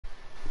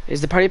Is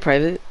the party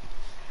private?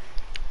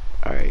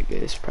 Alright,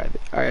 good, it's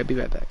private. Alright, I'll be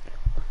right back.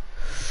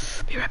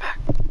 Be right back.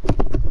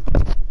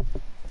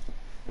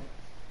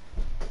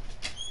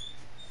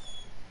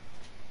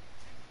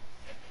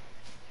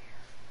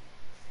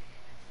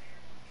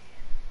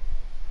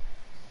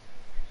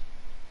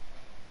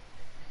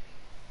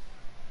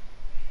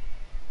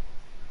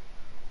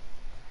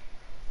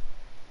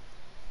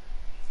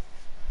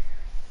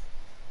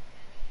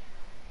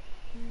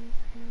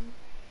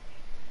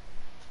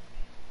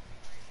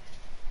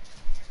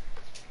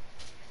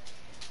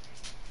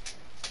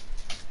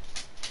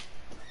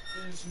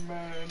 Is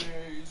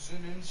mayonnaise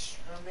an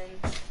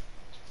instrument?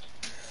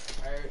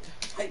 Alright,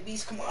 hype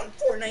beast, come on,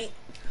 Fortnite,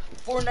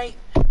 all night,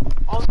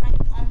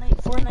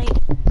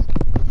 Fortnite.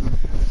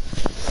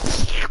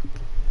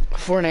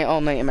 Fortnite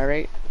all night, am I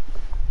right?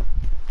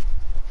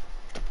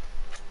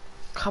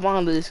 Come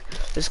on,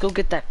 let's go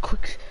get that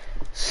quick,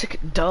 sick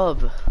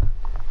dub.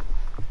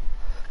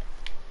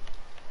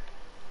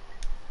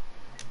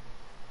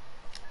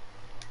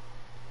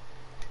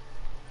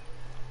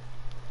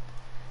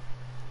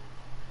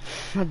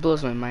 That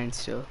blows my mind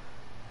still.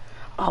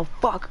 Oh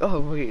fuck! Oh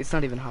wait, it's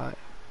not even hot.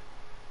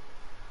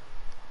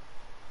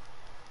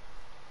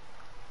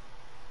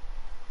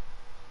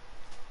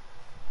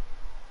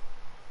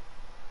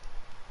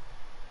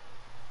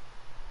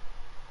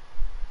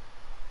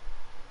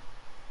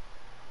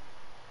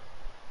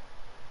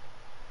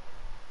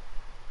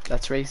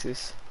 That's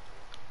racist.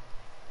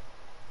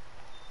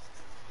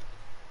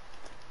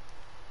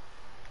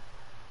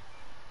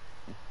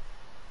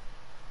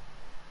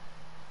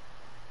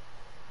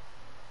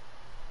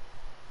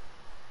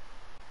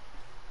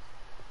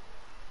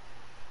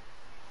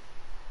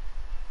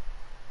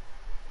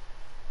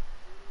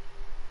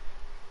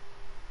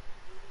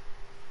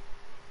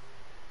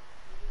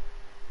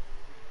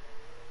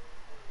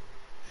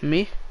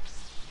 Me?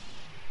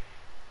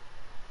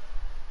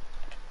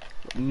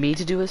 Me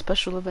to do a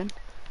special event?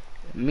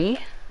 Me?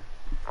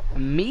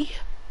 Me?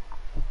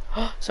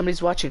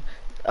 Somebody's watching.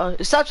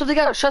 Stop something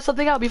out! Shut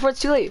something out before it's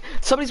too late!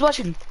 Somebody's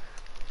watching!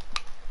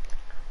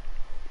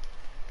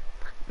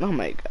 Oh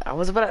my god, I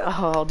was about to,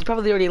 oh, they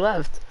probably already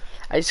left.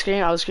 I was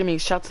screaming,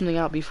 shout something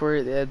out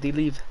before they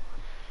leave.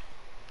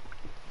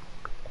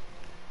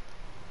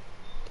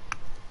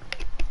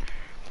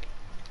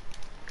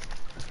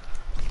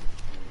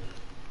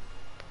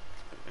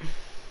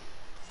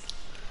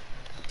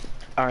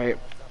 Alright,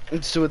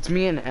 so it's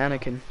me and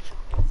Anakin.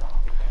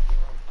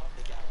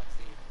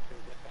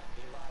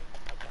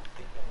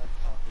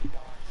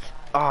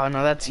 Oh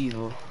no, that's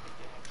evil.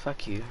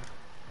 Fuck you.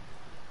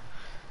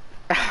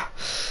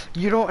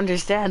 You don't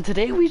understand.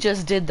 Today we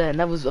just did that and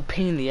that was a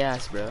pain in the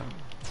ass, bro.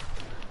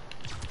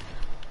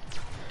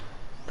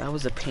 That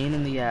was a pain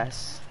in the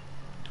ass.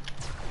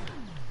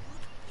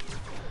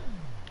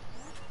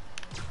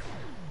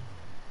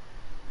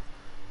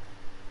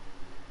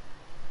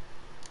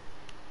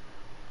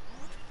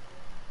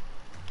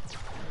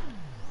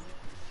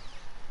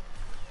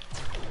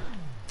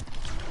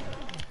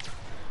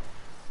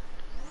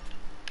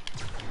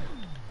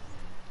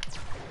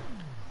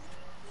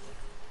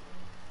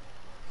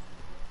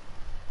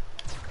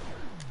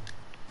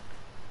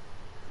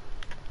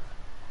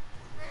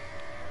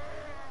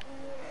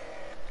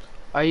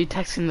 Are you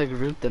texting the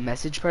group the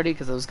message party?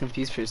 Because I was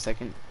confused for a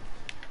second.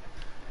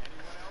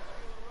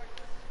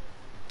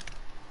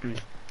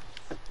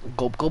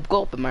 Gulp, gulp,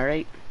 gulp. Am I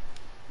right?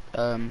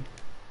 I'm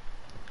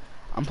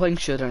playing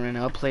Showdown right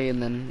now. I'll play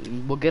and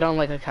then we'll get on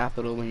like a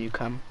capital when you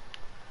come.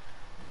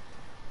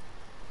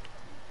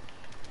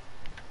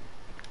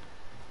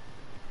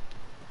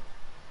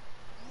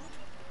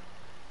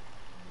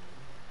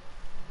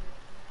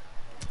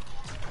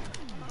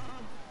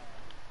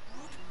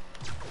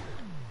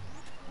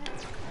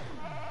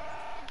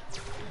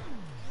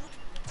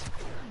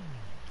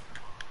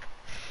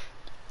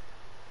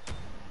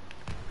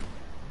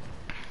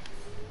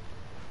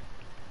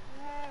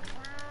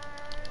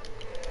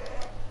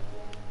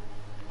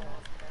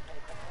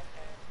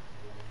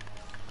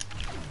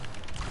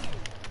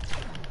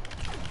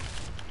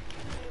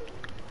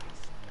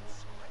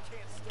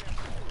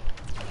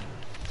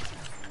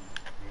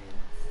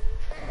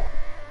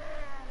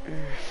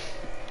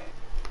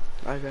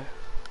 Okay.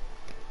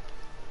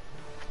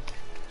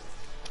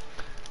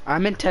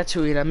 I'm in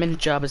Tatooine. I'm in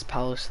Jabba's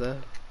palace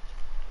though.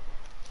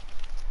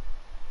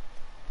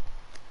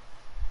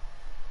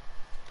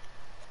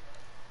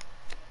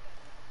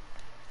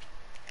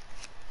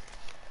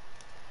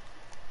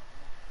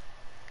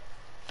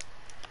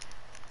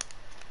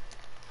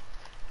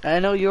 I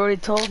know you already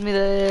told me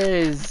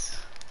this.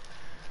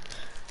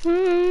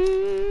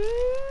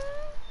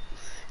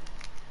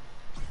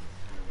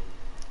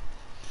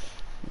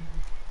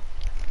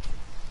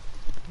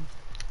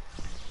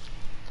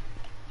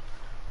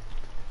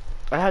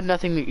 I had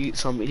nothing to eat,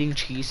 so I'm eating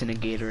cheese and a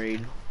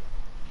Gatorade.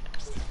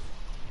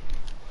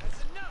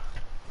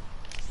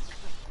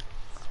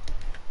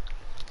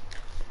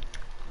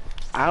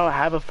 I don't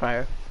have a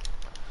fryer.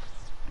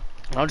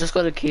 I'll just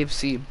go to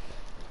KFC.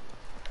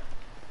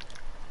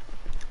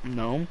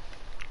 No.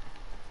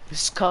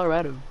 This is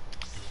Colorado.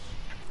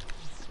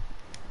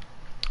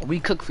 We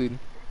cook food.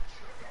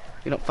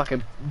 We don't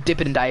fucking dip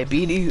it in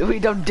diabetes. We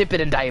don't dip it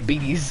in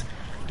diabetes.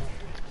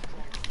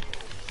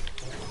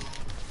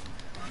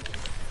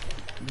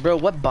 Bro,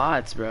 what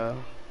bots,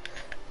 bro?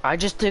 I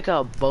just took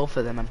out both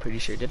of them, I'm pretty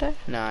sure. Did I?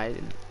 No, I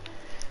didn't.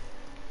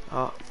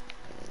 Oh.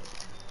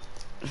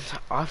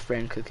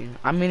 Off-brand cooking.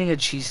 I'm eating a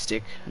cheese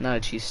stick, not a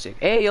cheese stick.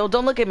 Hey, yo,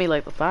 don't look at me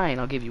like, fine,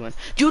 I'll give you one.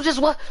 You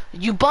just what?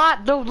 You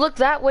bot? Don't look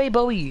that way,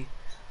 Bowie.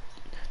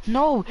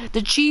 No,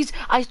 the cheese,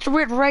 I threw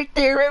it right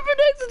there, right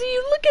next to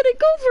you. Look at it,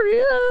 go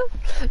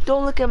for it.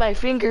 Don't look at my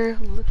finger.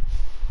 Look.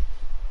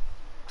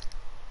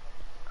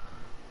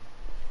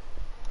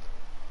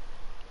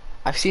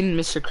 I've seen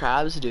Mr.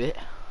 Krabs do it.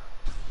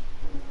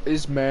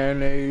 Is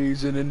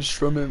mayonnaise an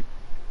instrument?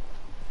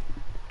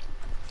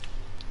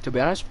 To be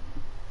honest,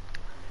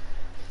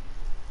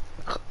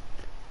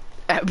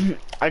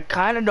 I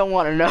kind of don't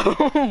want to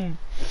know.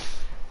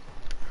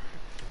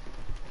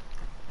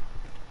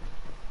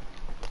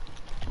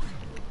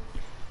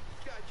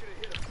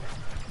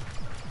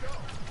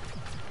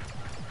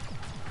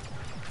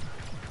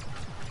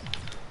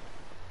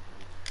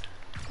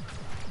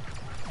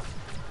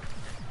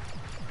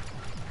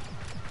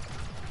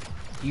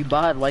 You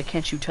bot, why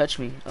can't you touch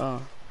me?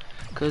 Oh,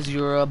 'cause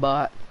you're a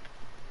bot.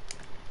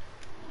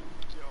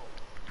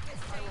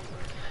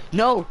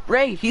 No,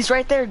 Ray, he's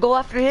right there. Go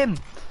after him.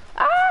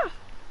 Ah!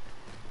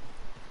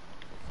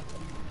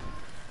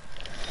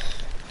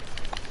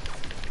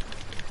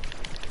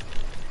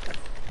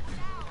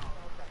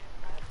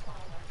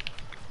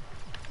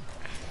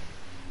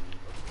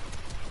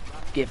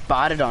 Get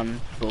botted on,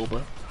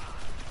 Boba.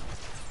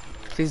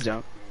 Please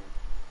don't.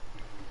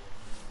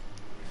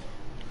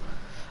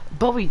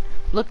 Bowie,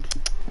 look.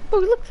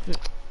 Bowie, look.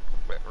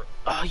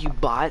 Oh, you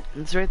bot.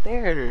 It's right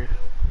there.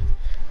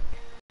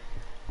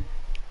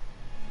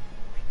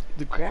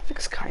 The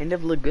graphics kind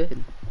of look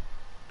good.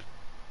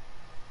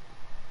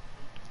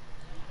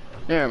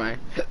 Never mind.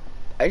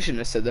 I shouldn't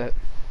have said that.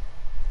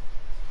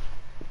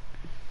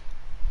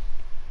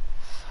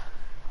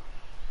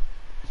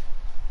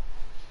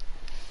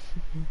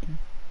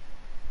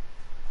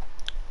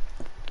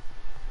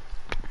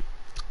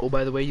 Oh,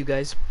 by the way, you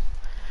guys,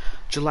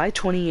 July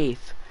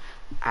 28th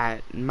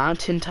at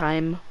Mountain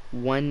Time,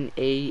 1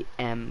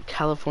 a.m.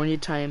 California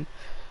Time,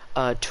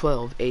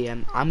 12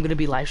 a.m. I'm gonna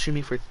be live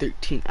streaming for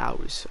 13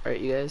 hours.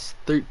 Alright, you guys?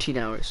 13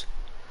 hours.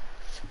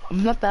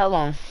 Not that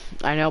long,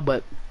 I know,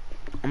 but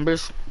I'm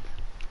just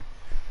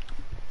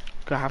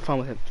gonna have fun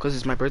with it because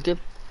it's my birthday.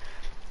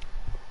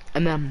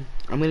 And then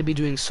I'm gonna be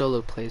doing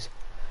solo plays.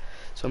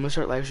 So I'm gonna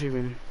start live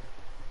streaming.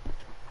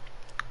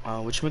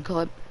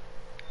 Whatchamacallit?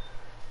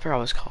 I forgot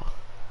what it's called.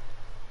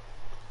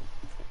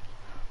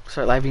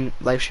 Start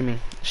live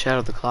streaming Shadow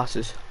of the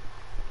Colossus.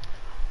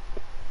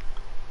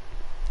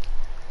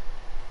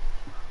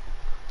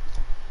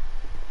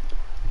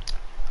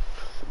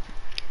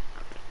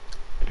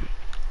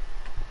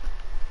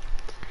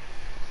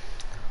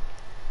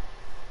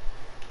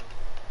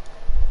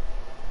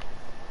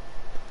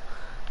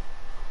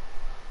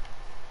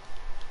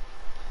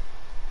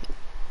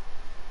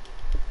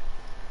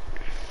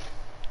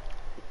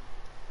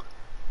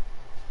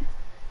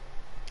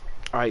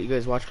 Alright, you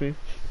guys watch me.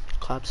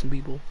 Clap some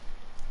people.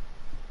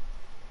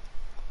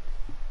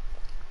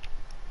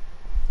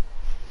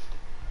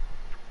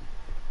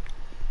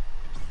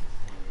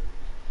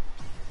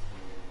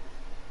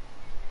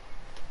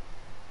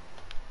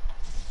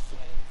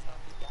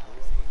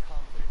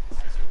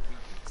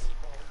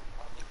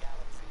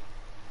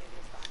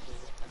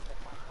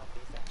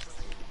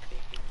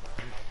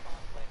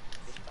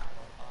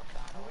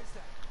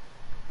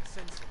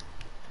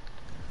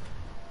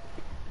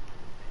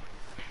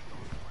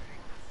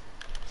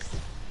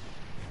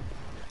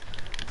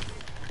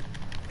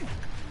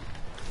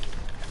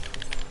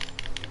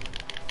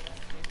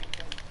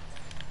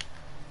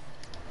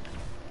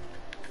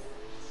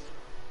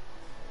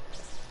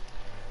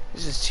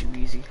 This is too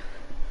easy.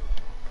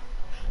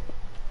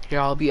 Here,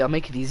 I'll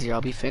make it easier.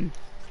 I'll be Finn.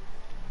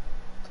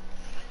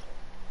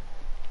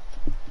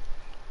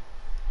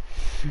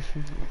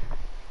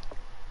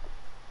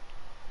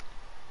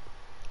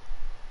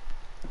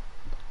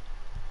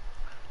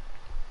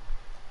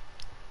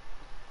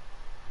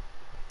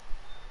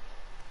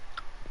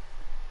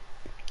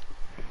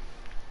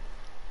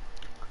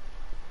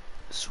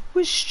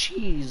 Swiss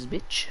cheese,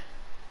 bitch.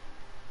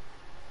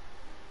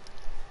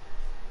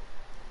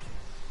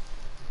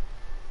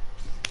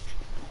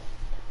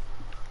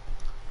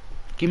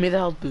 Give me the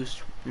health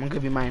boost. I'm gonna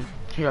give you mine.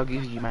 Here, I'll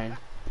give you mine.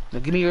 Now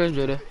give me yours,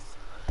 Yoda.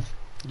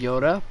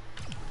 Yoda,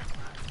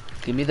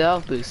 give me the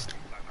health boost.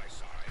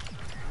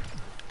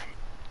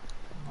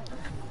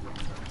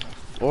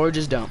 Or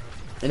just don't.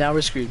 And now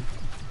we're screwed.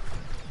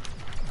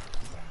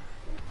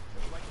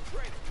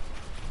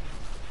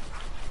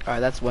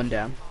 Alright, that's one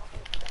down.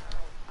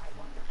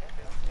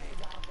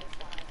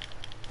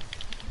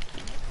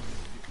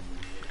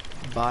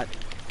 Bot.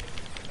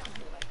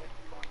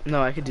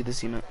 No, I could do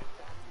this emote.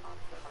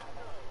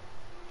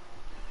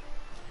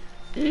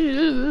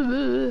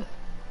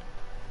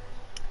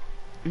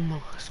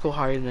 Let's go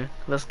hard in there.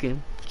 Let's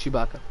game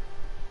Chewbacca.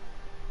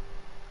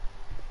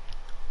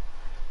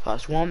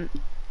 Last one.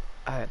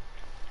 Alright.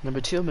 Number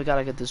 2, we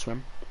gotta get this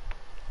one.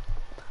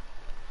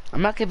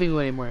 I'm not giving you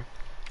any more.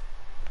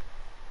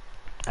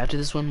 After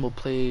this one, we'll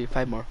play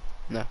 5 more.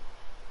 No.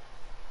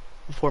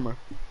 4 more.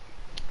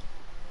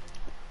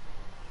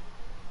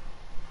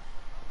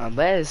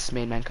 Unless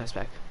main man comes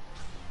back.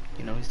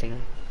 You know, he's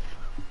taking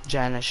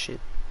giant ass shit.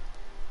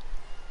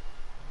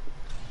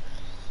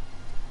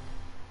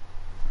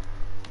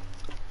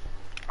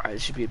 Alright,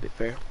 this should be a bit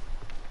fair.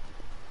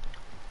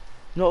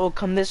 No,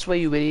 come this way,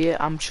 you idiot.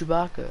 I'm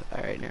Chewbacca.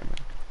 Alright, never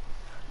mind.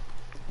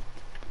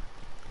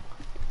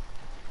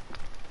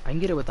 I can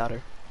get it without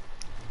her.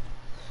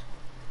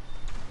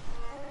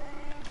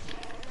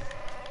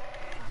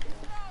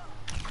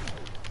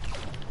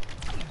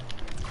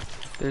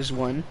 There's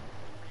one.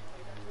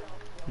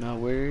 Now,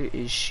 where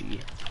is she?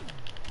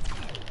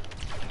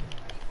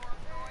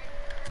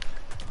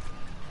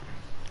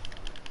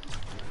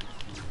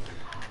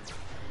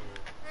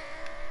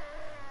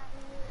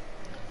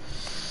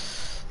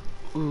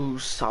 Ooh,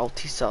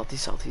 salty, salty,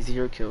 salty.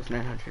 0 kills,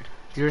 900.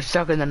 You're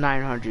stuck in the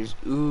 900s.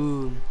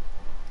 Ooh.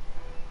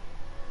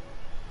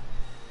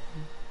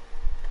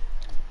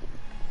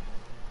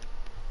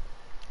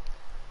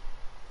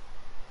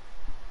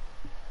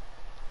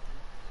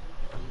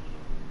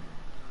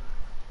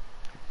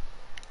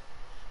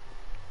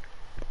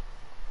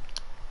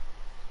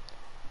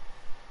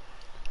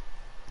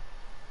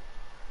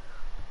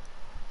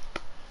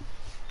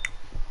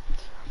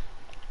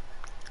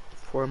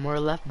 Four more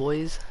left,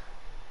 boys.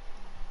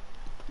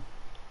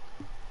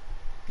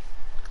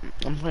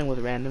 I'm playing with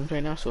randoms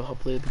right now, so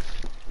hopefully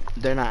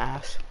they're not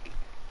ass.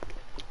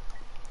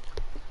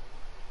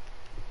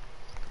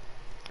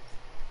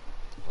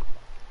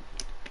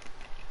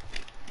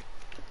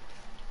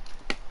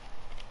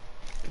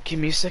 Give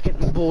me a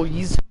second,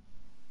 boys.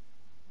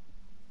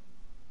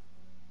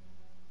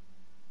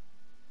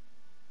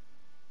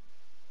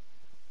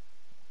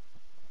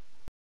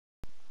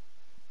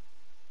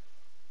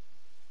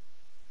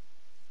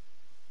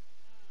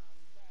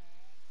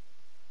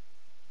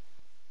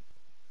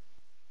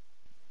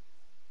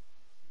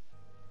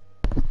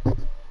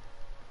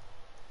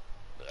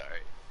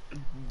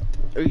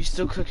 Are you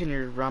still cooking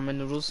your ramen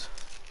noodles?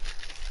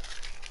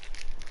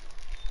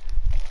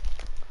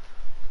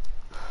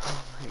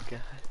 Oh my god.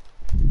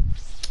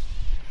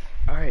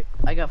 Alright,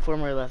 I got 4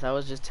 more left. I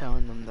was just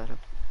telling them that I'm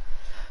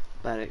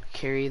about to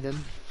carry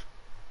them.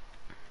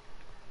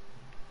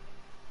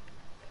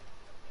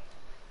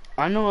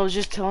 I know, I was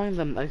just telling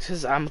them,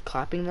 because I'm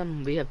clapping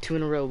them. We have 2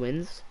 in a row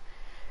wins.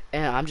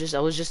 And I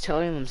was just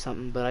telling them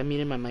something, but I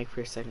muted my mic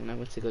for a second. I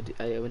went to go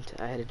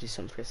I had to do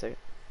something for a second.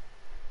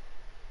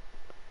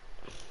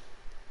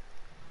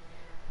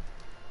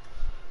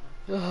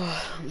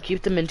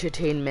 Keep them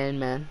entertained,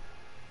 man.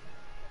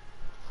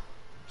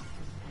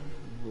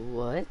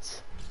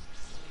 What?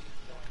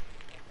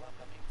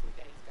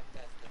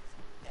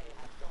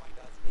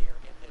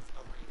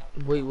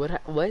 Wait,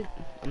 what?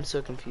 I'm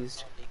so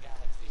confused.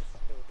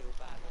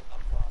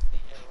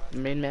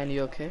 Main man,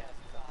 you okay?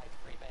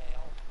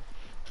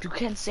 You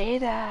can't say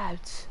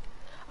that.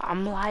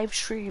 I'm live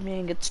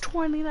streaming. It's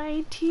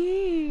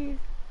 2019.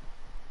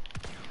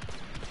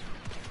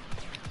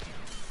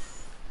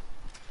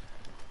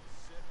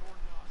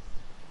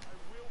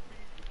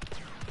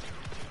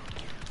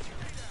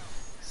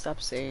 Stop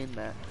saying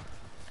that.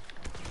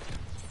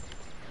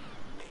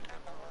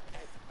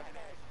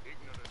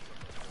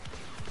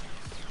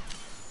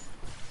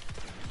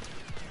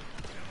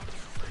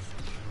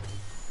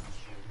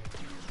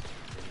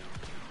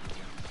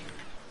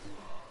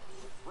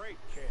 Great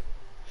kid.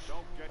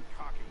 Don't get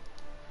cocky.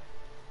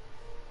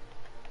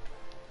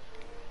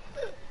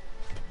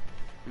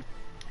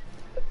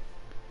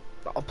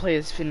 I'll play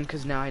as Finn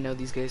because now I know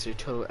these guys are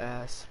total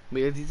ass.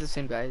 Wait, are these the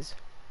same guys?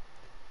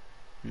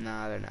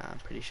 Nah, they're not. I'm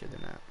pretty sure they're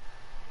not.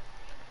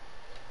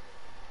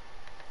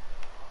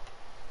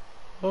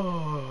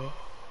 Oh.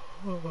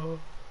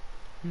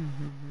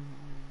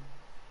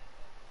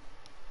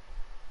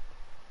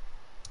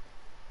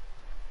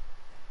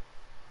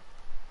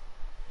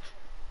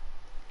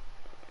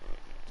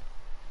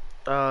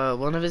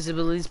 One of his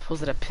abilities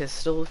pulls out a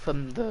pistol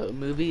from the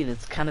movie, and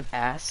it's kind of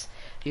ass.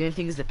 The only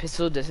thing is the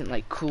pistol doesn't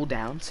like cool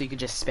down, so you can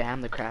just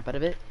spam the crap out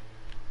of it.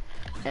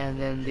 And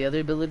then the other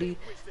ability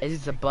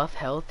is the buff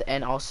health,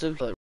 and also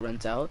it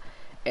runs out,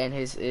 and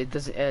it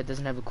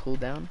doesn't have a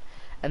cooldown.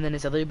 And then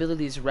his other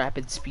ability is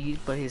rapid speed,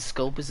 but his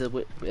scope is a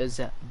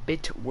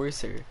bit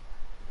worser.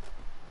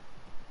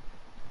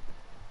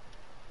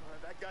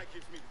 That guy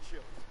gives me the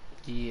chills.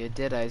 Yeah,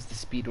 Deadeye is the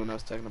speed one I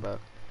was talking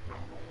about.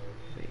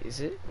 Wait, is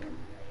it?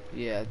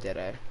 Yeah,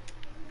 Deadeye.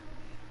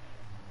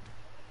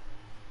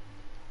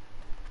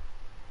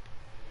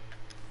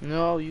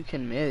 No, you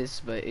can miss,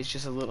 but it's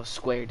just a little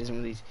square. It doesn't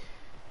really.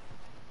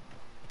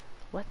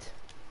 What?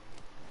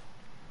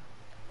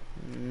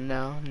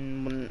 No.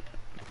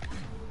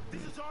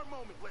 This is our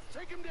moment. Let's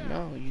take him down.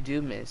 No, you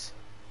do miss.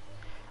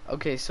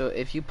 Okay, so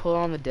if you pull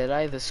on the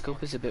Deadeye, the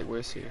scope is a bit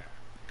worse here.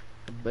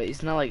 But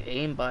it's not like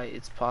aimbot,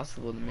 it's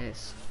possible to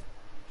miss.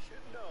 Should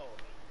know.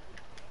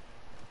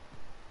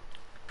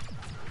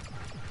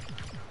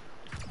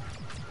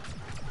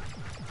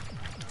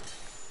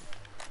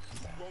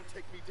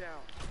 take me down.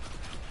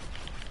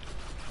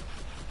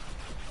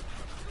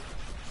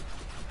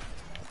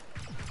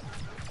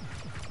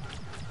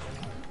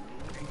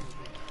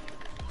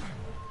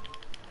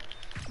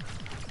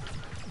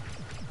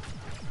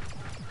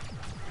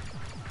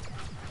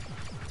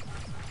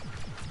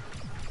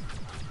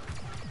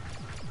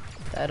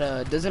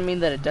 That doesn't mean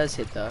that it does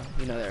hit though.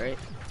 You know that, right?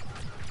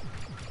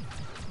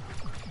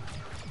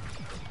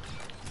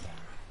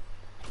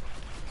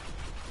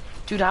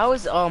 Dude, how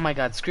is... Oh my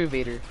god, screw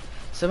Vader.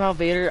 Somehow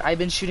Vader, I've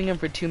been shooting him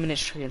for 2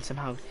 minutes straight and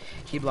somehow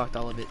he blocked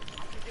all of it.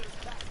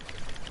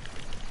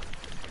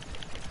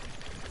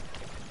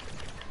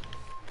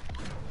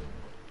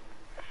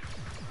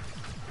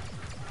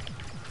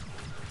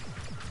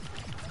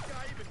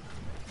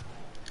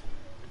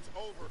 It's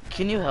over.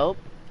 Can you help?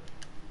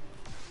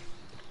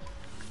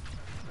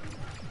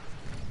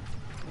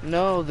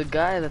 No, the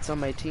guy that's on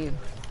my team.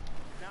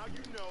 Now you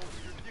know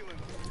who you're dealing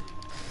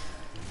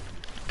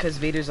with. Cause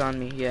Vader's on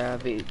me. Yeah,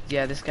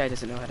 yeah, this guy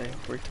doesn't know how to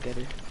work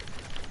together.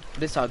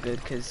 But it's all good,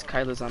 cause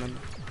Kylo's on him.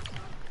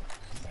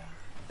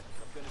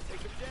 I'm gonna take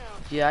him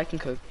down. Yeah, I can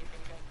cook.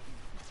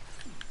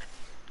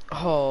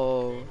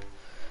 Oh,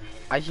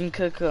 I can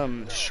cook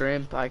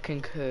shrimp. I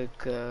can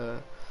cook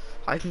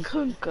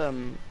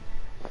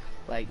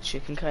like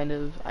chicken kind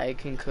of. I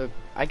can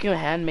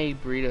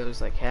handmade burritos,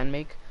 like hand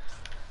make.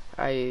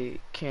 I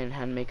can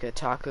hand make a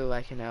taco.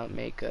 I can out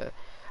make a.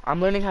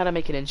 I'm learning how to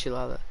make an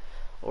enchilada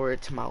or a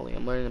tamale.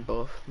 I'm learning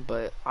both,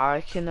 but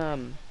I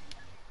can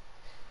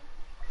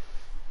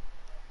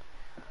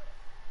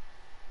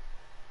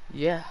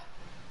yeah.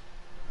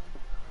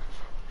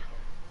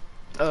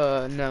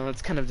 No,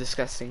 it's kind of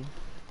disgusting.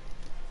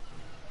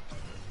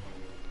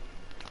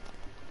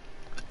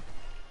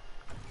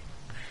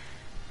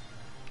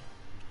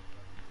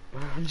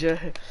 I'm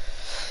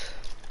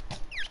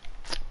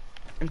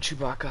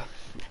Chewbacca.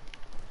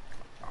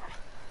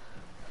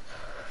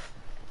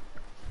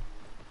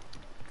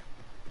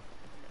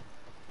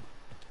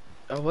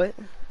 Oh, what?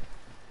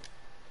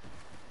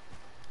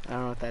 I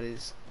don't know what that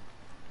is.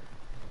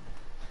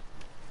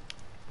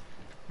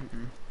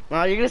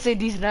 Well, you're gonna say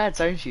these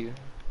nuts, aren't you?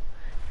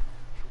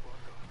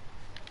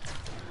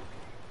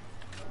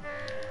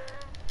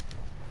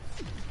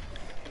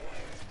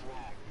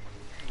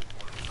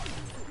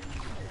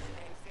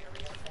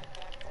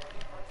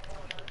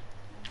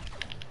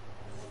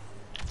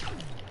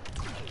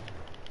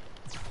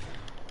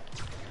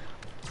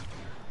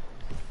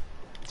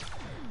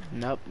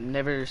 Nope,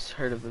 never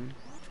heard of them.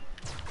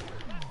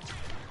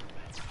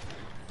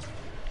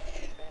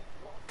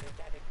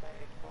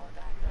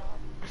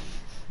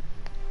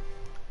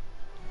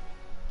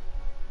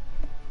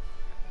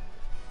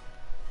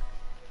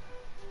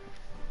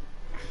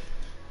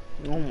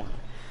 Oh my.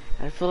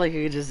 I feel like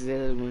you could just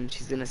when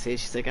she's gonna say,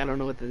 she's like, I don't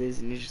know what that is,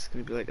 and you're just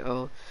gonna be like,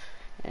 oh,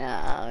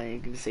 yeah, you're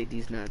gonna say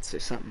these nuts or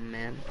something,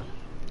 man.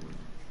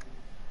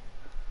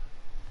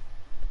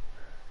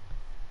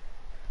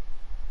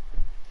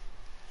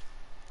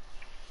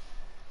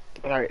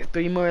 Alright,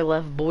 3 more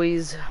left,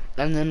 boys,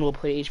 and then we'll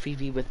play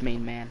HPV with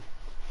main man.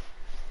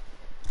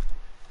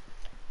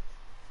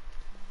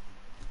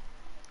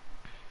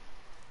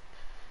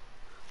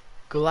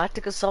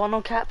 Galactic Assault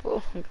on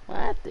Capital?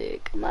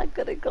 Galactic. I'm not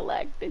good at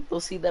Galactic. They'll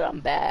see that I'm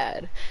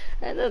bad.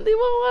 And then they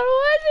won't want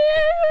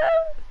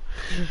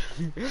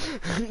to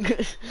watch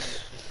it!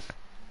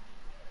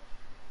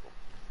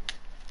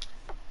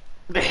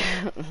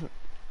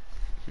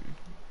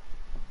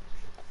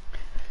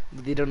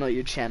 They don't know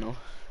your channel.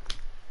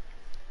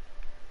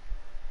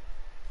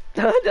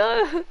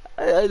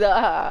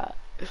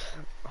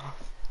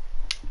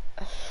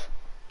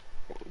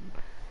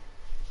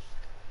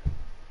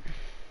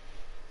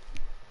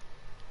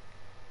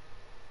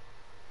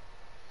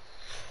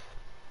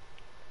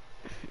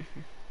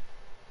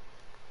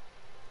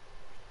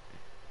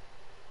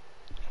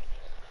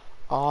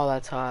 Oh,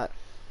 that's hot.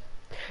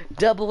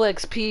 Double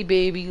XP,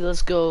 baby.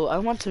 Let's go. I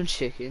want some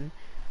chicken.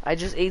 I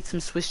just ate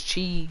some Swiss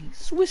cheese.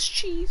 Swiss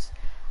cheese.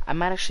 I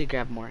might actually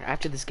grab more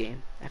after this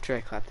game. After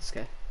I clap this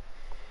guy.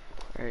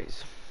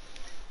 Alright.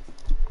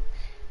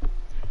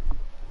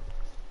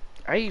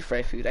 I eat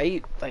fried food. I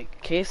eat,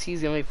 like, KFC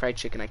is the only fried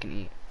chicken I can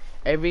eat.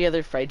 Every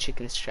other fried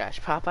chicken is trash.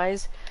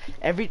 Popeyes,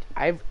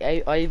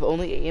 I've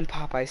only eaten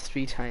Popeyes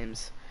 3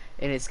 times.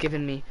 And it's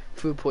given me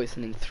food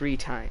poisoning 3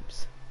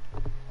 times.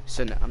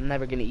 So no, I'm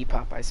never gonna eat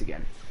Popeyes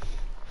again.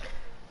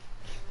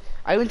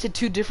 I went to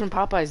 2 different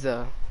Popeyes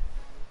though.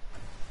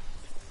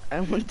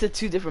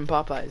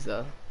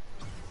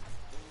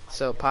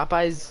 So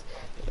Popeyes,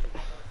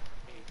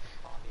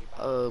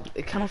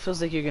 it kind of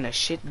feels like you're gonna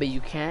shit, but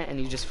you can't, and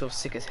you just feel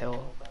sick as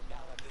hell.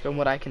 From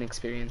what I can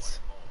experience.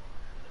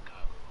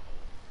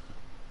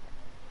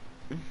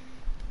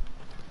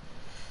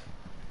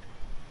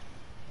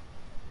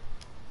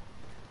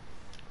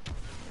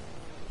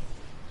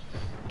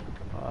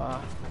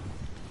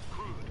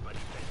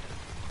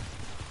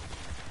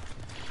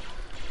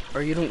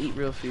 Or you don't eat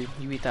real food,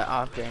 you eat that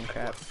off-brand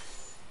crap.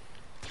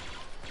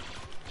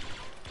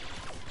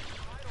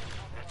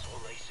 That's all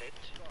they said.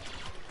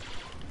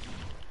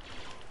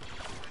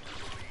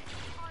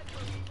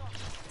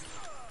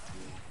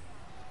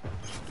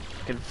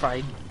 fucking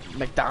fried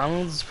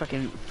McDonald's,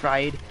 fucking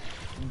fried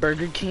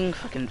Burger King,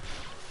 fucking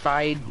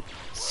fried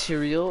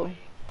cereal.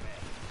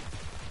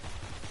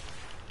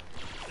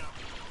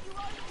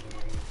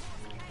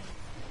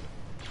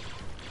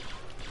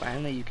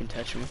 Finally, you can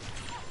touch me.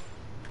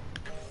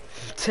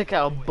 Took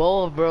out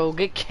Bull, bro.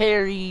 Get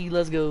carried.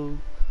 Let's go.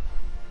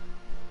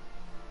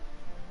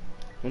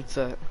 What's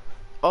that?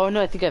 Oh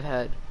no, I think I've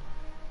heard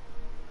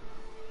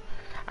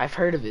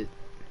of it.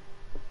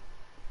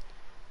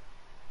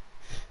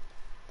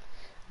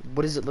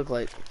 What does it look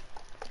like?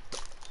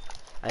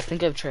 I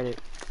think I've tried it.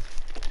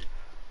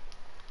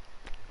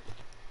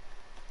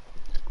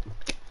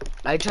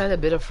 I tried a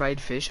bit of fried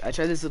fish. I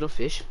tried this little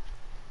fish.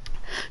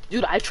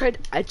 Dude, I tried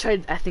I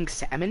think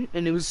salmon,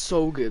 and it was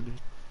so good.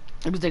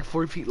 It was like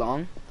 4 feet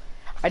long.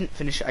 I didn't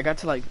finish it. I got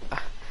to like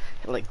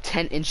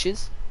 10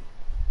 inches.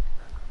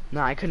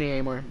 Nah, I couldn't eat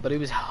anymore, but it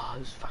was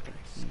fucking,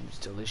 it was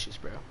delicious,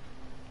 bro.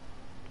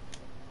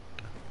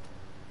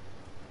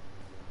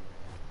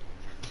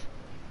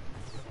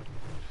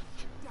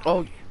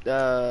 Oh,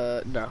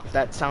 no,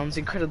 that sounds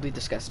incredibly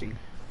disgusting.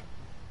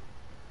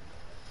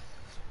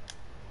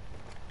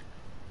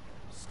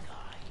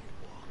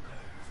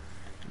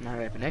 Not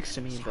right next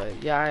to me,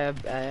 but yeah, I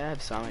have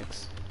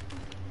Sonics.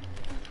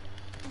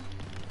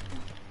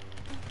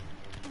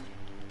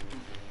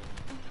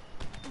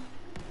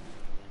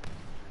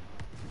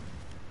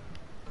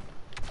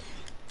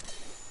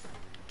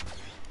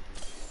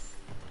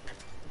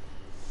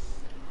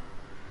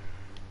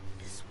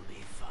 This will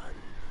be fun.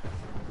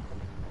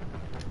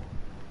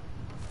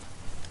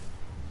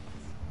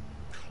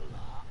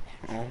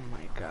 Oh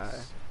my god.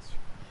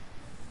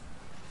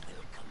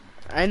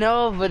 I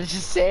know, but it's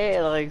just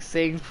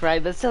saying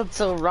fried. That sounds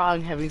so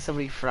wrong, having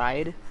somebody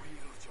fried.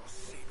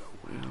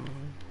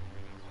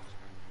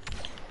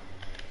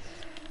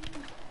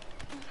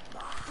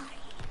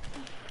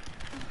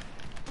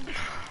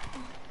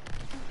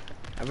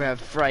 I'm gonna have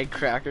fried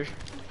cracker.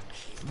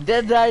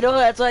 I know,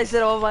 that's why I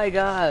said, oh my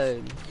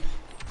god.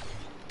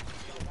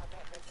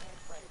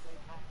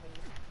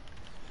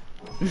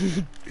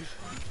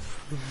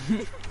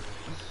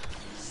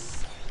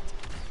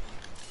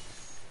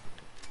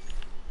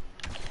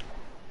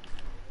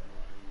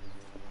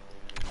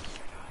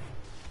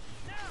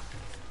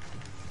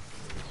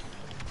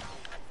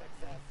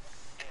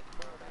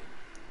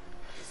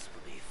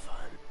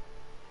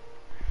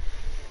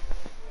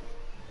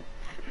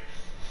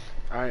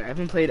 Alright, I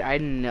haven't played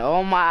Iden.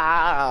 Oh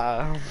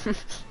my.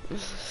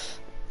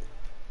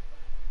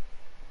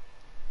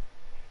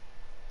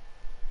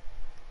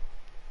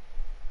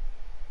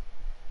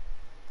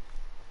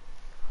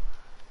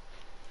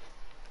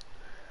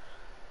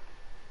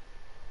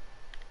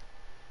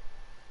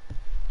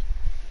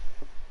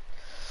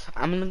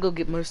 I'm gonna go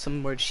get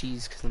some more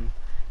cheese, because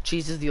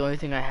cheese is the only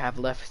thing I have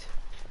left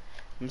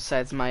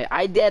besides my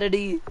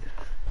identity.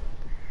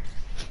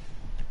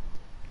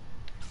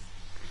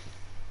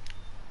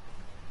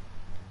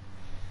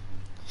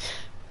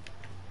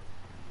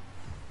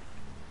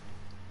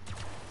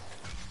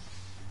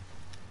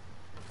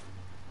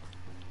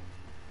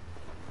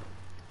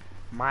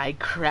 My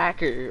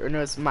cracker, or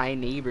no, it's my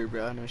neighbor,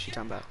 bro. I know what she's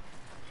talking about.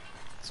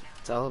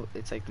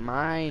 It's like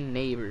my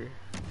neighbor.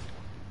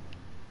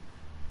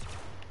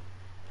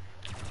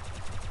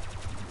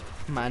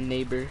 My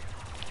neighbor.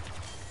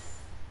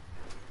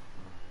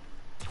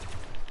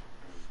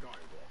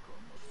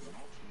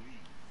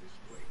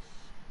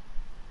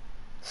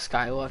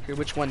 Skywalker,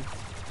 which one?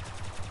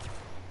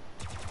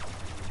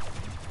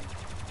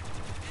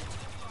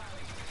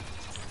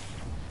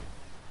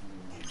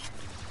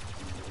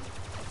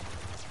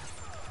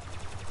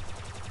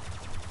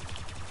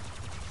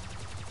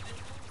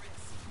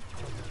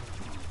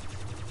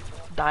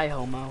 Die,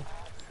 homo.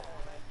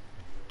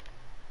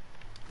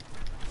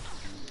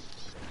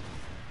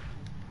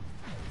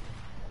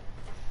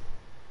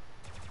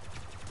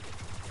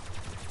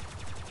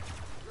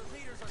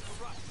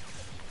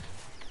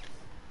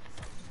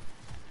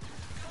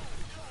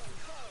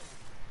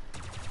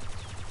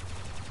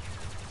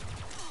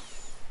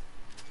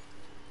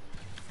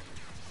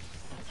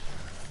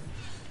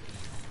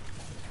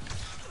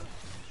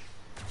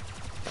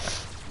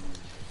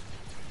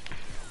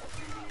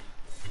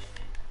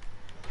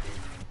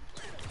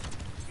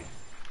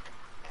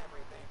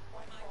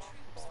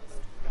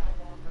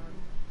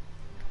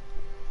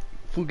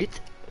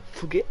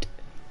 Forget.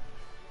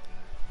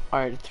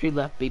 Alright, 3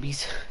 left,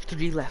 babies.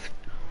 3 left.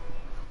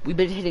 We've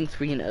been hitting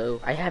 3-0.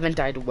 I haven't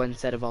died one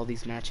set of all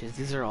these matches.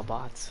 These are all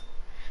bots.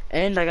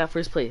 And I got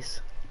first place.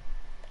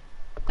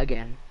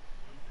 Again.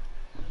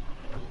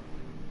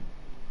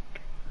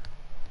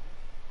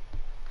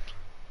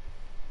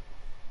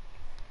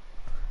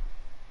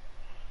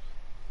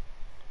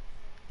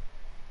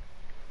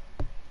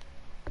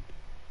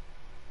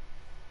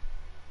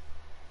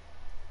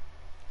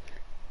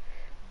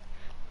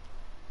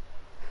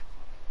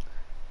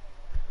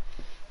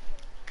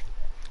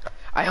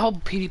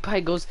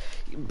 PewDiePie goes,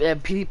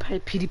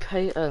 PewDiePie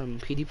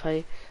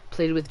plays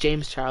played with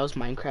James Charles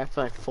Minecraft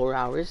for like 4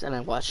 hours, and I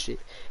watched it,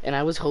 and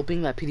I was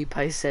hoping that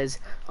PewDiePie says,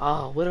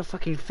 "Oh, what a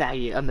fucking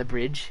faggot" on the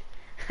bridge.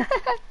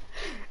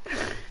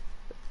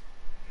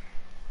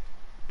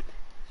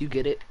 You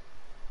get it?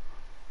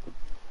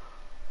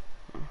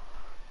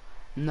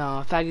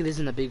 No, faggot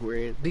isn't a big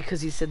word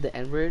because he said the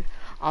N word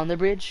on the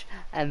bridge,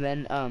 and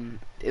then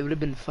it would have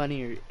been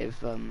funnier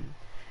if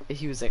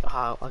he was like,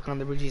 "Ah," like on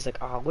the bridge, he's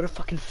like, "Ah, what a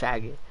fucking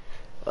faggot."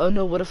 Oh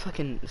no, what a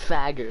fucking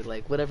fagger,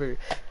 like whatever,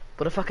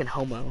 what a fucking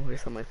homo or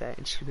something like that,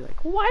 and she'd be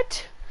like,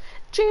 "What?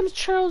 James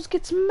Charles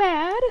gets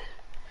mad?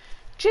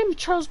 James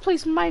Charles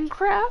plays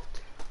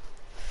Minecraft?"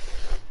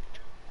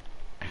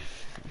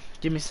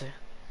 Give me a sec.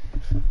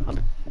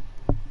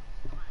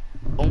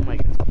 Oh my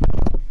god.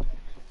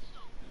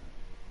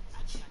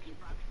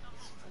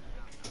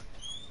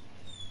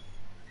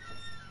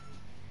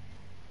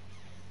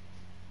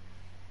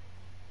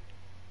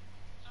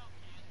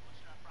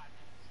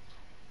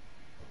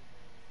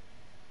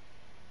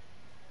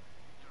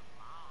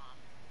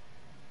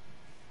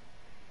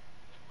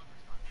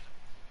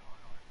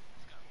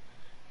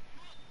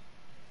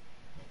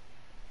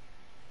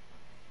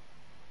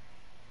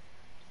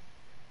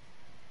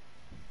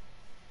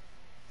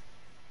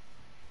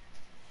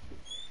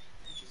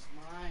 Just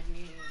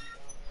mining,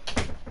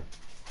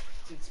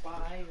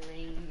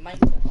 inspiring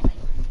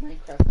Minecraft.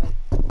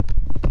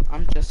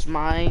 I'm just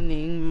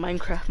mining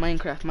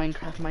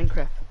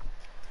Minecraft.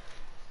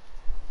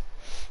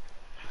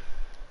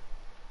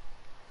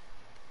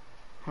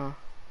 Huh?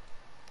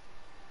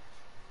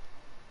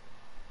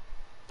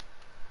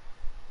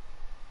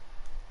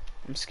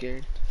 I'm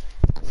scared.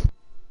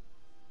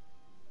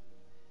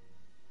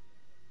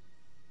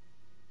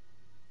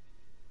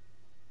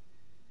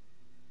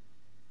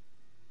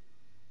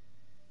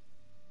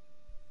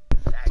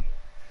 Faggot.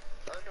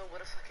 Oh no,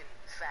 what a fucking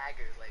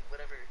fagger, like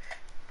whatever,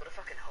 what a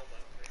fucking homo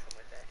or something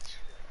like that.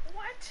 She'd be like,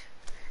 "What?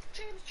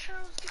 James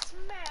Charles gets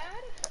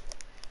mad?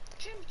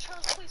 James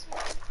Charles plays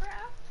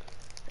Minecraft?"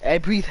 I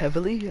breathe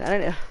heavily. I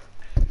don't know.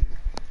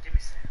 Give me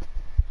a second.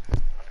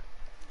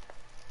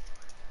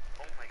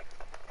 Oh my god.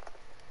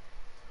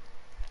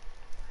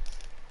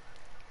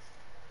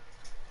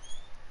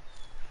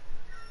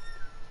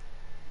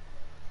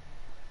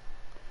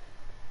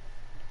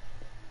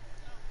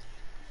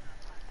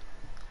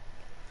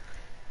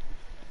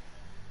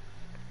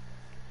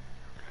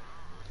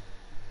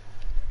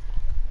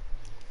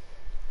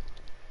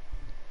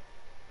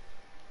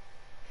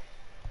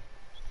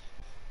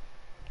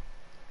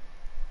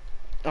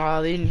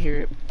 Oh, they didn't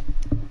hear it.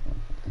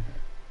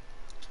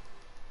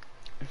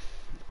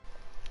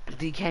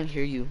 They can't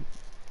hear you.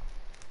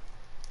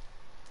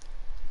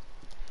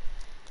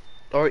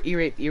 Or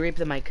e-rape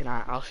the mic and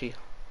I'll see.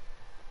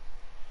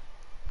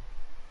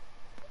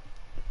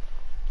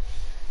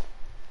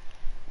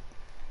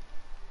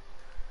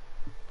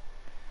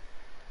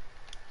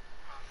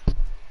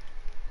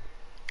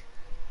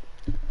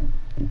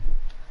 I'm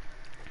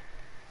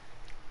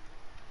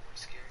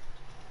scared.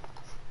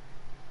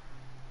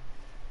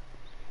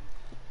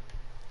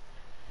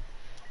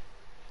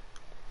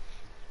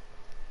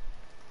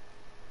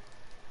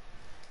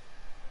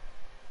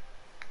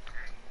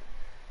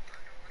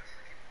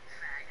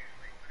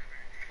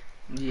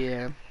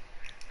 Yeah,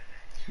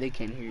 they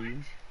can't hear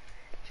you.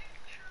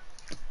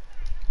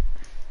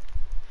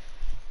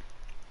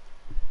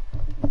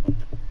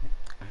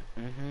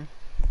 Mhm.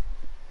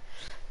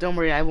 Don't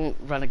worry, I won't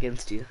run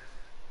against you.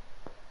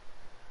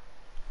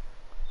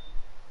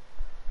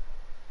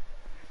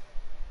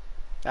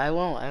 I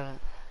won't. I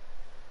won't.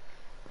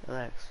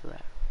 Relax.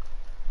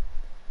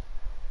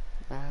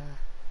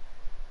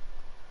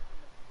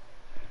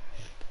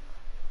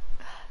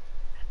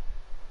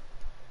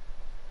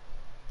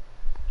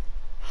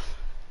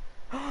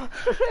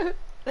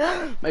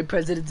 My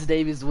president's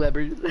name is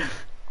Weber.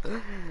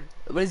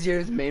 What is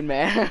yours, main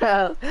man?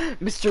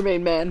 Mr.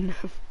 Main Man.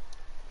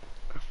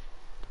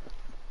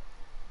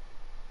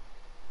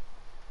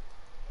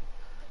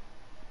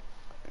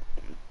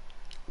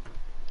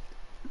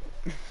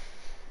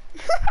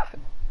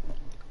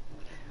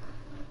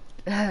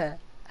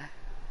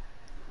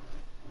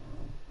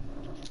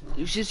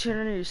 You should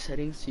turn on your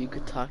settings so you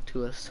could talk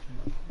to us.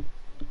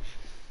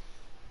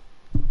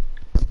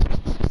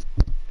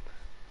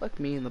 Fuck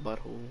me in the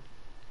butthole.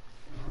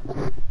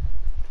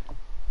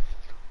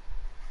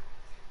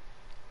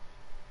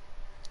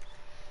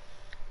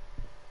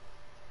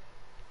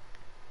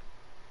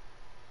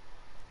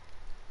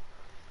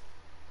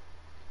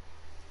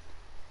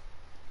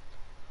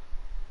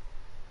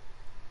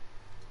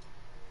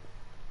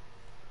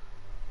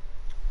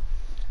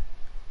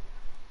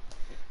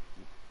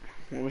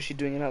 What was she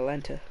doing in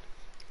Atlanta?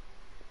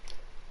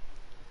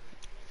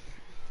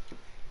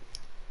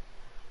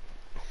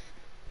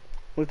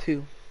 With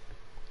who?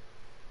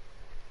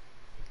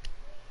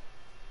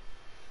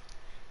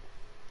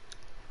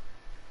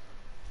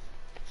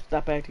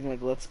 Stop acting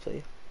like Let's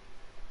Play.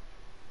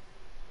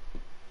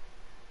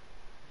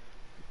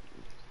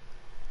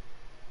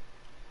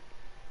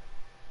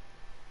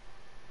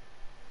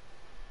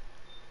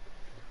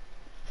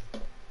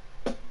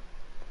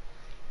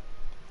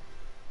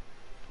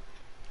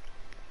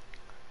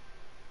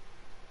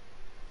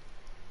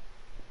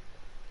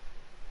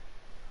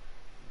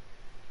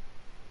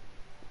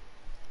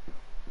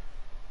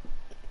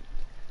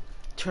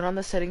 Turn on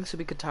the settings so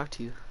we could talk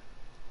to you.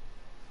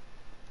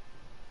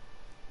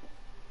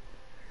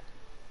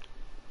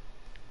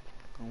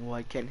 Oh,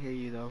 I can't hear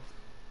you though.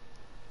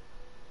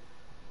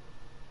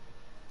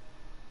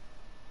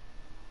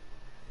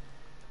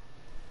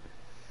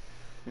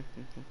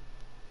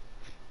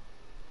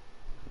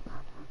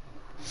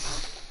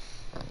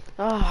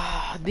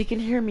 Ah, they can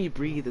hear me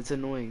breathe. It's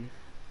annoying.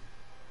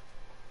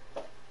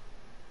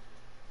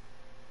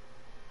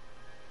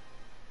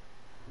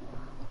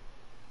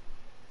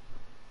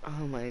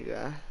 Oh my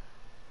god.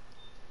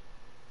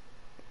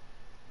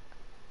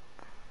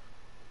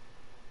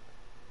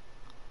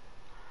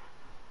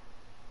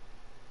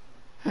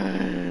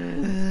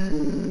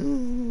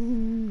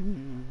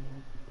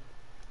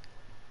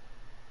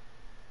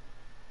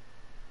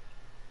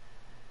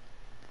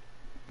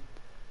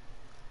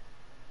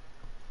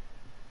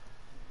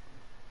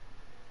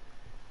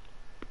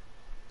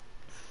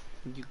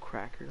 You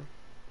cracker.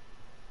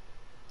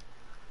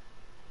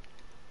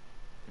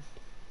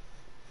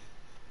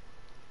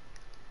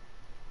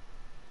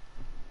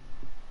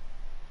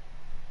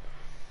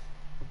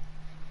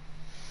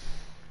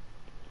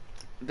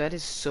 That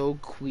is so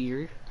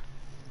queer.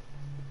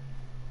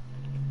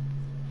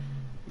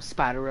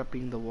 Spider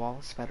upping the wall.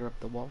 Spider up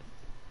the wall.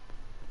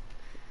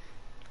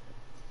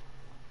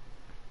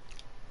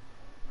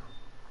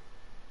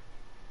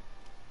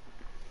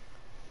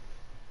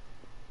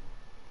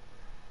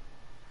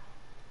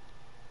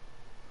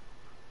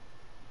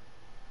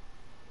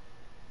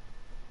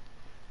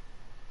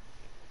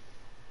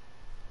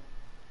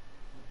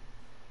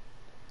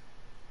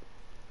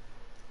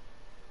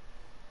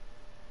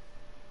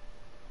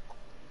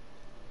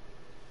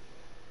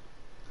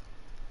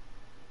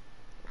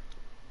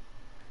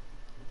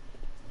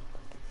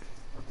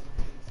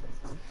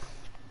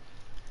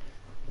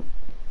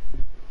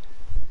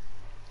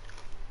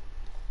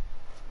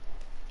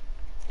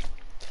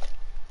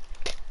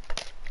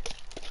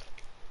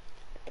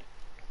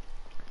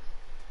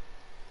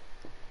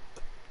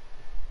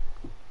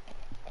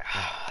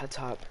 That's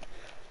hot.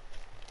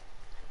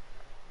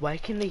 Why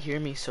can they hear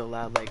me so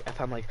loud? Like, if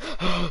I'm like,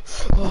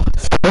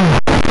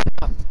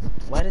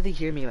 why do they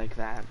hear me like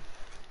that?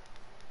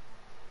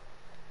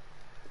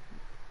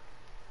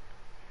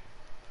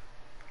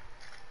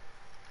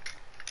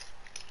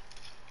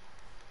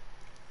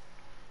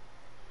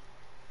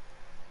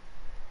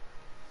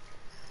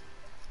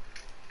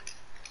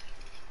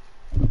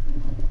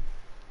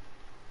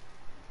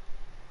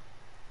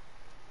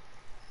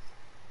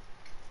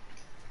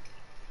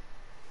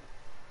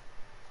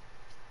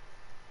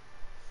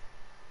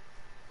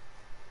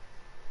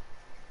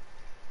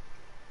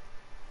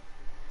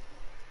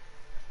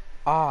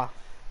 Ah.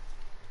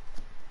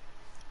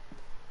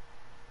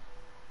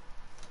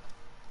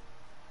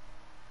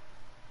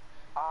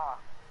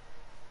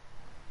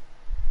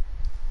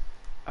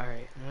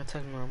 Alright, I'm gonna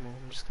talk normal.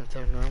 I'm just gonna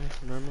talk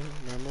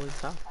normally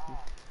talk.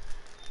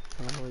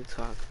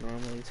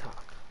 Normally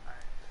talk.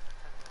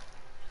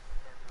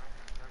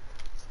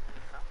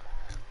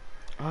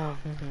 Oh,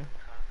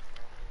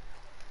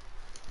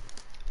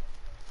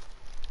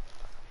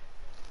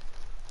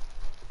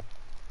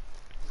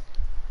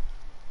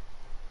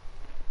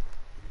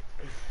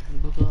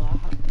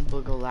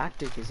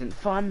 Galactic isn't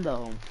fun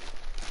though.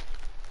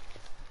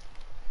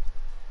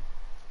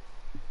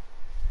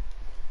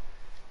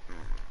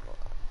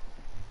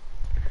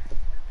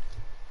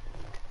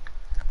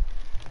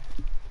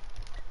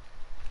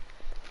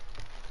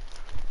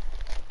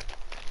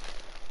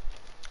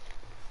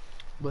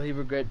 Will he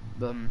regret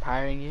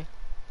hiring you?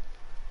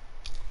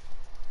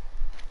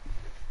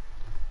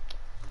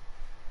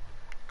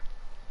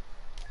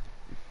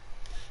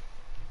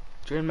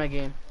 Join my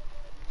game.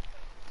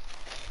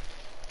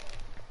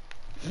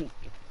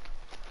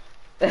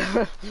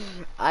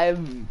 I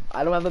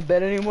don't have a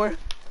bed anymore.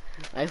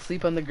 I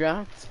sleep on the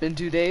ground. It's been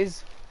 2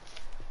 days.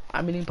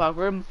 I'm eating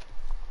popcorn.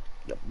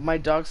 My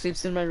dog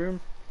sleeps in my room.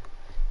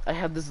 I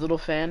have this little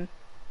fan.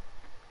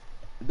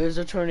 There's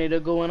a tornado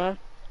going on.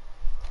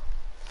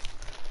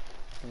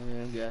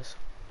 I guess.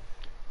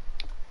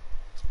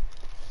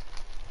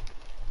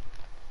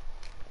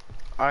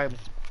 I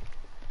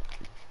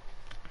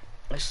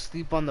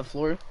sleep on the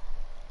floor.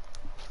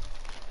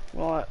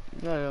 Well,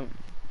 no,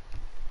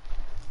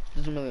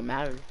 doesn't really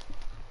matter.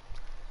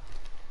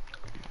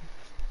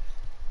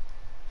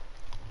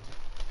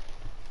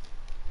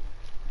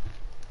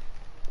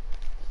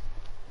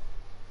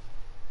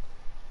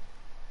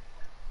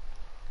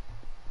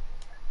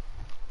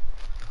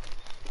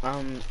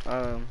 Um,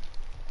 um,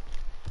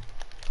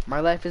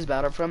 my life is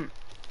Battlefont,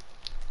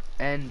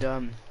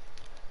 and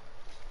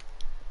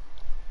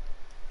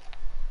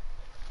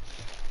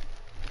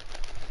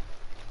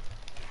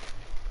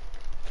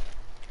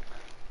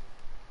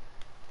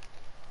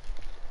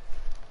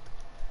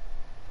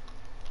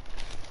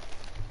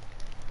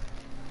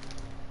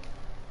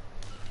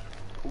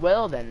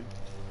well then.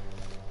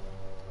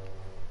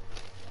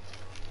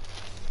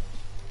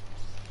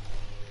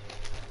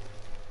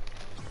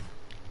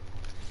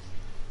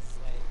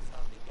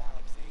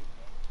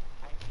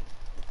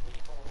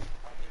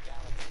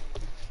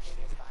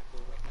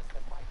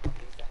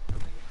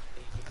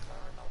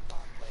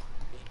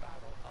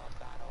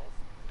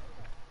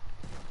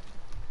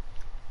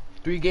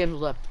 3 games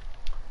left.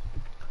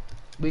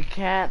 We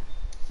can't.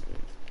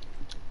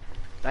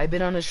 I've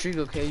been on a streak,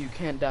 okay? You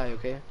can't die,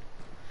 okay?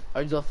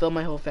 Or you'll fill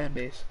my whole fan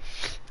base.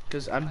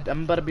 Cause I'm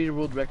about to beat a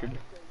world record.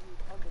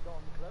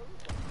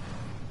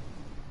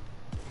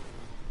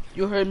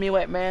 You heard me,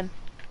 white man.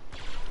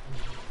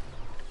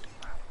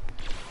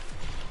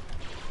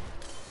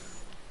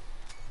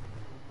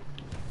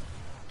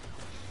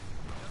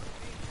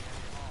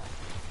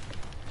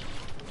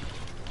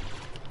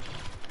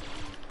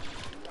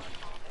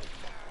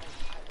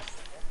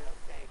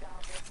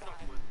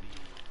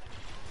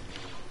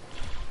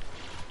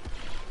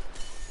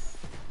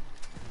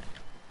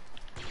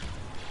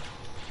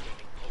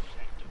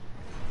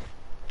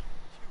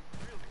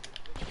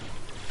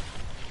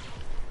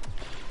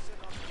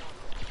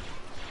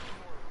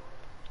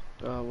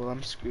 Oh, well,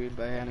 I'm screwed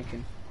by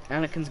Anakin.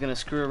 Anakin's gonna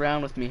screw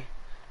around with me.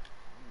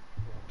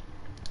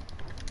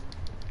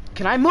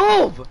 Can I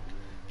move?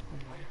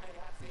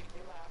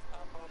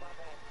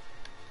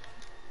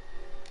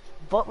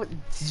 What?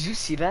 Did you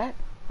see that?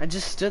 I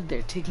just stood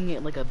there taking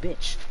it like a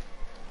bitch.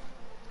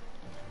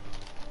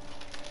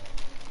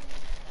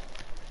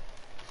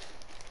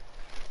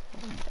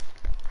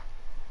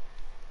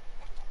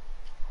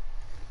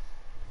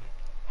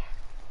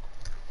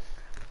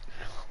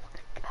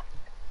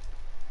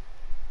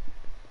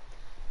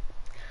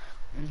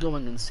 I'm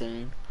going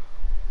insane.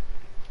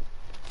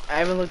 I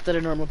haven't looked at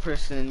a normal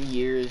person in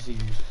years.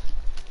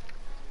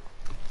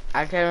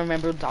 I can't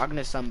remember talking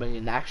to somebody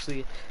and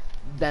actually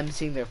them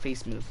seeing their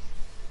face move.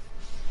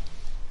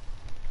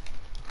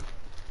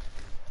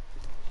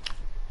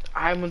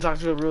 I haven't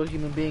talked to a real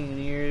human being in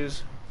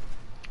years.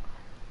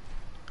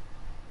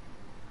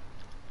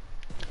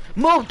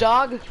 Move,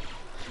 dog!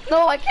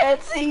 No, I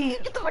can't see!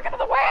 Get the fuck out of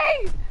the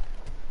way!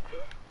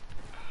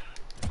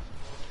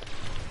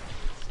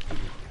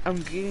 I'm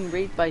getting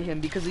raped by him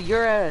because of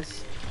your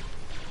ass.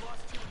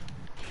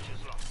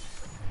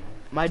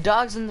 My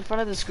dog's in the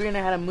front of the screen. I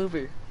had to move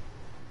her.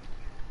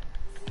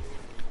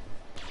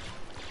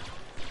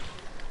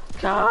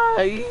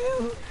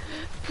 Caillou!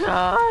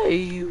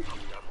 Caillou!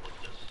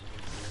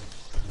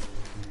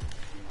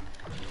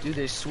 Dude,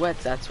 there's sweat,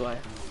 that's why.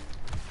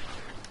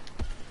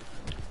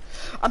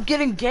 I'm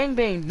getting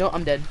gangbanged! No,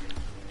 I'm dead.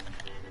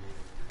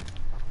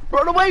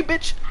 Run away,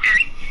 bitch!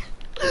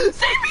 Save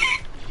me!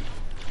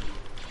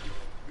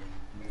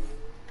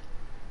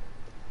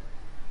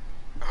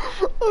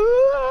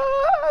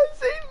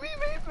 Save me,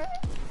 baby!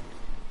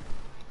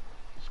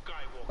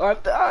 I'm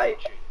dying!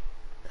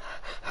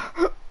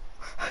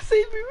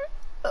 Save me!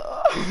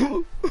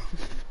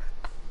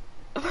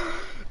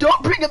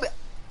 Don't bring him!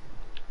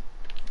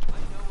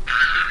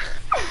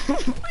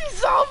 He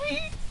saw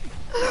me!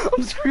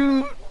 I'm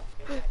screwed!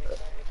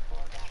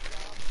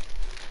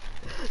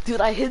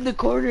 Dude, I hid in the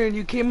corner and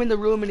you came in the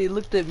room and he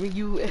looked at me,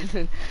 and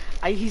then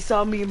he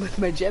saw me with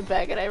my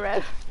jetpack and I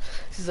ran.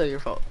 This is all your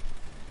fault.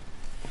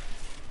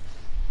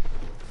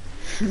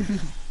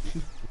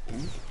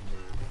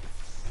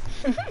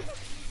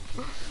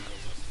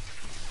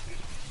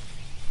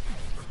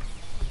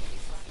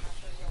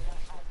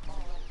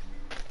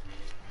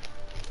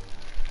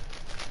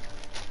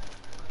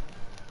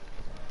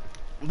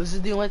 This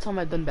is the only time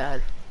I've done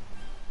bad.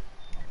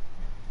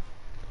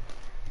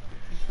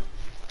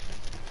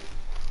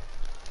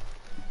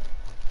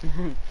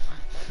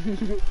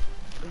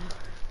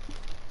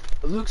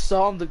 Luke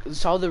saw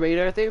the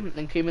radar thing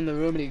and came in the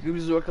room and he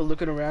was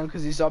looking around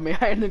because he saw me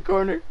hide in the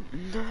corner.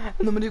 And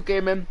then when he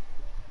came in,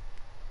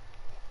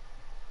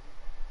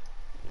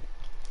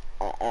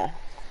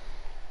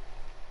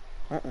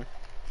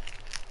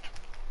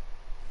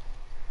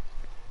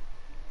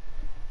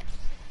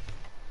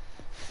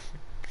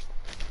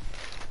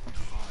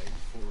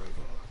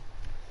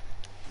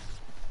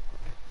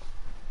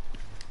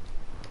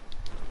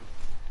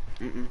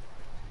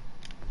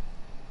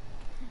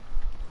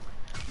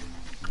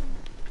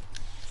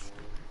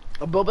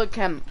 a Boba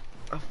can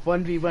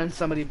 1v1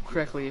 somebody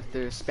correctly if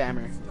they're a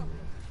spammer.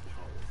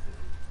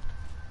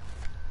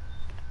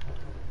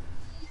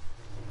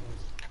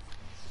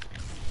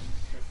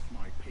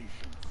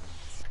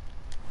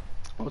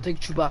 I'll take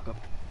Chewbacca.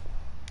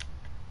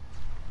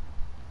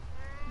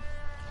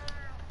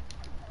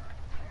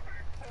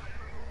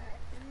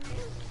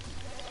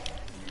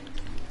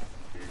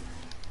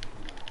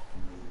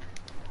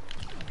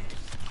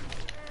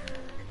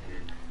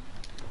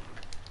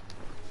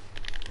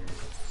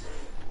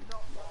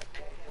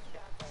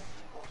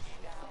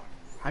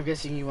 I'm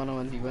guessing you want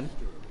to 1v1.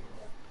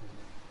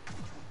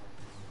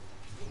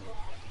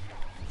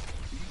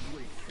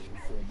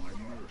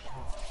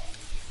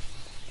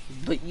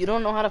 But you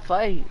don't know how to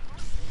fight.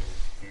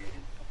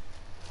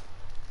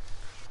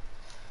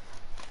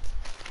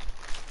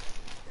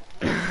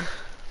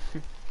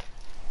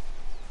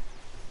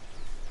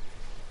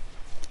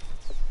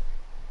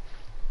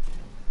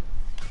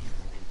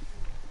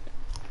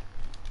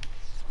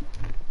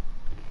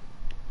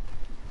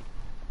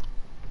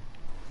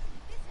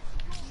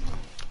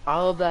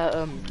 All of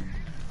that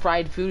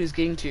fried food is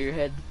getting to your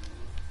head.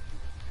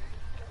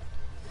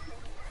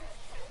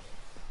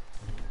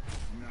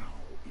 Now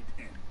it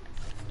ends.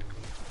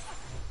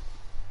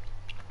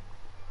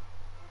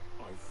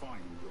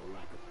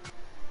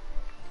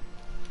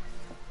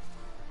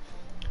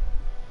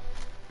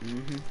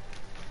 Mm-hmm.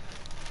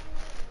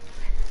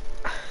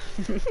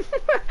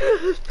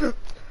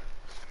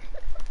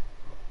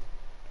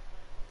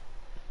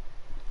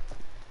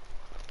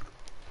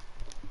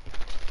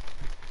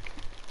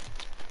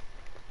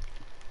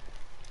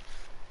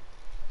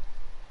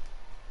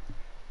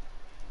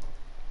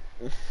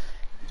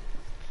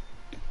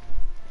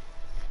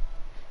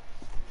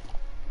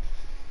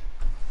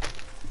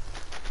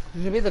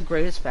 Maybe the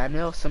greatest fan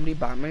mail. Somebody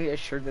bought me a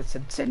shirt that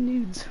said "Send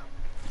nudes."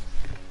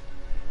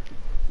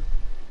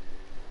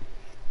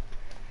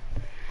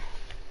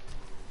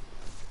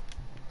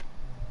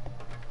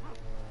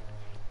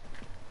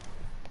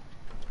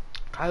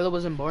 Kylo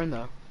wasn't born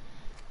though.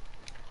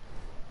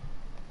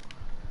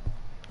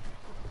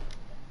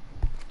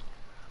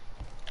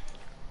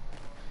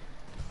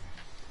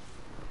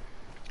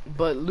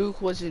 But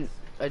Luke wasn't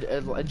a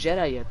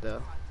Jedi yet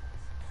though.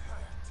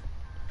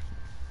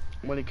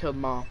 When he killed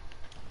Maul.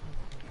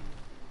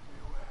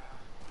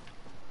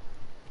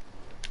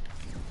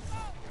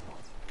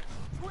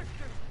 Twist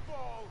and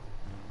fall.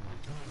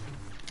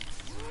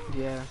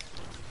 Yeah.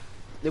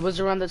 It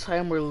was around the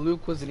time where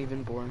Luke wasn't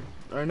even born.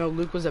 Or no,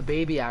 Luke was a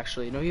baby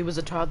actually. No, he was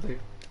a toddler.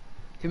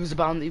 He was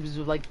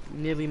like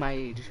nearly my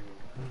age.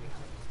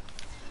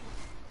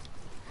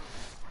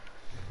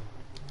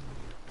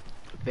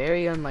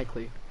 Very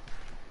unlikely.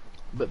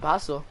 But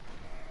possible.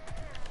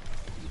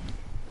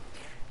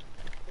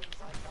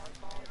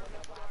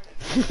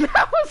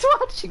 I was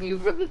watching you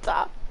from the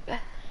top.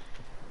 You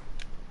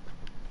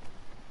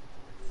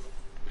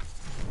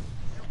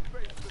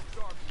face the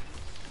darkness.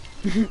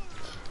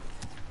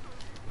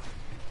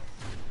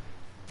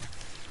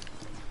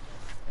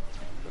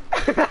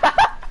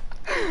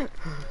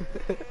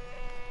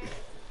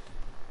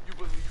 You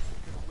believe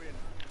you can win.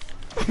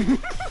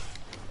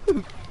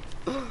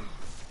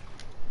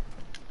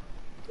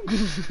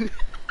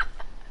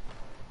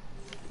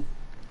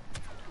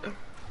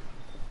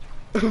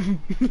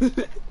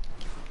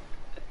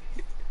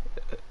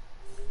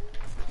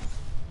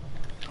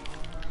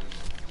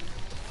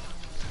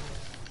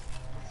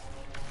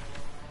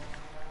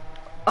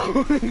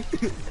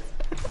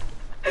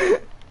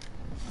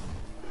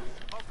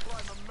 I'll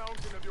climb a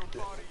mountain of your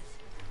bodies.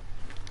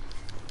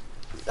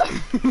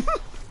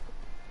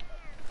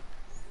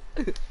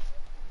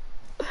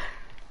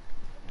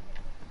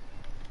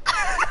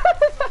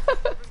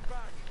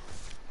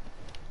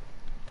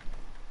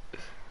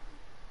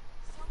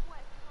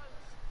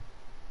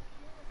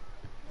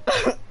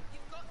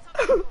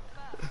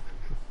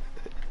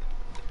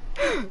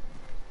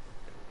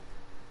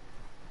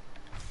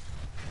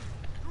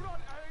 Do not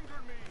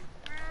anger me.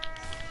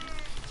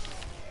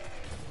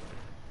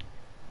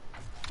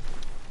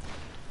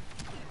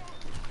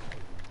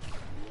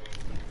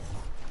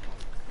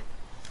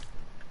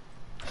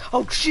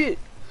 Oh shit!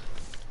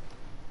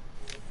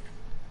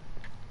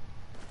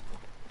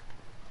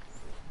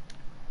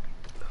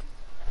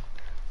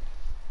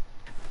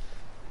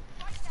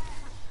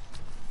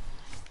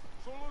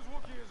 Solo's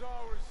Wookiee is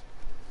ours.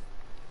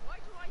 Why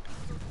do I think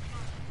you're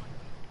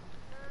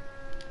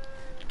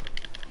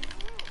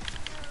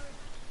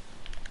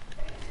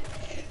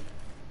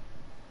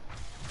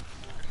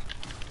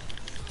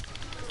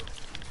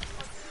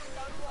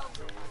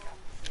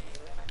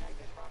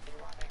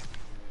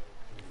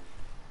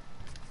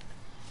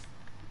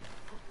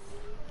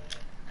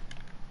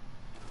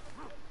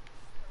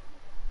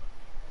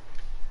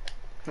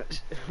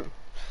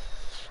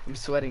I'm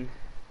sweating.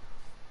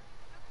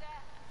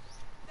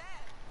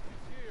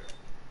 Here,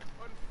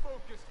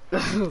 unfocused.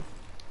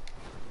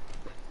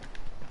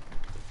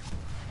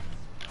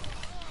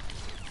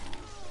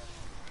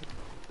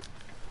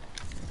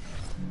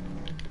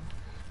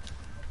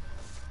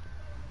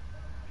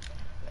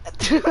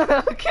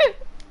 Okay.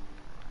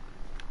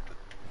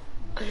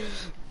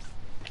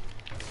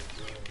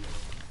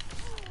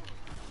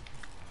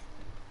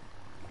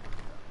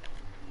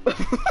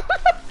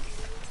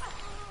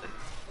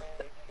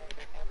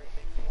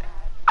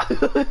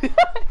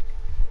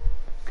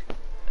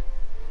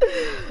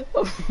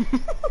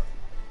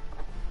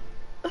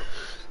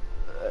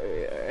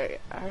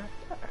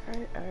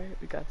 Alright,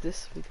 we got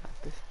this,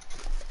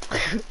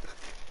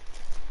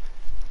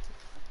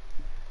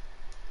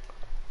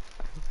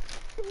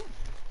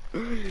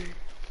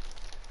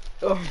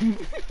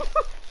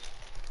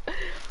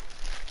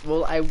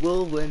 Well, I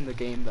will win the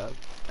game though,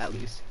 at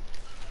least.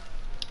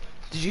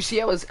 Did you see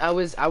I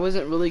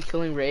wasn't really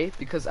killing Rey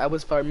because I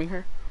was farming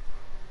her?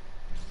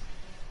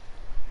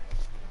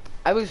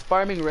 I was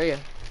farming Rhea.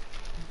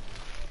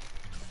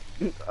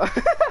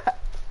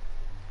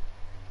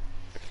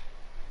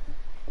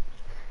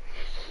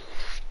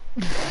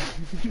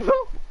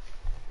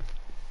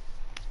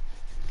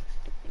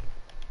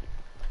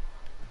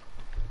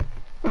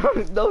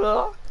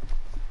 No.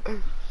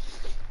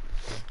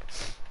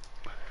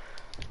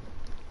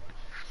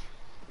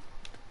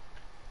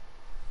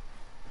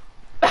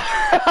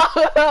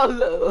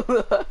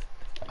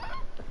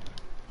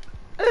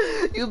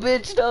 You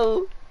bitch,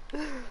 no.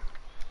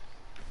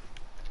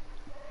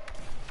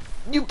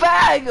 You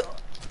bag.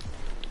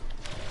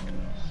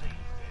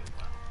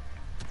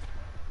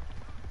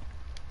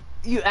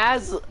 You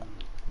ass.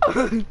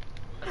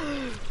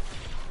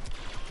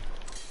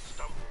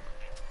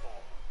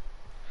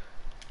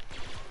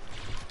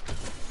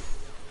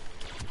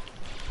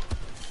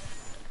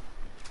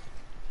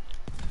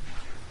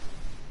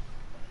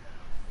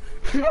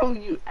 Oh,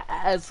 you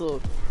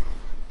asshole.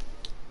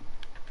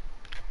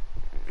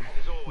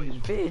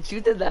 Bitch,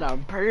 you did that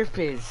on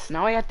purpose.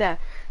 Now I have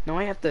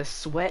to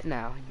sweat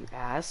now, you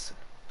ass.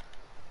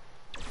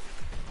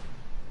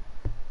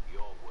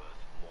 You're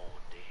worth more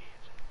dead.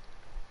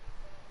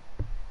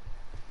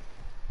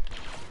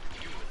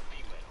 You and the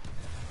female.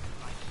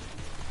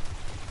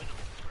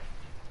 Minimum threat.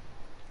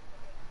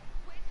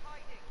 Quit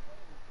hiding.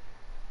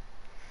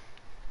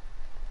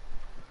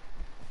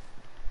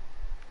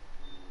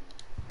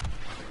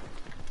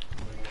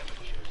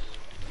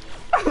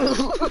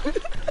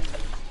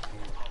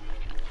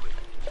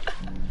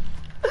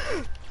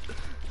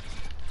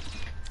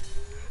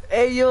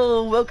 Hey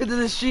yo, welcome to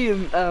the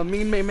stream.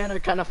 Me and my man are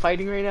kind of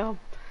fighting right now,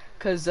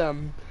 cause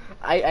I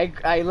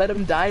let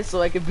him die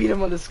so I could beat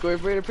him on the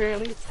scoreboard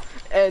apparently,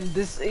 and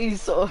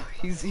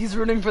he's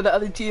rooting for the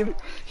other team.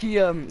 He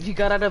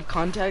got out of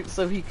contact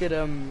so he could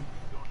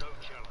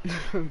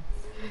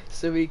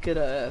so he could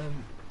let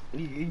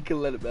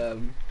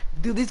him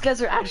Dude, these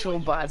guys are actual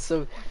bots,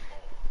 so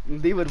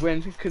they would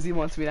win because he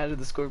wants me out of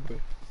the scoreboard.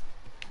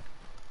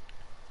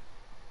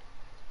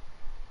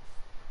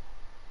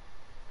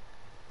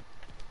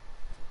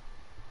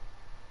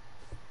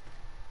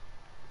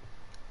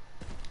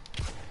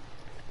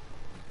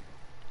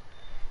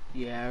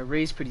 Yeah,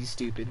 Ray's pretty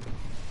stupid.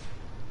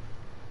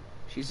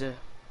 She's a...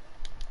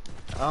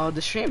 Oh,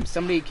 the shrimp.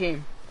 Somebody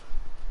came.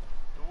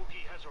 The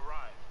Wookiee has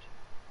arrived.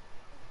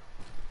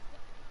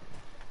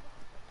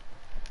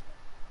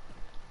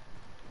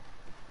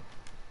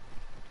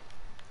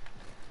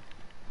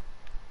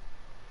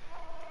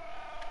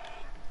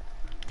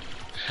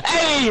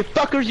 Hey,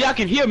 fuckers, y'all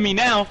can hear me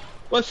now.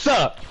 What's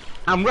up?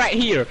 I'm right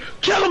here.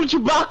 Kill him,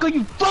 Chewbacca,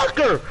 you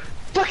fucker!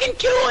 Fucking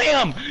kill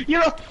him!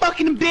 You're a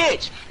fucking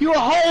bitch! You're a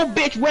whole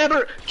bitch,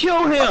 Weber!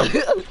 Kill him!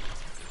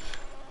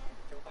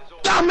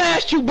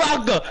 Dumbass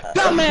Chewbacca!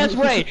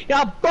 Dumbass Ray!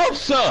 Y'all both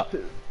suck!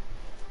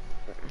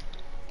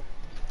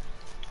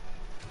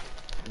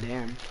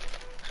 Damn.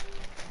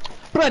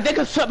 Bruh, they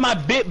can suck my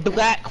big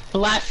black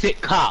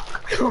flaccid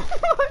cock. Oh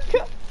my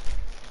god.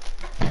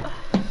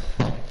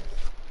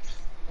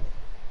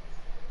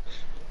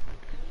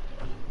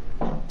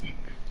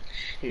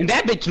 And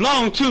that bitch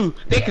long too.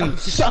 They can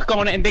suck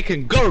on it and they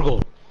can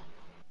gurgle.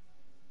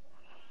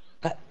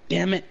 God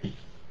damn it.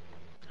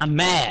 I'm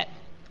mad.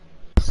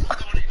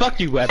 Fuck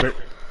you, Weber.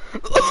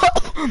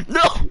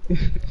 No.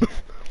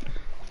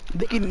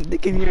 They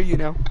can hear you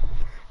now.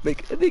 They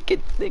can hear you.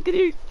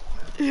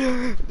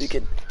 They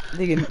can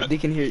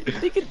hear you.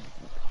 They can.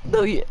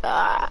 No,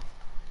 yeah.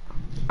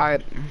 Alright. I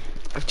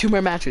have 2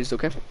 more matches,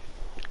 okay?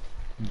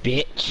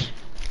 Bitch.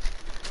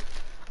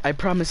 I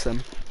promise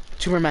them.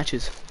 2 more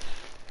matches.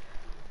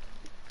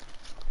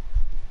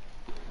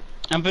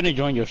 I'm finna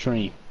join your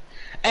stream.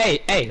 Hey,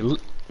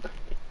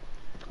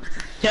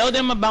 tell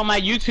them about my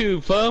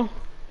YouTube, fool.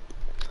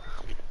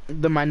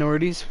 The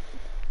minorities.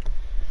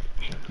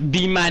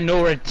 The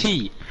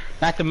minority,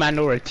 not the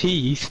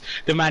minorities.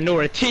 The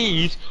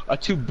minorities are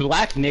 2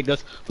 black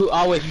niggas who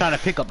always trying to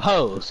pick up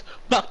hoes.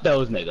 Fuck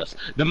those niggas.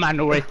 The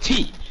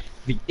minority.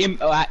 The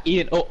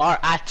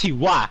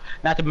M-I-N-O-R-I-T-Y,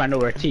 not the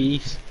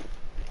minorities.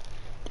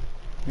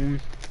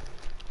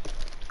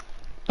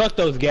 Fuck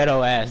those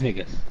ghetto ass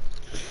niggas.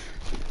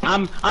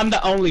 I'm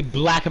the only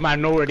black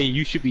minority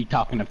you should be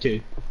talking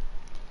to.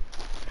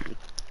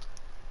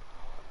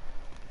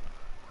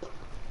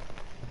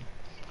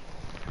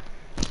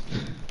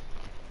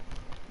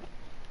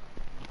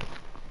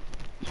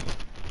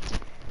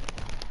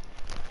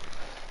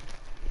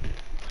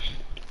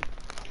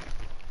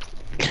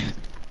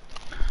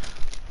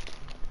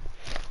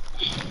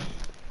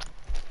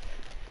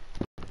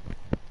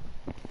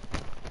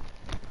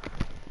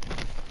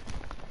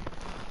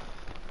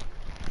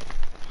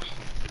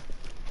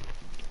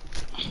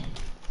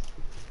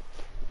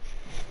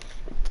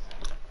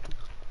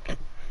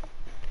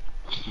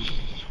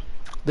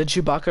 The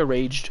Chewbacca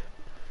raged.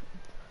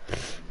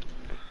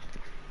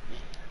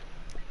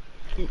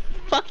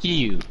 Fuck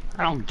you.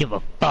 I don't give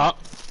a fuck.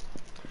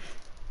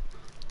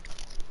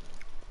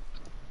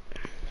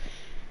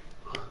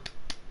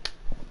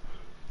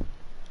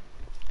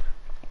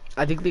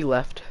 I think they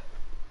left.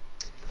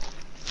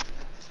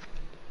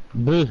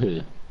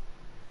 Boo-hoo.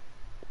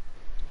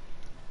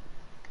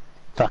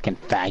 Fucking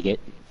faggot.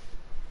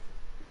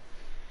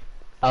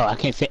 Oh, I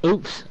can't say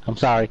oops. I'm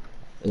sorry.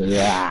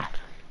 Blah.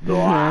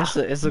 Blah.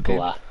 It's okay.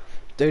 Blah.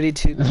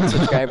 32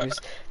 subscribers.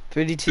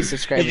 32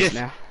 subscribers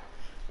now.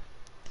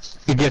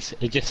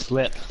 It just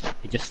slipped.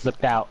 It just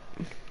slipped out.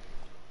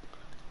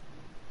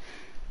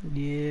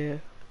 Yeah.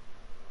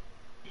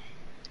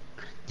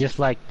 Just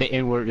like the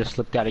N-word just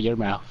slipped out of your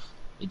mouth.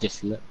 It just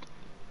slipped.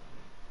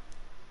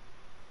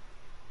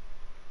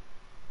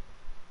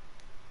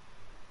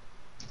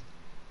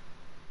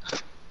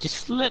 Just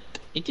slipped.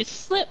 It just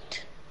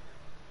slipped.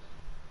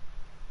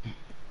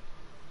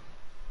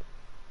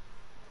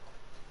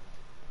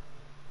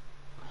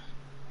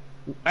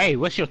 Hey,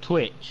 what's your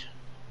Twitch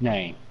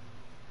name?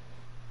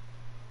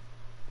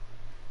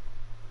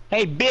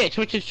 Hey, bitch,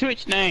 what's your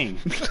Twitch name?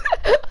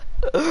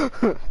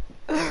 I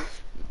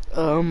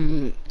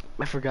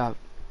forgot.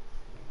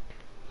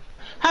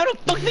 How the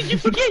fuck did you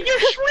forget you're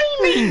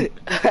streaming?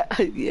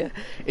 Yeah,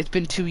 it's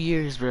been 2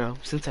 years, bro,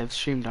 since I've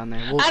streamed on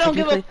there. Well, I don't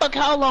give a technically, fuck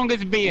how long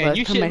it's been.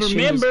 You last time I should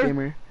streamed was remember.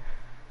 Gamer.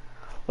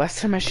 Last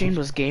time I streamed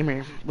was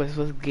Gamer,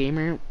 with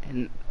Gamer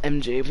and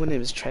MJ when it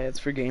was tryouts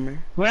for Gamer.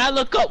 When I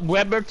look up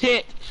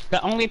Webeetit,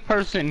 the only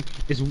person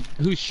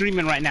who's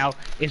streaming right now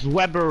is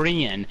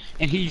Weberian,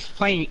 and he's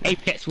playing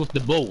Apex with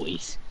the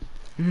boys.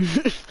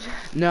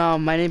 No,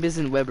 my name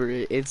isn't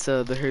Weber. It's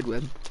the Herd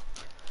Web.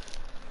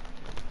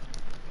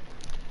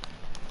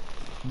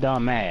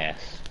 Dumbass.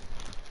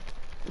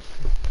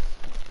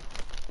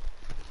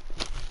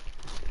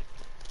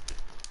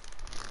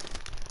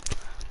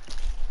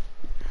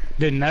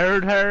 The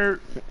nerd herd?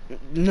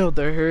 No,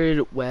 the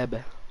Herd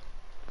Web.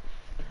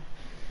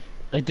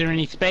 Is there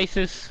any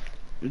spaces?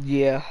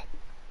 Yeah.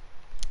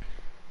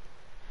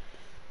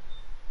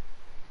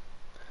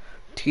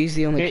 T's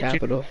the only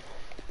capital.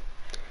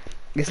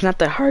 It's not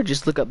that hard.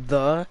 Just look up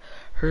the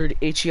Herd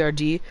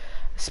HERD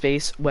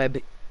space web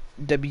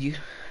W.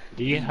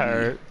 The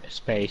herd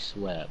space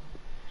web.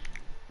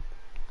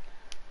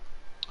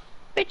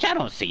 Bitch, I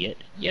don't see it.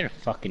 You're a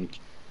fucking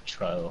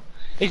troll.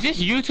 Is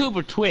this YouTube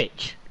or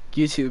Twitch?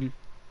 YouTube.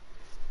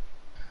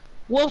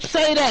 Well,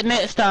 say that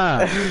next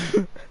time.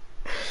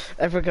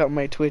 I forgot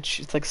my Twitch.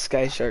 It's like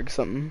Sky Shark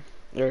something.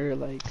 Or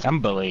like... I'm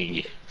bullying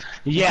you.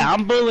 Yeah,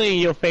 I'm bullying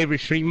your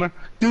favorite streamer.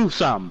 Do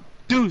something.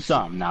 Do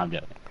something. Now I'm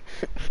joking.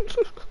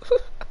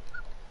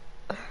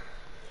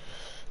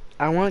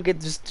 I want to get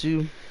this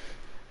to...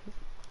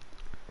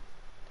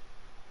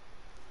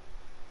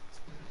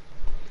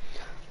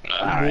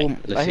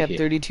 Alright, well, I have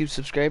 32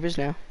 subscribers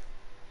now.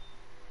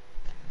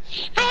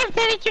 I have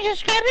 32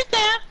 subscribers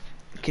now.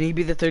 Can you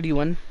be the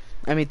 31?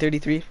 I mean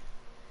 33?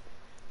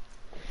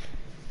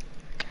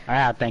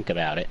 I'll think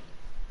about it.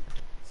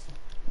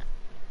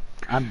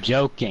 I'm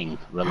joking.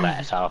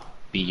 Relax. I'll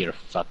be your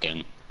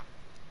fucking...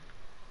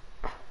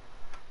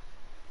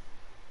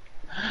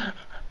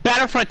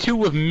 Battlefront 2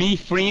 with me,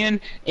 friend.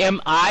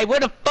 Am I? Where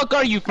the fuck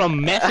are you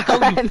from? Mexico,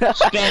 you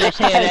Spanish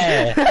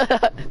head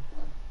ass.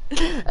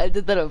 I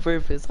did that on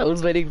purpose. I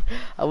was waiting.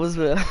 I was.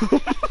 I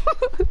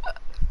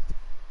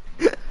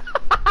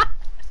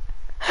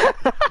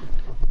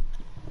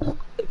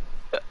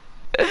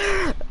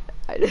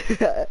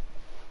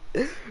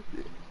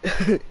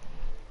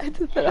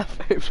did that on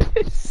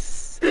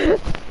purpose.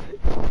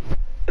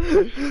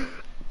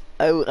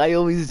 I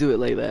always do it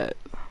like that.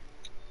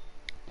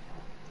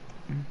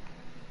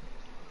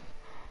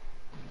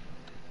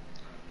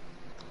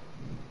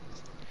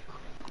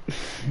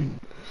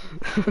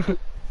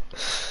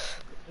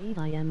 Hey,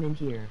 I am in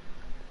here.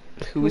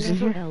 Who's in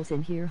Whoever here? else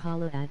in here,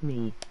 holla at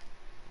me.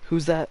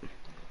 Who's that?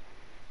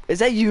 Is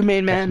that you,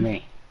 main man? That's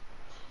me.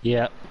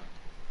 Yep.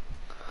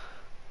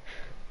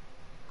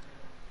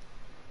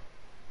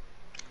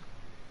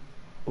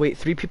 Wait,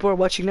 3 people are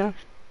watching now?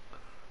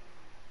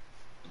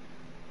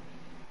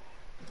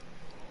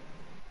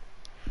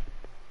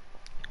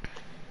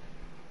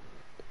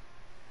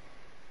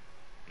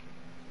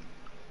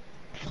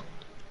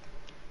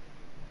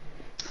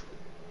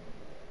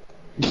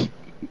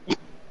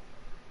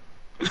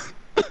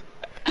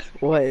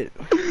 What?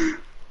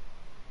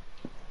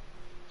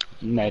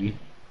 Nothing.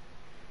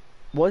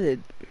 What it?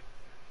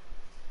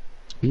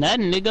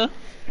 Nothing, nigga.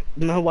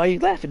 No, why are you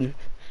laughing?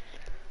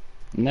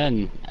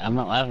 Nothing. I'm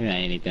not laughing at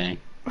anything.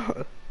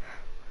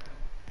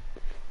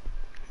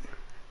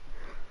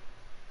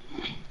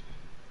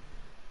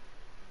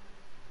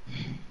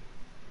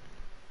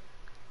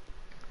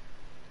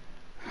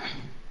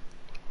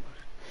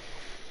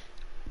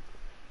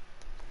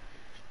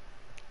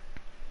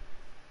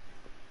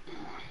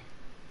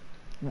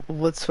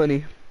 What's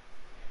funny?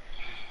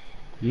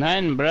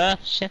 Nothing, bruh.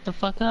 Shut the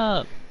fuck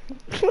up.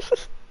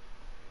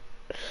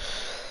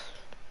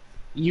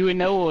 You would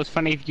know what was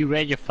funny if you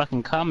read your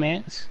fucking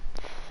comments.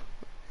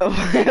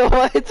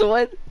 What?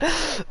 What?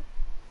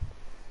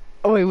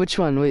 Oh wait, which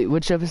one? Wait,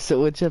 which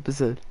episode? Which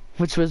episode?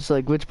 Which was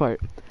like which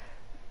part?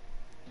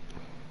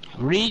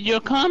 Read your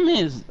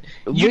comments.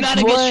 You're Which not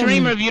a good one?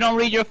 streamer if you don't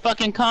read your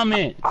fucking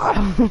comments.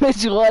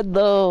 Which one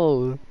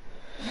though?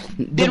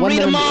 Then one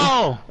read that- them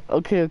all.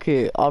 Okay,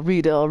 okay. I'll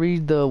read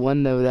the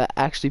one though that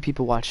actually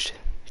people watched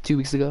 2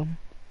 weeks ago.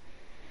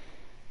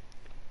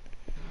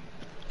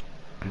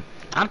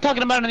 I'm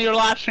talking about in your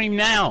live stream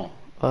now.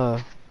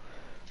 I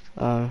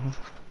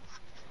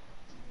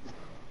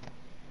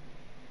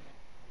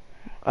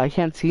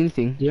can't see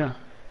anything. Yeah.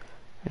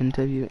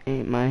 NW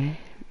ain't my.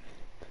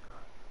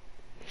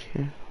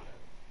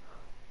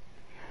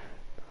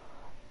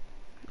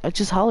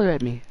 Just holler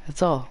at me.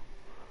 That's all.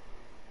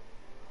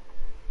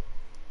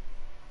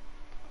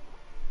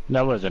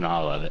 That wasn't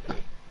all of it.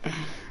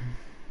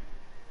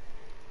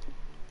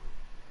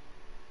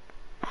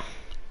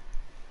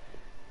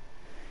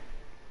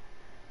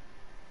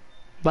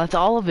 That's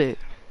all of it.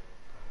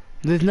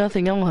 There's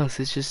nothing else.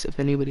 It's just if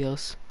anybody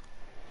else.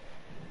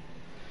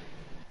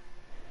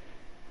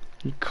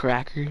 You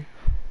cracker.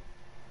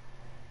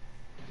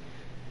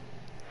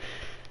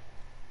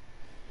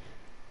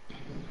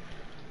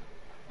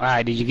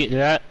 Alright, did you get to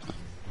that?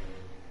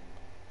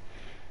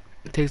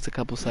 It takes a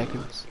couple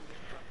seconds.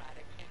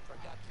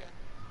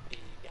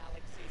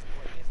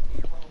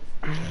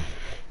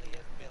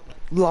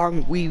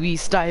 Long wee wee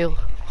style.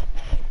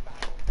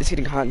 It's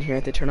getting hot in here. I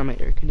have to turn on my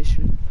air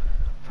conditioner.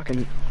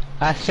 Fucking.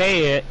 I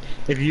said,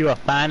 if you a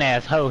fine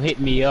ass hoe, hit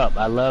me up.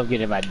 I love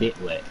getting my dick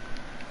wet.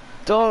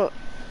 Don't.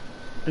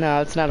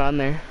 No, it's not on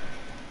there.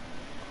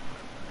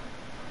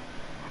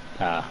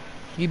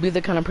 You'd be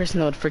the kind of person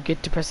that would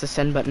forget to press the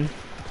send button.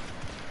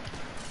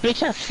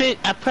 Bitch,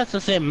 I press the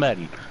send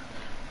button.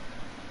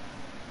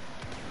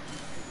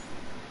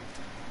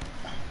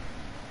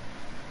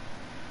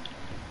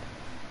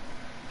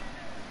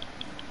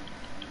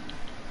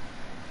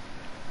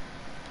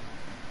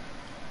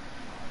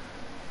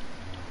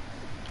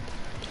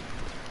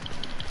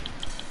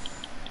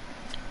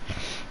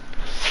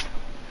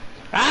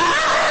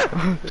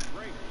 Ah!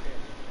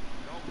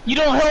 You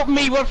don't help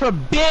me with a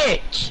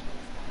bitch!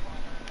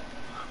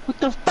 What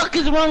the fuck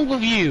is wrong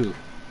with you?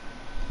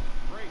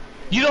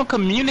 You don't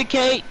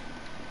communicate?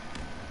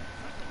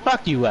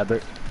 Fuck you, Weber.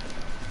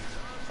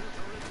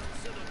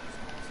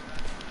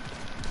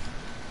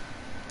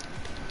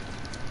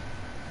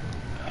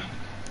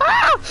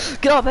 Ah!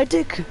 Get off my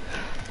dick!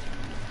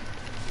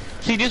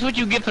 See, this is what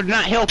you get for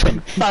not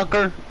helping,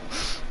 fucker.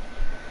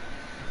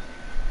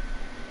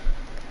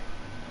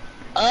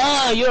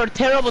 Oh, you're a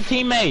terrible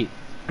teammate.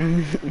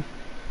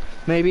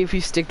 Maybe if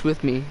you sticked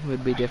with me, it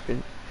would be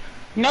different.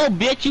 No,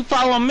 bitch, you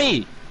follow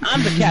me.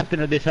 I'm the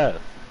captain of this hoe.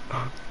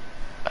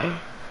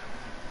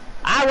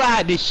 I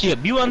ride this ship,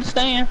 you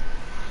understand?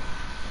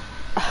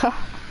 I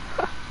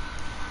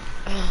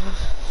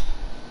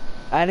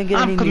didn't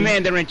get any I'm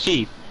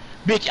commander-in-chief.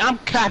 Bitch, I'm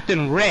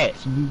Captain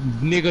Rex.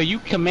 Nigga, you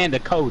Commander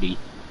Cody.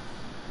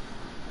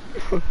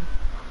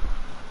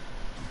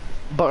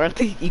 But aren't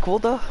they equal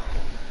though?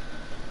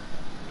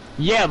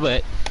 Yeah,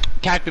 but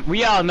Captain,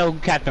 we all know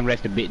Captain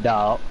Rex the big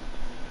dog.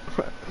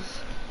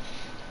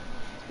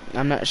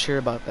 I'm not sure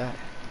about that.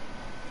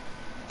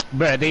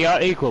 Bruh, they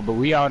are equal, but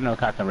we all know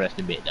Captain Rex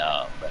the big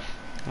dog, bruh.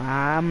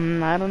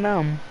 I don't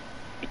know.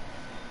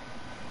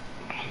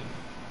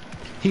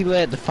 He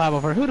led the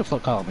 504. Who the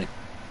fuck called me?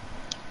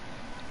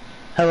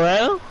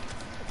 Hello?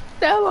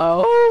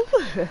 Hello.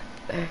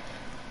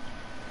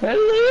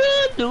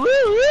 Hello?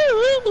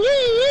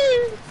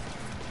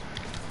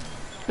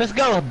 Let's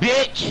go,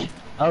 bitch!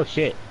 Oh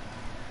shit.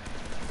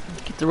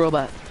 Get the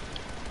robot.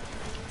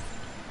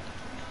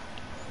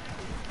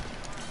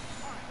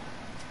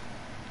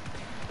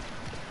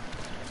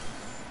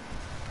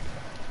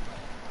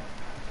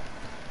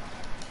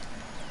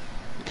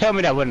 Tell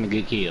me that wasn't a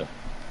good kill.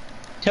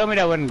 Tell me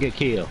that wasn't a good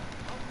kill.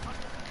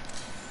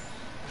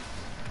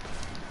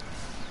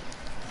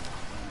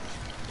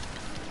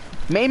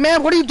 Main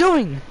man, what are you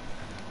doing?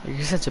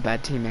 You're such a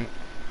bad teammate.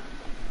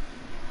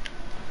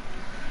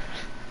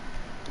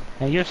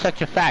 And you're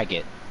such a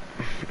faggot.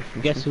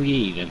 Guess we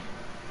even.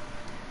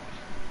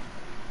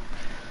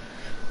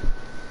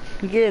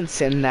 You didn't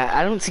send that.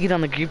 I don't see it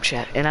on the group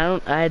chat, and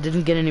I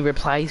didn't get any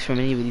replies from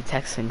anybody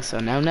texting. So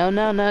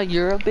no,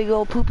 you're a big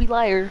old poopy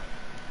liar.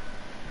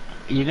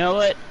 You know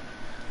what?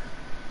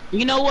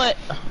 You know what?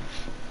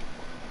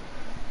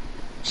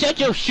 Shut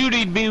your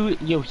shooty booty,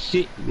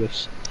 shooty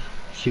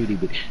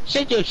booty.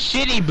 Shut your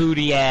shitty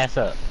booty ass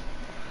up.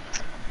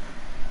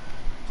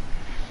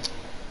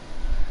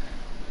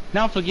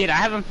 Don't forget, I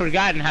haven't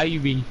forgotten how you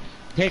be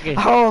taking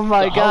Oh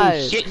my whole god.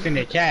 shits in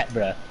the chat,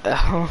 bruh.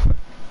 Oh,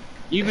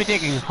 You be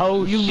taking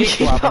whole you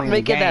shit while keep on playing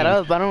making that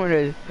games. up. I don't want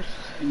to.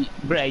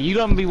 Bruh, you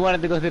don't be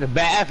wanting to go to the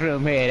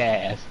bathroom, head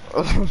ass.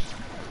 Oh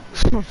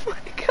my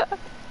god.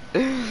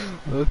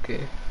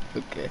 Okay.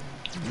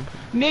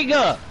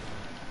 Nigga,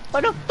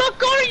 what the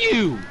fuck are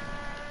you?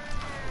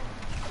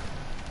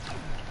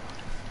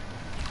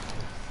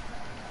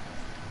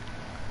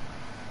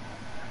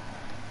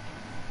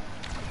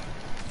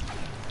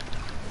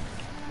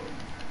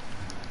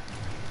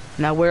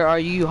 Now where are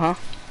you, huh?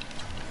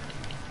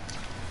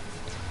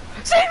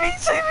 Save me!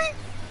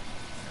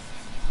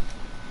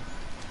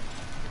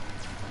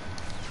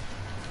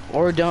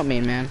 Or don't,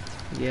 main man.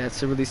 Yeah,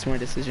 it's a really smart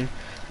decision.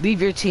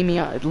 Leave your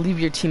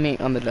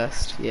teammate on the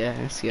dust. Yeah,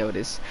 I see how it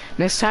is.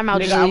 Next time I'll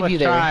Nigga, just I leave was you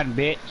there. trying,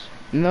 bitch.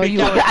 No, Bitch,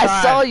 you. I was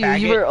I saw you.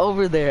 trying, You faggot. were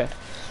over there.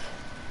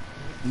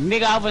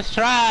 Nigga, I was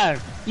trying.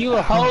 You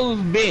a hoe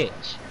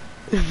bitch.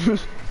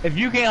 If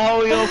you can't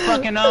hold your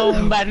fucking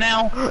own by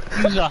now,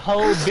 you's a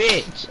whole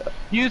bitch.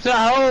 You's a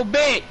whole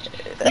bitch.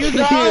 You's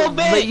a whole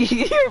But bitch.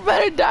 you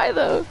better die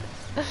though.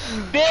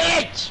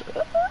 Bitch!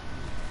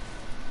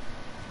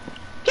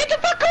 Get the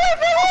fuck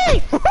away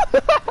from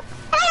me!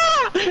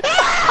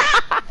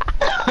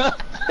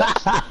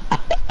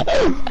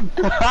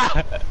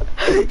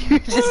 You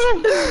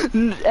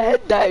just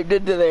head dived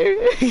into there.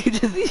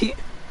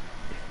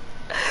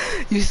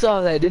 You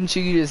saw that, didn't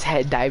you? You just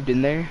head dived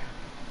in there.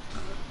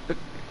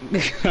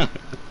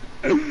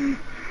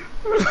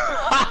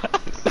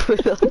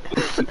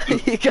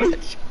 You got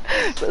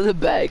from the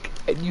back,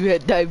 and you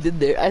had dived in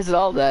there. I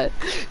saw that.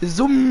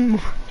 Zoom.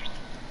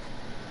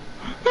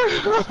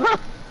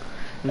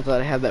 I'm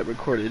glad I have that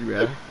recorded,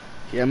 bro.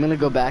 Yeah, I'm gonna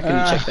go back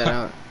and check that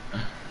out.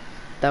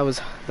 That was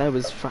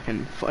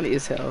fucking funny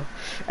as hell.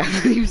 And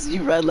then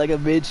you run like a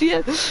bitch.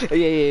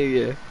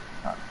 Yeah.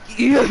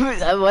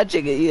 I'm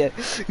watching it. Yeah,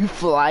 you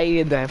fly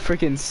in that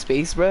freaking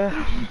space, bro.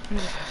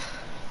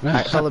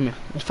 Alright,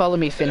 follow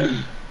me,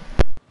 Finn.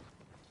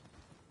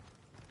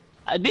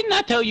 Didn't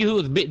I tell you who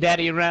was Big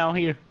Daddy around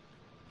here?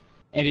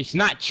 And it's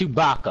not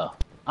Chewbacca.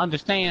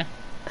 Understand?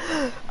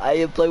 I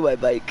am playing my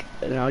bike,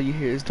 and all you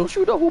hear is, "Don't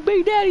you know who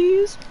Big Daddy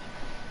is?"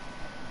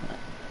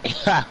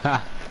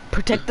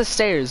 Protect the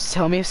stairs.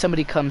 Tell me if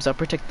somebody comes. I'll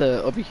protect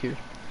the over here.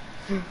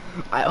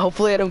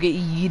 Hopefully I don't get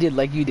yeeted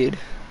like you did.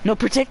 No,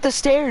 protect the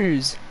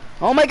stairs.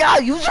 Oh my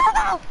God, you shut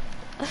up!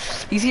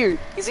 He's here.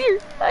 He's here.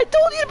 I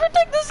told you to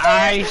protect the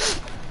stairs.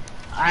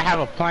 I have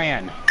a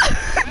plan.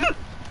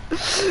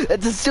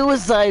 It's a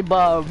suicide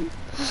bomb.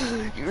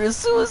 You're a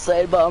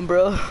suicide bomb,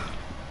 bro.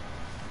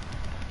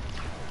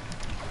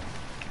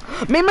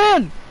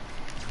 Man!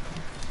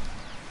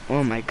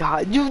 Oh my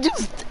God,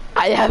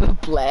 I have a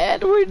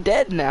plan. We're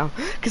dead now.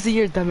 Cause of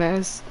your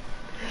dumbass.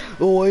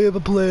 Oh, I have a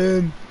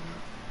plan.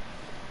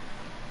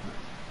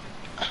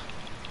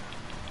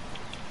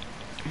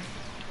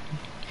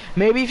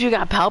 Maybe if you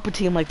got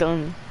Palpatine like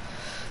the...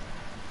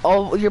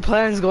 Oh, your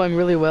plan's going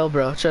really well,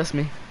 bro. Trust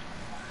me.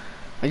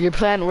 Your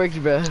plan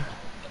worked, bro.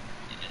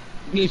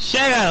 You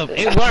shut up.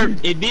 It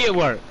worked. It did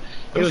work.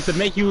 It was to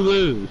make you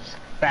lose,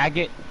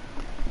 faggot.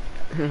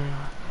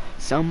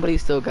 Somebody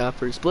still got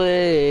first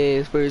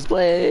place. First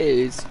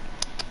place.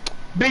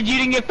 Bitch, you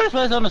didn't get first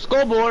place on the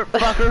scoreboard,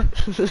 fucker.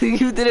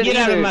 You didn't Get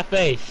either. out of my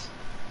face.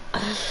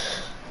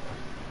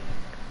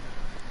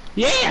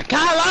 Yeah,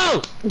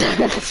 Kylo!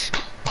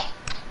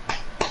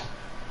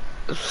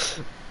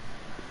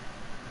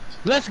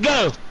 Let's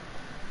go.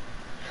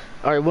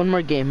 Alright, one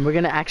more game. We're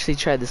gonna actually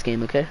try this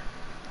game, okay?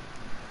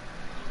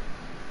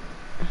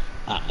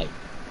 Alright.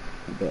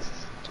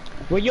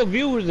 Where your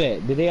viewers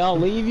at? Did they all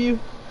leave you?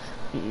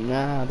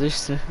 Nah,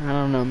 there's... I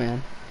don't know,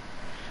 man.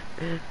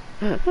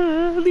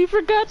 They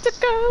forgot to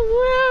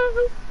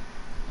go.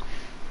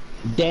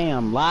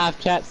 Damn, live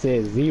chat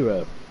says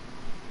 0.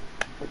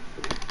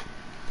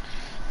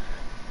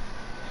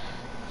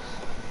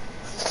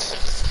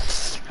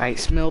 Alright,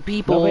 smell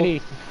people.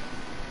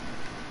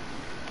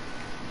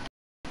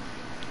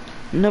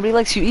 Nobody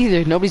likes you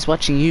either. Nobody's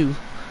watching you.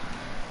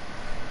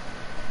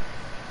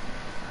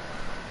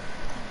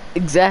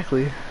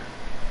 Exactly.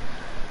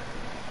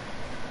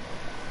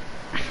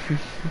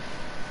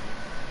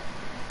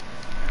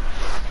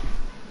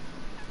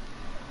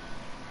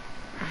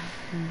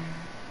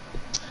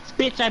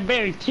 Bitch, I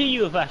guarantee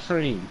you if I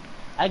stream.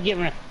 I give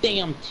a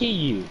damn to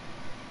you.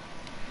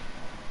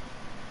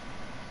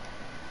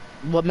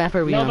 What map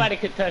are we on? Nobody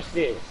could touch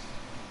this.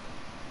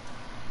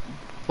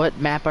 What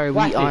map are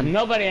Watch we on? this.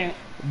 Nobody.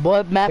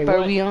 What map Say are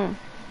what? we on?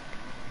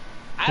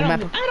 I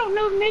don't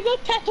know, nigga.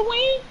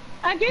 Tatooine,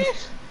 I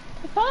guess.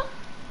 Huh?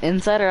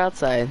 Inside or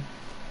outside?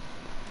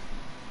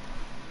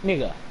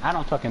 Nigga, I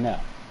don't fucking know.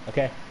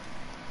 Okay.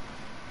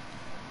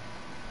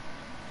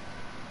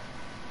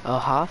 Oh,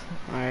 Hoth?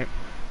 Alright.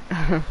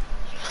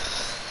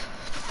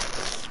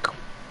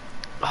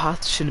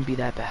 Hoth shouldn't be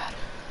that bad.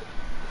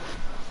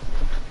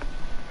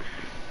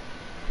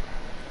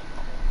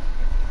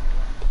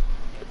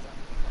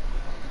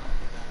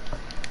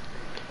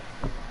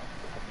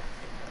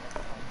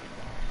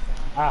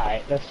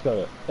 Alright, let's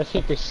go. Let's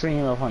hit this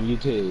stream up on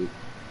YouTube.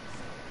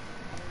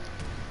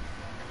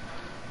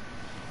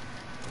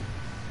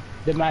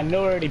 The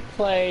minority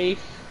plays.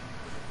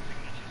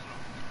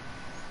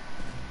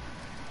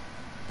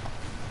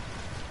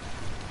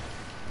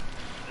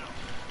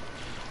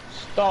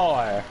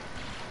 Star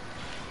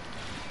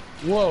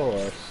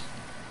Wars.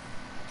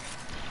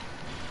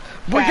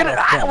 We're gonna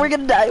die, we're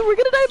gonna die,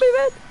 my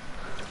man.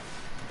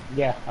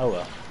 Yeah, I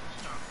will.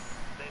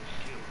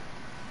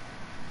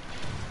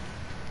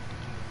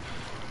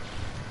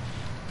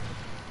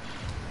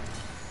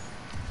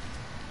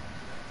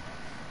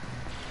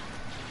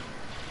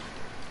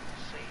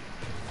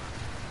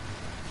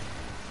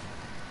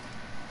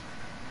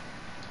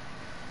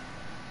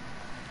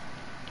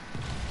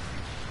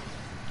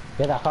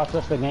 Did I cost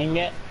us the game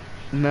yet?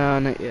 No,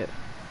 not yet.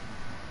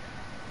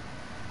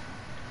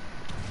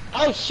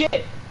 Oh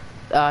shit!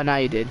 Now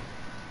you did.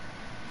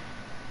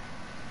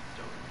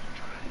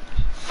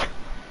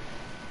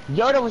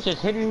 Yoda was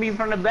just hitting me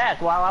from the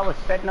back while I was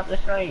setting up the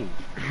stream.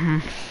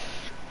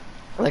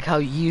 Like how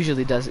he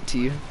usually does it to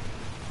you.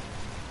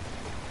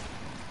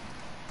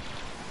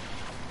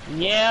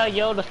 Yeah,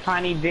 Yoda's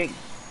tiny dick.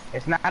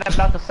 It's not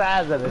about the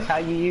size of it, it's how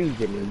you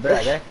use it, bro.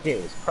 That shit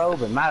is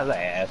probing my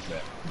ass.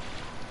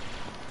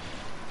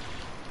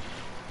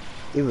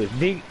 It was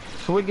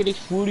swiggity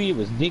swooty, it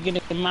was digging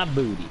in my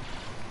booty.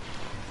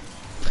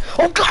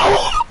 Oh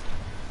God!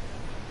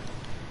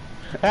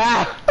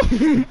 Ah!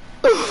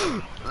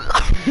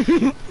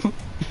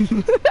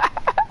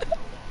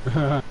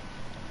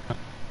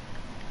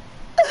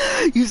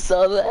 You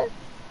saw that?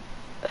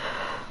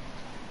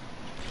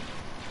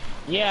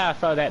 Yeah, I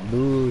saw that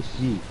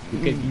bullshit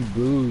because you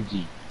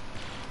bougie.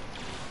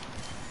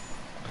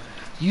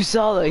 You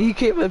saw that. He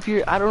came up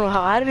here. I don't know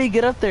how. How did he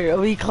get up there?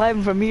 Oh, he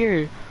climbed from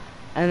here.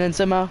 And then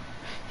somehow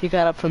he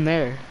got up from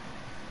there.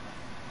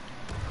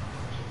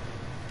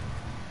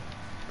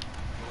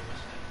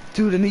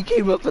 Dude, and he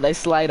came up and I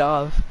slide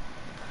off.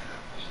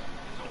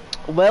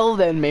 Well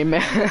then, my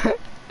man.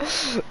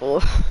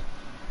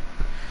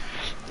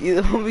 He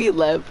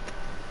left.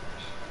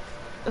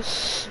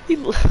 He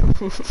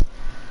left.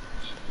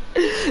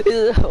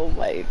 Oh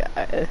my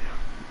god.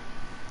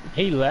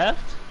 He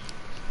left?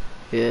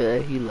 Yeah,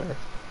 he left.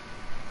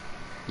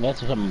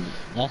 That's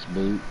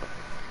boot.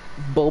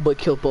 Boba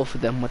killed both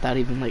of them without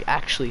even like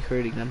actually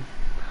hurting them.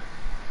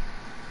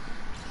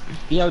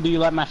 Yo, do you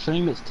like my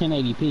stream? It's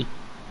 1080p.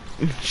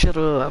 Shut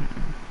up.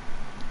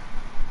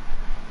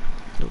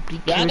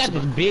 Nobody Yeah, I cares got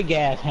this about big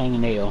ass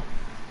hangnail.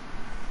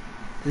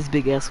 this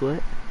big ass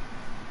what?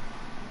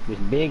 This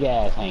big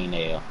ass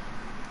hangnail.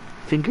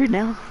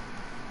 Fingernail?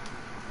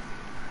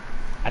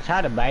 I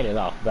tried to bite it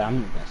off, but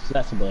I'm not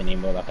accessible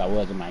anymore like I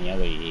was in my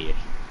younger years.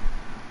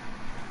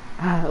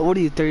 What are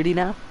you, 30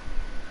 now?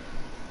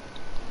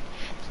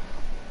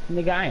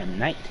 Nigga, I am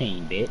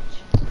 19, bitch.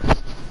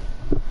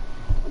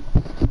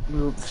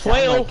 You sound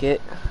 12. like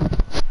it.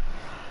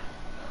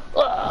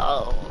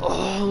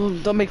 Oh,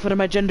 don't make fun of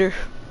my gender.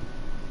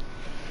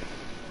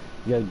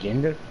 Your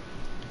gender?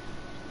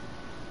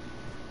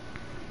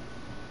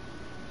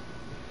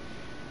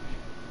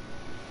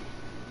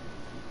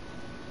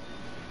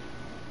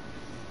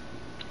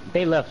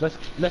 They left.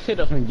 Let's hit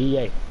up some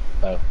DA.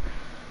 Oh.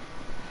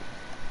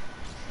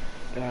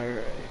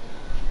 Alright.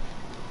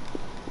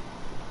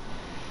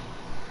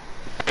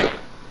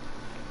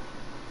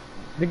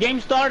 The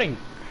game's starting.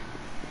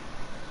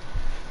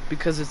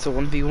 Because it's a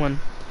 1v1.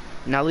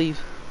 Now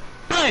leave.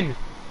 Done.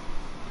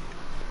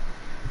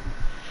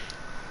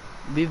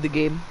 Leave the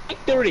game.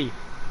 30.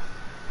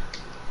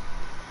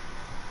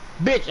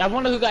 Bitch, I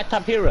wonder who got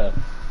top hero.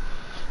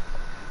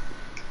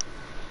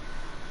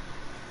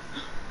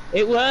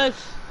 It was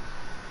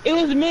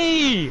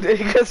me.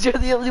 Because you're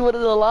the only one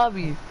in the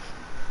lobby.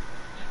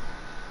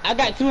 I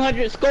got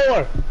 200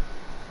 score.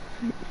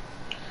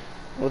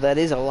 Well, that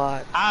is a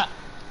lot. I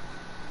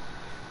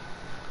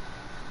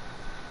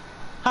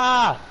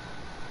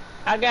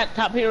got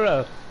top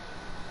hero.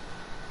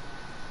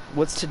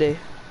 What's today?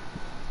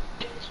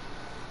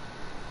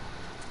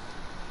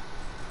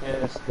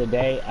 It's the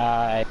day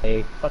I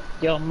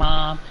fucked your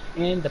mom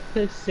in the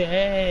pussy.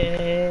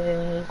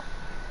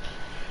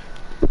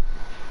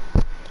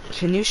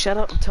 Can you shut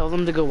up and tell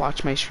them to go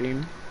watch my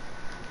stream?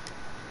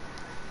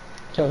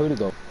 Tell who to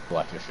go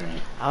watch your stream.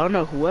 I don't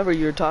know, whoever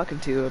you're talking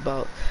to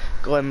about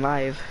going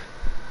live.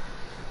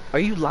 Are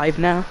you live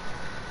now?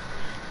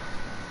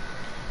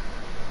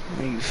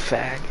 Oh, you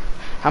fag.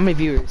 How many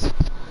viewers?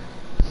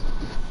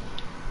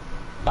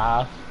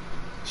 5.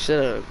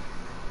 Shut up.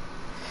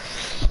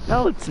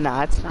 No, it's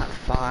not. It's not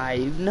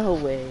 5. No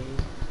way.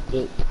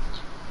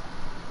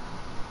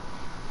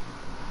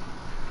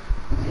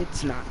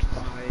 It's not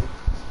 5.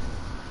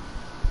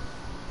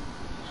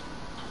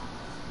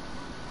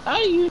 How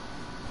you?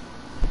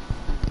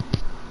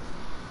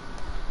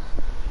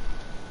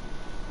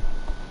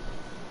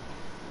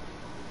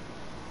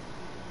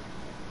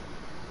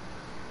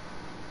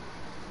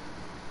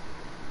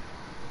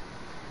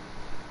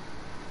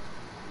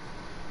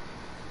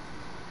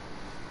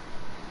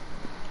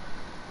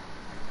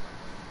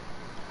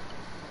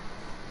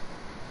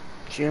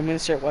 Okay, I'm gonna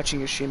start watching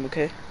your stream,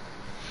 okay?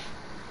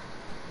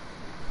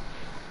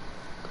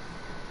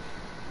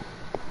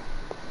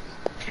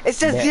 It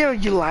says Bet. 0,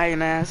 you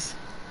lying ass.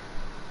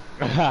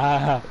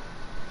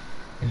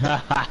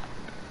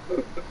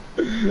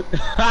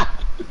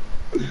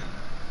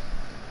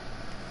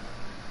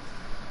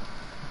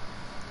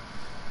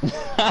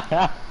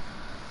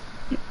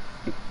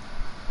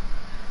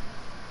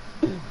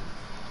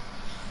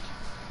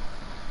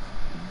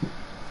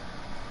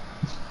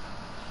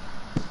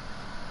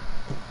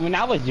 When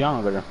I was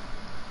younger,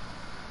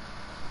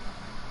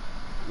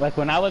 like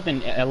when I was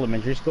in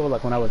elementary school,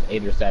 like when I was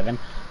 8 or 7,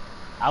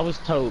 I was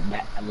told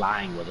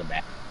lying was a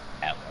bad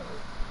word.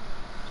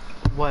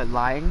 What,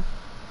 lying?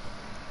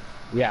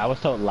 Yeah, I was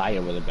told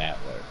liar was a bad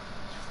word.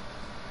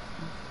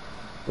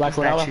 Like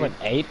when I was like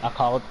 8, I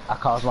called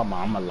my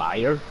mom a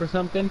liar for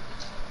something,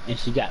 and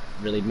she got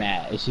really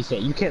mad. And she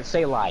said, "You can't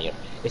say liar.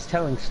 It's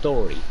telling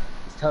story.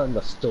 It's telling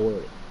the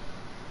story."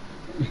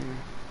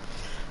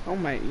 Oh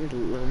my, your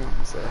little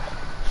mama's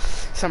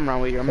something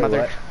wrong with your Say mother.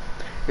 what?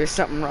 There's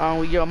something wrong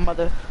with your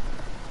mother.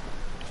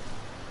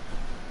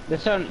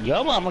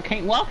 Your mama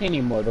can't walk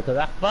anymore because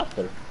I fucked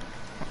her.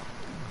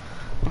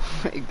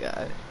 Oh my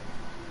god.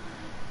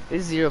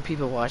 There's 0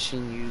 people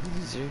watching you,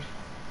 loser.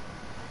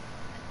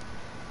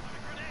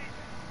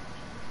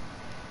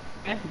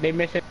 They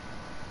miss it.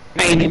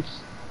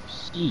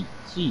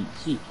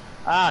 Shit.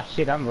 Ah,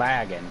 shit, I'm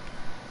lagging.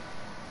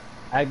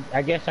 I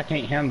guess I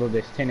can't handle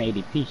this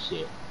 1080p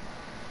shit.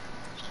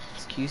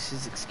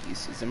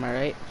 Excuses, am I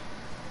right?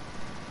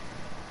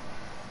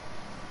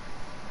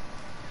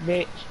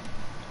 bitch.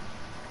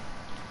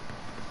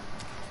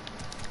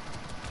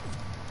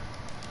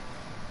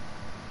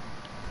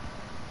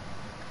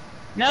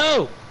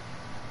 No!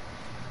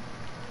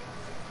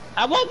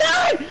 I won't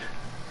die!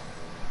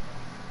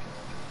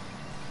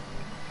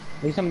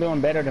 At least I'm doing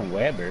better than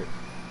Weber.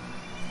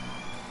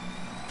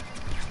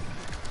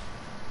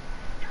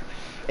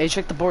 Hey,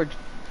 check the board.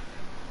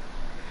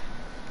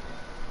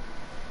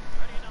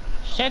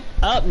 Shut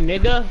up,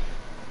 nigga.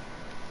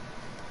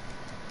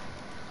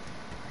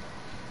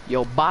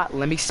 Yo, bot,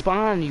 let me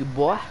spawn you,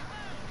 boy.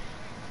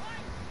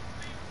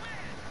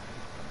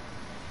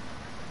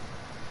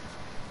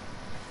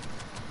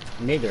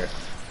 Nigger.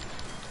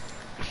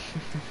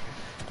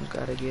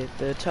 Gotta get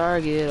the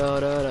target. Oh,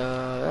 da,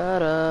 da, da,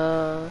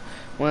 da.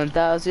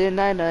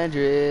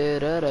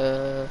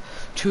 1,900.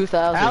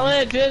 2,000.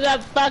 Alex is a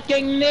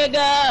fucking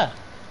nigger!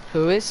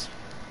 Who is?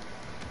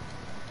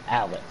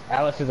 Alex.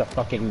 Alex is a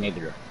fucking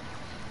nigger.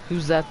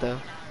 Who's that though?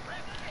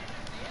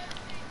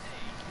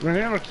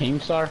 Remember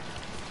Keemstar?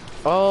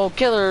 Oh,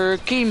 Killer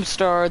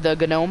Keemstar, the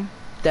gnome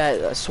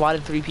that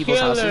swatted 3 people's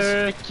houses.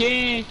 Killer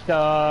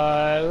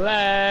Keemstar,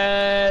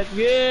 let's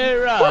get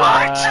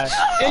right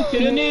into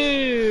the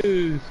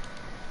news!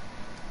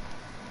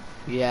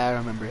 Yeah, I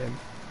remember him.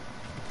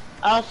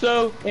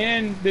 Also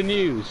in the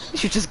news.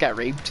 You just got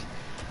raped.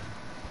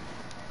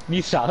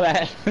 You saw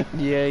that?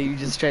 Yeah, you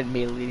just tried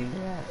mutilating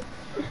that.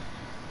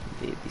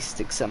 Baby,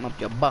 stick something up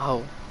your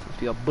butthole,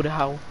 up your booty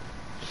hole.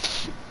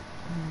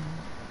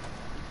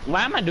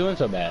 Why am I doing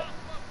so bad?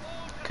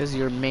 Cause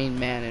you're main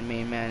man, and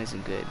main man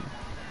isn't good.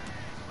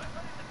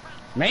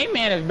 Main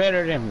man is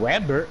better than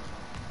Weber.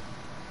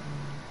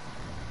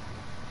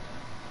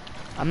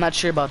 I'm not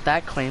sure about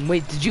that claim.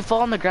 Wait, did you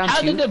fall on the ground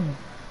How too? did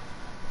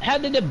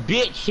the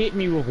bitch hit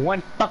me with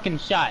one fucking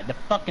shot? The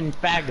fucking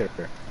faggot.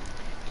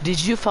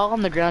 Did you fall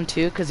on the ground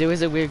too? Cause there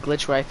was a weird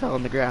glitch where I fell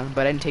on the ground,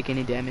 but I didn't take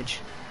any damage.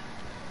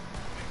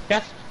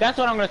 That's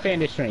what I'm gonna say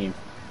in this stream.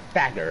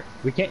 Fagger.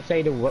 We can't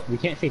say we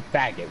can't say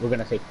faggot. We're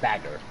gonna say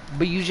fagger.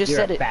 But you just You're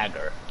said a it.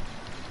 fagger.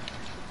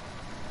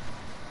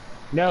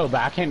 No,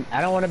 but I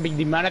don't want to be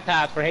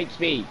demonetized for hate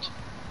speech.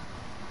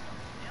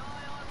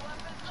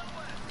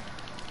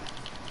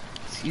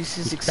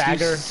 Excuses,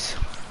 Fagger. excuses.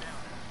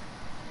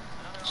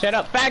 Shut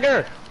up,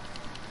 fagger!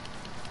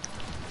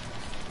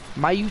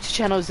 My YouTube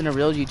channel isn't a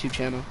real YouTube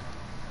channel.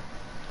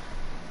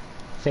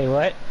 Say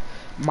what?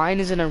 Mine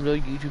isn't a real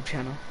YouTube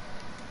channel.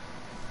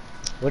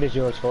 What is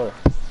yours for?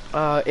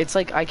 It's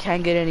like I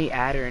can't get any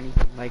ad or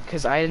anything. Like,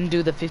 cause I didn't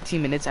do the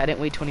 15 minutes. I didn't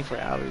wait 24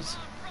 hours.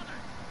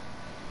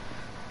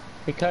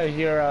 Because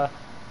you're a.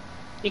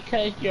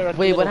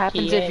 Wait, what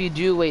happens if you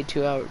do wait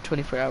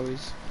 24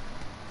 hours?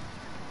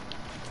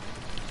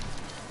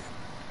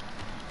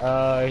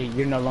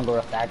 You're no longer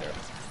a fagger.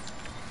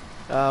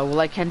 Well,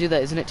 I can do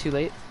that. Isn't it too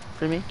late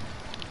for me?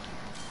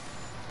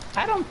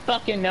 I don't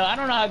fucking know. I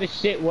don't know how this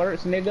shit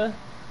works, nigga.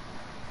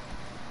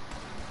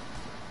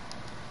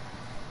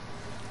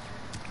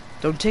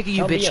 Don't take it,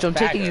 you Don't be bitch. a Don't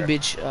take it, you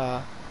fagger.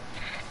 bitch.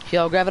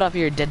 Here, I'll grab it off of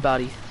your dead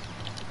body.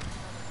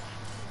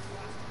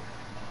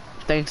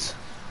 Thanks.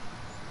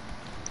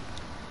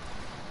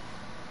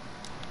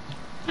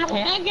 I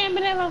can't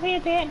believe I'm here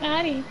that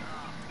body.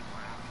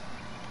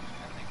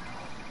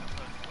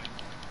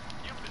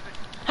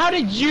 How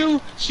did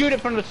you shoot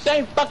it from the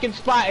same fucking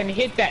spot and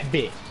hit that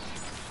bitch?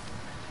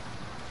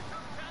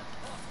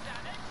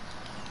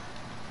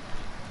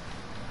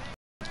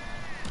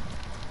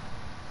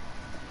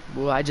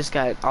 Well, I just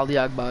got all the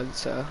Ogbogs,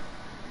 so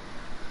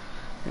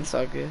it's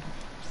all good.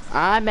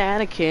 I'm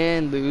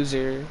Anakin,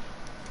 loser.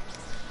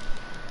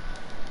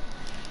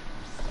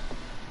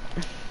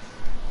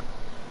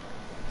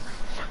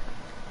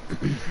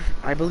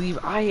 I believe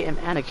I am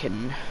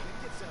Anakin.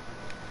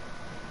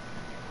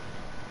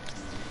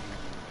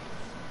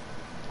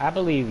 I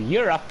believe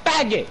you're a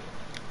faggot!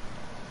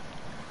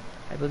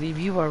 I believe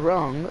you are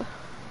wrong.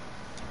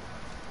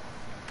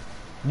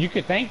 You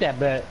could think that,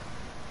 but...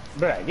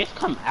 Bruh, just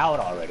come out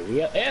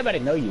already. Everybody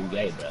know you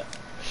gay, bruh.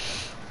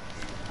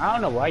 I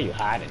don't know why you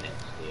hiding it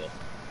still.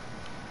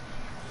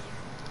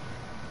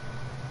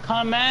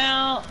 Come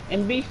out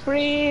and be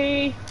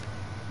free!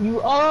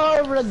 You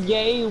are a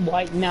gay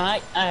white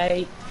knight.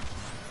 You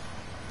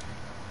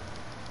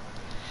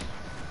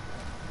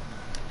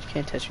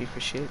can't touch me for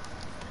shit.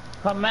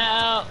 Come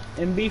out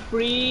and be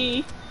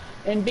free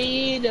and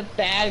be the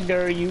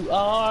fagger you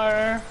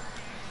are.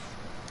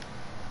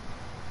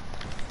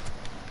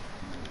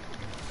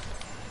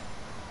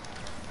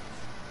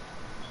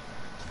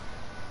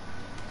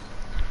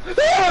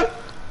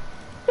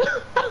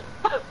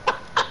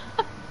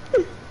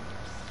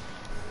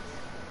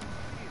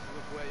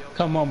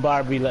 Come on,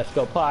 Barbie, let's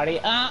go party.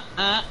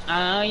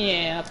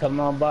 Yeah. Come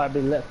on,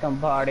 Barbie, let's come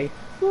party.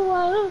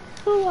 Ooh,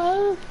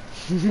 ooh.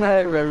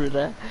 I remember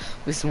that.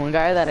 This one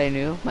guy that I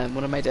knew,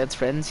 one of my dad's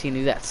friends, he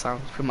knew that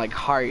song from like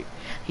heart.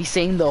 He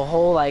sang the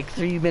whole like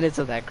 3 minutes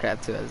of that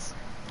crap to us.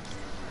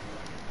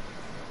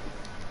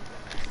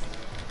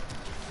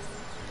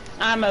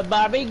 I'm a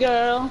Barbie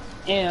girl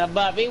in a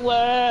Barbie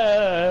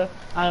world.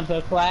 I'm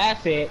so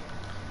classic.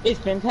 It's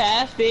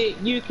fantastic.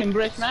 You can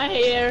brush my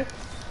hair.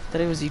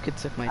 That it was you could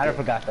suck my I dick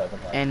forgot that.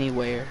 Okay.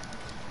 anywhere.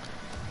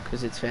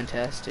 Cause it's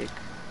fantastic.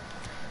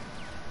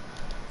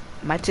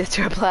 My tits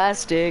are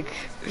plastic.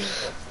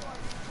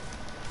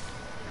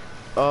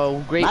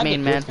 Oh, great My main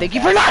dick man. is Thank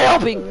you for not fantastic,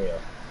 helping. for real.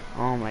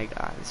 Oh my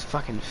god, this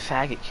fucking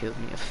faggot killed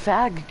me. A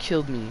fag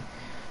killed me.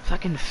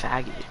 Fucking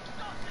faggot.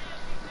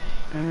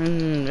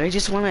 I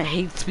just want to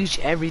hate speech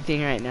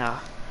everything right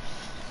now.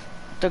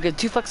 Don't give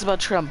two fucks about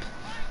Trump.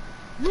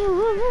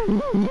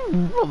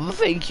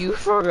 Thank you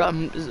for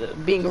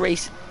being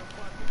racist.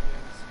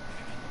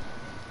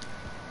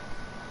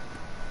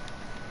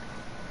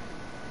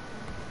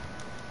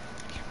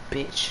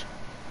 Bitch.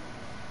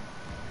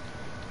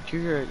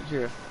 You're a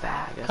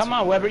fag. That's Come what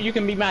on, you Weber. are. You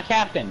can be my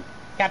captain.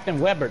 Captain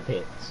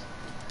Weberpits.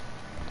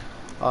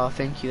 Oh,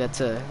 thank you.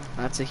 That's a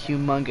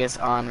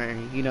humongous honor.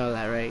 You know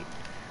that, right?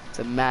 It's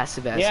a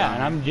massive ass Yeah,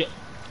 honor. and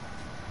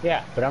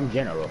yeah, but I'm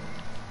general.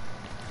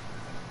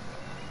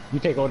 You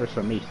take orders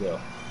from me still.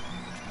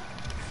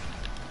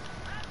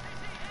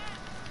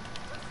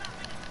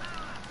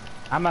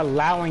 I'm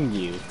allowing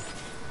you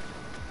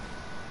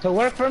to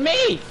work for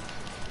me.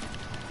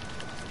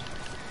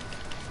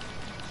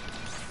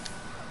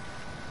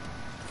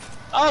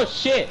 Oh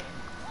shit!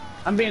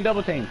 I'm being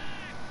double teamed.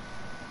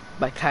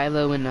 By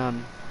Kylo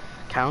and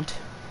Count.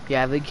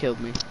 Yeah, they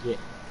killed me. Yeah.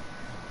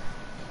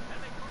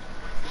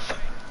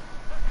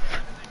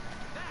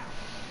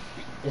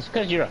 It's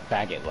because you're a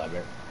faggot,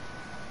 Weber.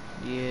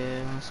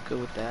 Yeah, let's go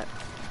with that.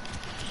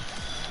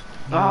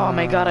 Oh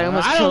my god, I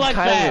almost I don't killed like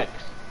Kylo.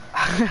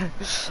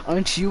 fags.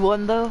 Aren't you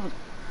one though?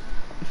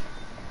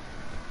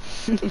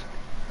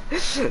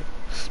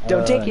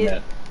 Don't take it.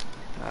 No.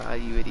 Ah,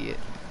 you idiot.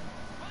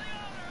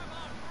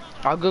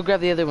 I'll go grab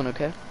the other one,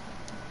 okay?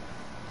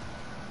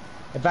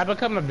 If I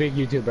become a big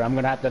YouTuber, I'm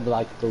gonna have to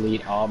like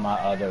delete all my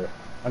other.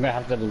 I'm gonna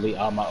have to delete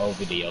all my old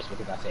videos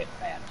because I said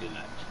fat too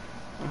much.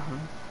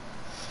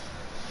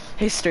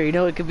 History, you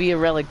know, it could be a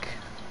relic.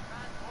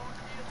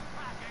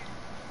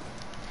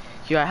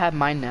 Here, I have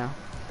mine now.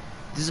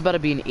 This is about to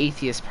be an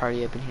atheist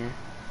party up in here.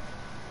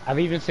 I've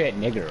even said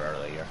nigger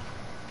earlier.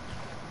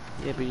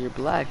 Yeah, but you're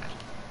black.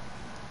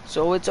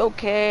 So it's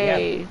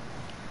okay.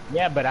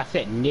 Yeah, but I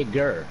said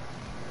nigger.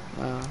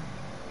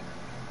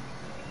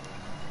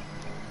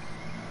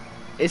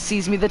 It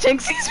sees me, the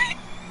tank sees me!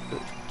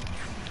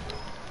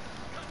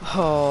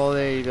 Oh,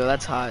 there you go,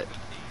 that's hot.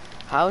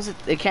 How is it?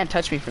 It can't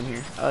touch me from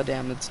here. Oh,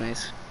 damn, that's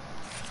nice.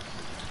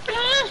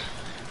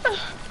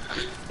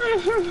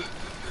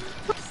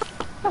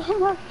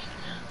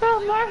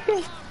 Oh,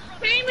 Marcus!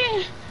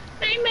 Amen!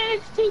 Amen,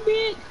 it's too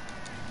big!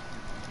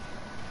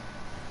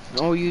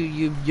 Oh,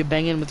 you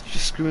banging with,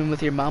 screwing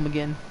with your mom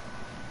again?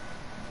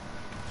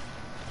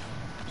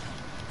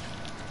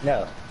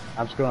 No,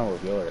 I'm screwing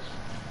with yours.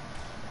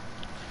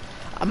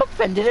 I'm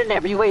offended in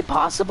every way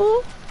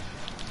possible.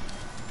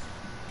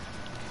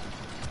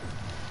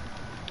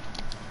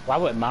 Why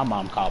would my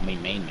mom call me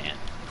main man?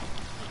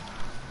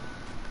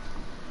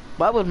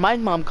 Why would my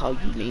mom call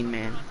you mean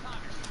man?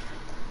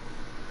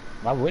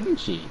 Why wouldn't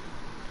she?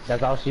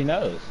 That's all she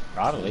knows,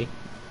 probably.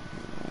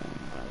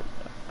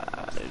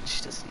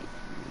 She doesn't.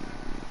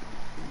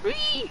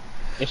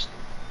 Is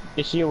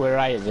she aware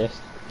I exist?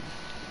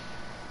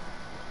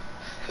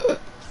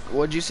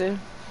 What'd you say?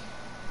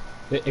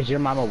 Is your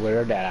mom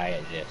aware that I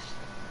exist?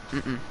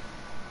 Mm-mm.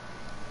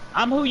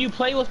 I'm who you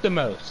play with the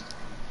most.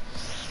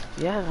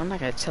 Yeah, I'm not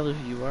gonna tell her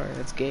who you are.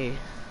 That's gay.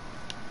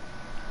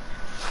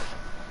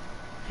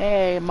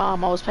 Hey,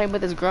 mom, I was playing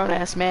with this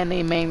grown-ass man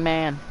named Main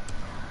Man.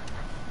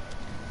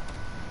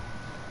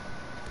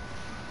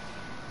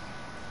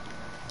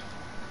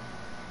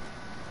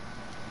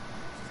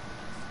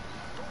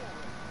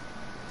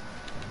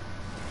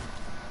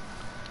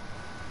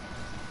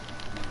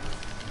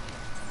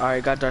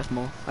 Alright, got Darth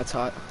Maul. That's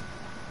hot.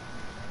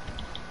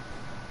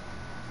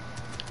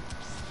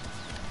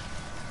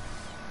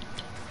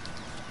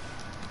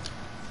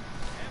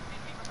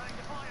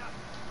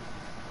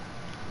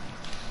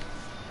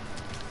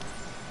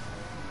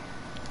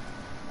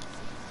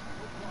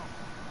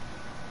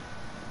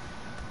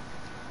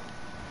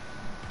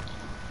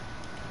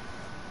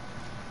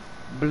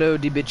 Blow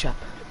the bitch up.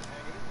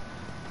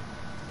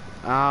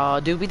 Oh,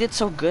 dude, we did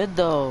so good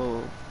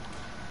though.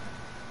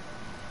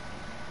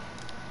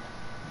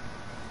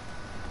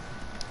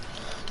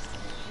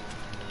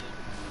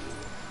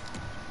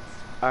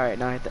 Alright,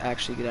 now I have to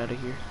actually get out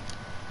of here.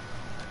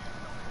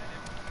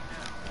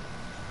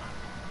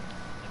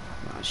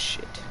 Oh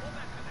shit.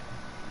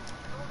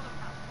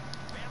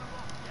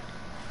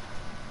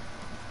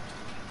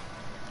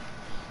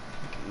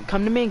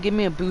 Come to me and give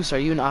me a boost. Are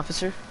you an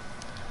officer?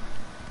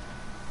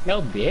 No,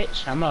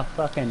 bitch. I'm a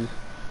fucking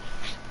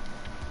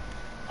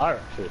art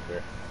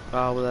trooper.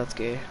 Oh, well, that's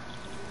gay.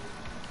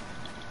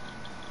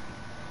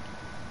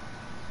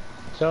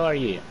 So are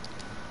you.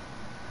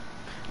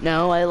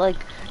 No, I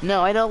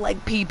don't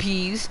like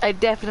PPs. I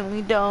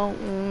definitely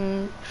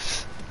don't.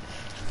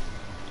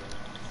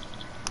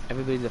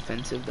 Everybody's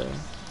offensive, though.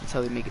 That's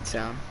how they make it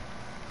sound.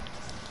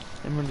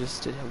 never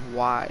understood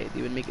why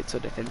they would make it so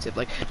defensive.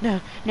 Like, no,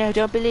 no,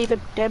 don't believe it,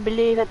 don't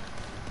believe it.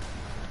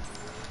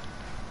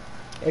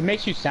 It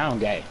makes you sound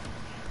gay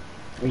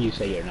when you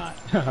say you're not.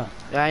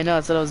 Yeah, I know,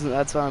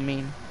 that's what I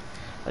mean.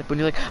 Like when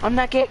you're like, I'm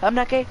not gay, I'm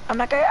not gay, I'm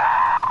not gay.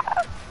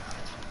 Ah!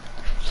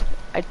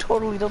 I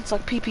totally don't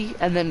suck pee-pee.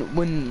 And then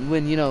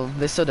when you know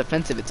they're so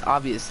defensive, it's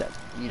obvious that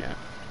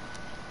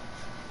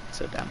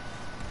so dumb.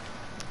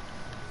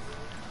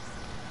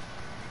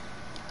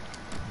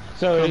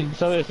 So it's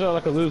sort of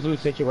like a lose-lose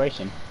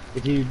situation.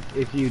 If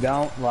you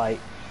don't like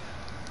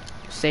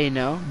Say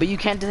no, but you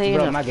can't say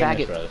bro, in a my game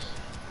is faggot. froze.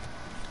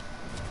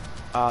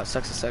 Oh, it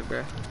sucks to suck,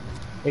 bro.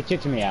 It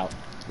kicked me out.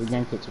 The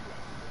game kicked me.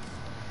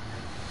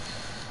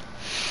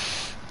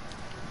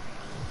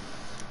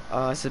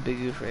 Oh, that's a big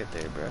goof right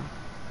there, bro.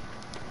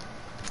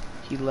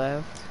 He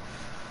left.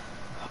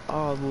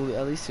 Oh, well,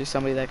 at least there's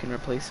somebody that can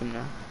replace him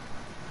now.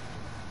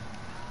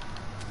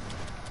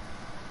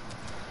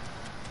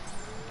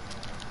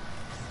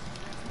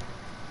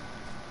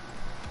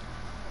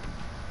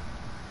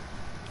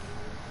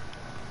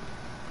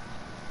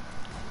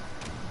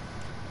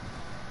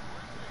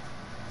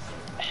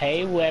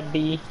 Hey,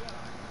 Webby.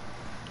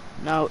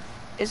 Now,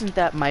 isn't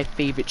that my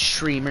favorite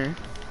streamer?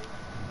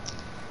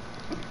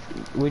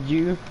 Would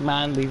you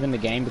mind leaving the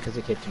game because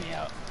it kicked me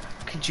out?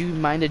 Could you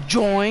mind to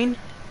join?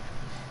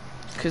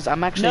 Cause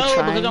I'm actually No,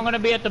 trying. because I'm gonna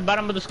be at the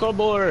bottom of the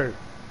scoreboard.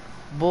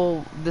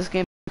 Well, this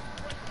game.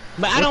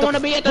 But I don't want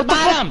to be at the what the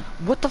bottom.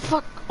 fuck? What the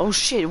fuck? Oh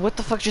shit! What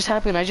the fuck just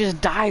happened? I just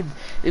died.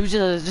 It was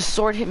just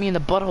sword hit me in the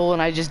butthole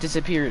and I just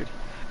disappeared.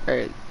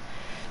 Alright.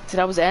 Said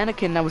I was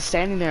Anakin and I was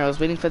standing there. I was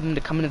waiting for them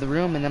to come into the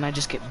room and then I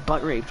just get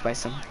butt raped by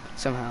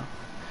somehow.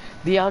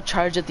 They all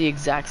charged at the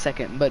exact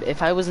second. But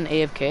if I wasn't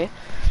AFK,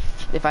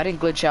 if I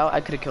didn't glitch out,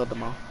 I could have killed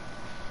them all.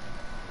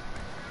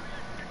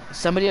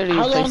 Somebody already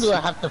How long replaced. do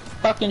I have to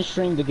fucking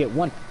stream to get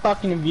one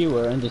fucking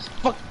viewer in this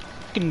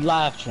fucking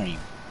live stream?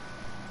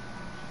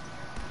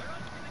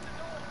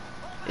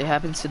 It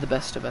happens to the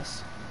best of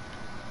us.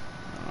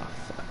 Oh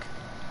fuck.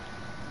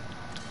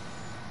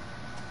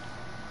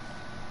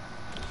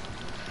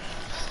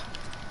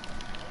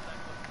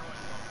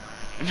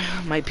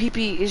 My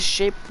pee-pee is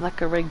shaped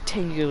like a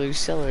rectangular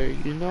cellar.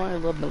 You know I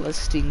love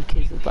molesting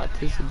kids with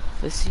autism.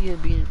 If I see a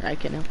beaner, I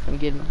can help from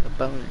getting a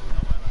boner.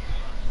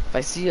 If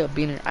I see a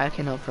beaner, I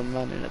can help from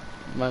running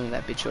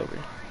that bitch over.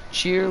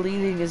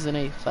 Cheerleading isn't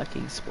a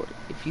fucking sport.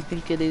 If you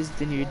think it is,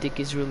 then your dick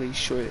is really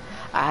short.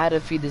 I had a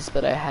fetus,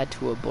 but I had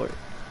to abort.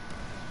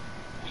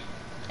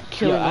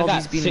 Killing Yo, I all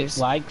got these beaners. 6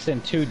 likes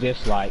and 2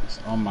 dislikes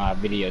on my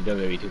video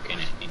WWE 2K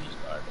in this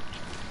garbage.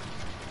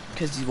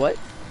 Cause what?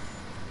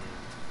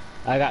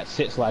 I got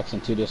 6 likes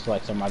and 2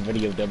 dislikes on my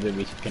video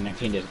WWE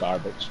 2K this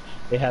garbage.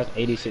 It has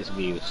 86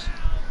 views.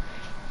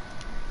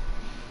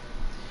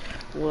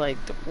 Like,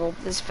 well,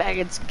 this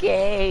faggot's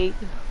gay.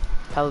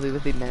 Probably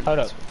what they meant. Hold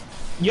up.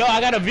 Yo,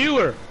 I got a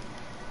viewer!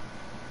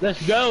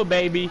 Let's go,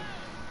 baby!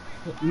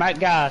 My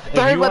guys, if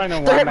Third you one- want to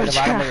know third why I'm at the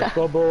bottom of the one.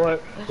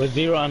 scoreboard with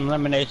 0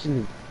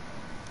 eliminations,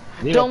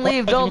 Don't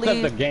leave, don't because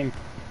leave. The game.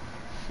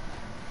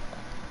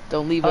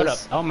 Don't leave Hold up.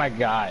 us. Oh my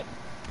god.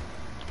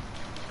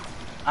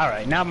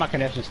 Alright, now my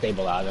connection's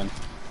stabilizing.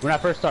 When I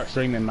first start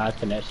streaming, my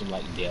connection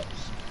like dips.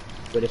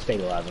 But it's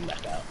stabilizing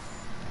back out.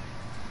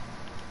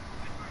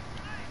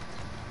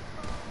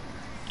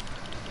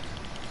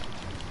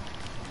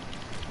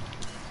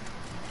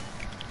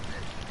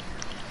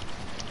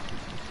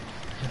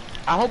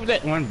 I hope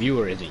that one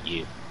viewer isn't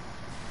you.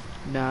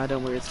 Nah,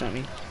 don't worry, it's not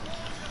me.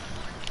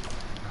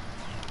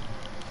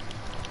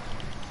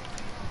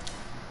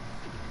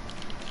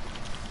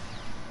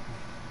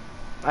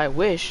 I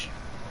wish.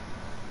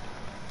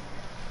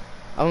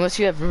 Unless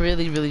you have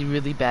really, really,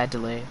 really bad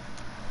delay.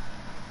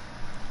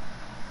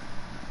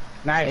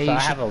 Nice, Hey, so you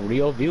I should- have a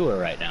real viewer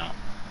right now.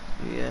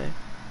 Yeah.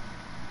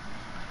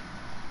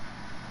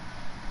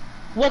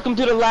 Welcome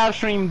to the live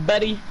stream,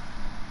 buddy.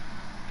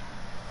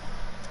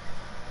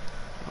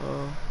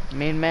 Oh,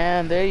 main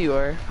man, there you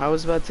are. I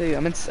was about to.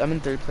 I'm in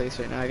 3rd place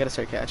right now. I gotta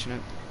start catching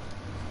it.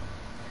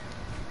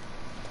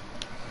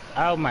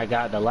 Oh my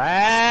god, the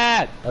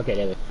lag! Okay,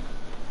 there we go.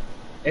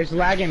 It's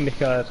lagging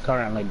because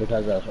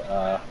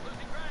of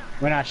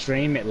when I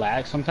stream it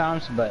lags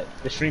sometimes, but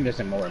the stream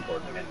isn't more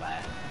important than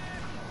lag.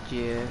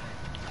 Yeah.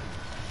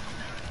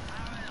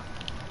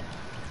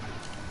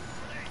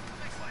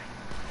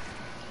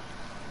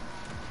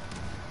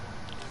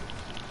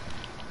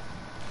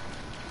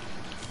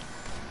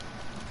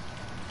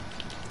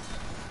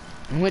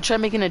 I'm gonna try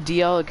making a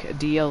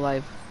DL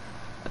live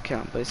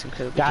account, but it's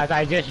incredibly Guys,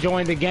 I just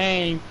joined the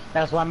game.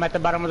 That's why I'm at the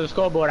bottom of the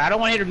scoreboard. I don't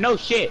want to hear no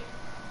shit.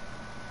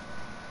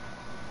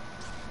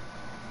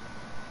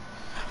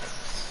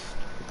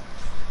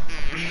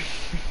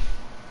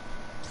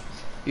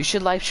 You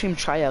should live stream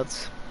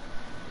tryouts.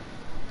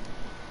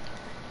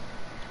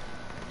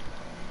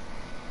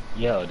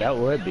 Yo, that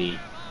would be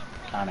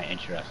kind of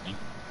interesting.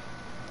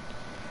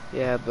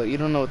 Yeah, but you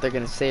don't know what they're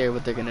gonna say or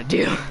what they're gonna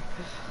do.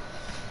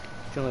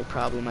 The only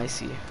problem I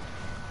see.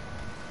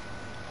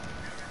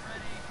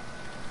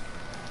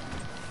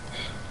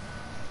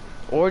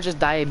 Or just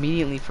die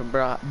immediately from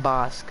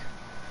Bosk.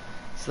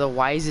 It's the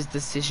wisest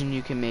decision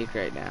you can make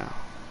right now.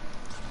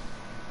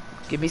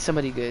 Give me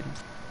somebody good.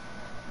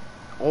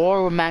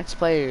 Or with max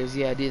players,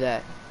 yeah, do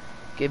that.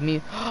 Give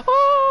me...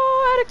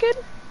 Oh,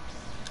 Anakin!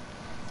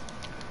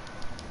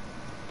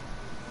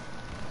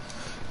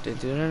 Dun,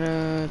 dun, dun,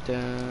 dun,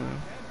 dun,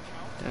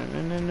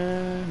 dun, dun, dun,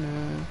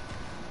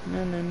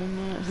 dun, dun, dun,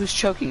 dun. Who's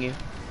choking you?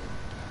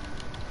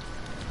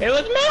 It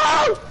was me!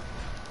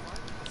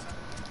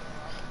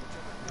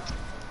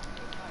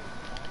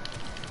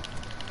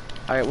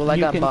 Alright, well I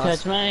You got can boss.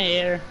 touch my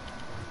hair.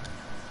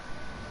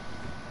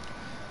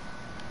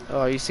 Oh,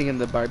 are you singing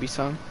the Barbie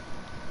song?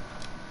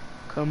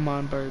 Come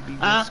on, Barbie,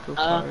 let's go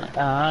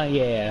party.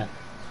 Yeah.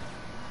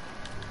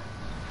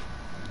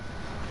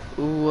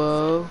 Ooh,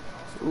 whoa.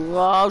 Ooh,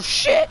 oh,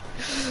 shit!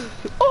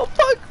 Oh,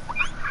 fuck!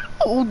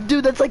 Oh,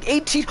 dude, that's like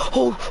 18.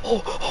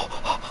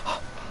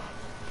 Oh.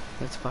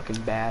 That's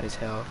fucking bad as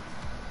hell.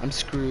 I'm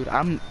screwed.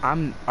 I'm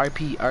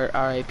RIP in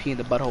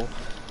the butthole.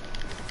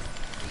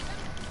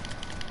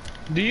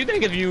 Do you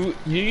think if you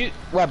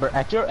Weber,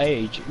 at your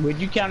age, would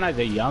you count as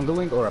a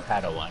youngling or a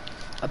Padawan?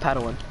 A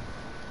Padawan.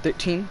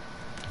 13.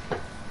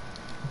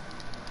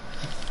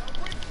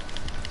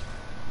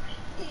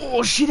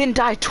 Oh, she didn't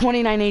die.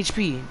 29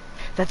 HP.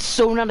 That's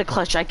so not a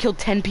clutch. I killed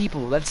 10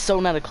 people. That's so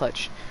not a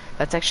clutch.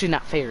 That's actually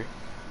not fair.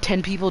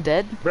 10 people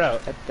dead? Bro,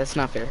 That's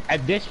not fair.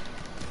 at my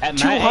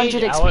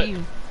 200 age,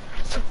 XP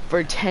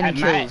for 10 at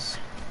kills.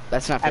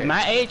 That's not fair. At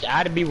my age,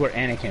 I'd be where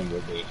Anakin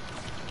would be.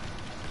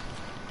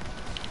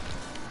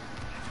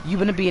 You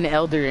wouldn't be an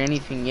elder or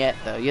anything yet,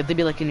 though. You have to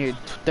be like in your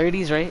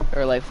 30s, right?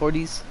 Or like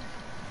 40s.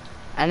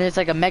 And it's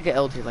like a mega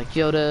elder, like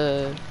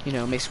Yoda, you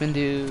know, Mace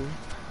Windu.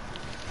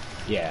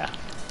 Yeah.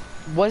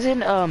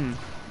 Wasn't,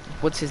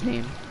 what's his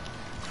name?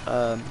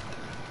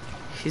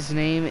 His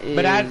name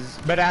is...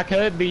 But I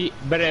could be,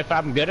 but if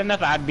I'm good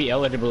enough, I'd be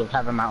eligible of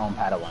having my own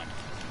Padawan.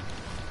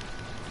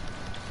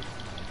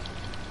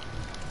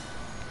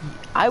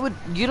 I would,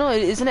 you know,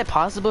 isn't it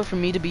possible for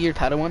me to be your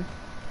Padawan?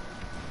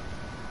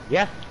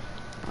 Yeah.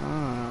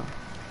 Ah.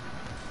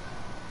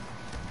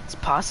 It's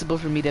possible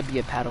for me to be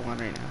a Padawan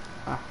right now.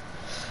 Ah.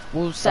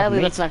 Well, sadly,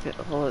 me? that's not gonna...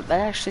 Well, that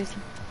actually...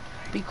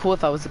 be cool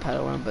if I was a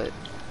Padawan, but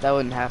that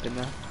wouldn't happen,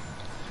 though.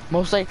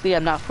 Most likely,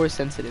 I'm not force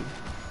sensitive.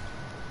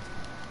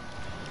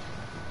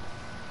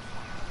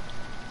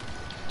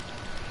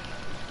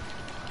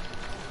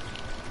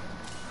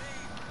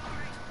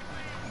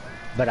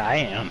 But I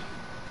am.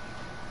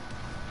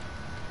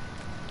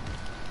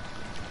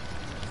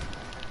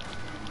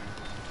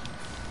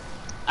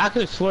 I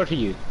could swear to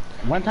you,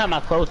 one time I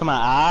closed my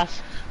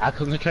eyes, I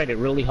concentrated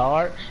really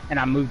hard, and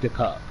I moved the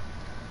cup.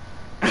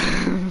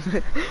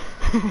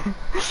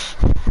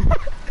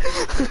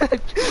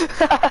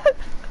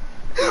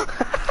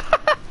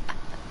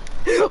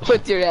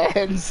 With your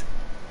hands.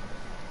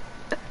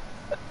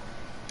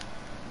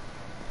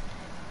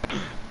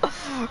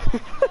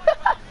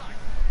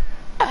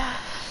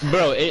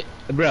 Bro, it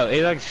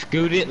like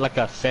scooted like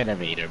a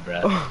centimeter,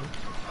 bro.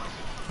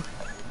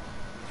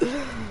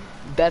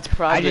 That's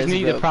progress, I just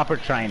need bro. the proper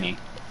training.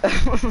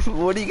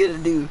 What are you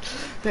gonna do?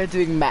 Start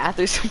doing math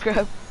or some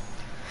crap?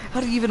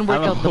 How do you even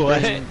work out the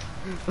what? brain?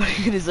 What are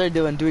you gonna start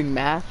doing? Doing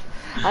math?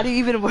 How do you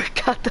even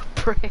work out the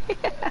brain?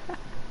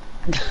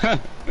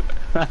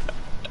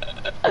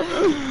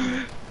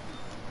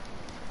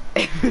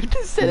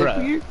 Just set it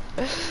weird.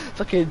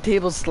 Fucking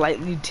table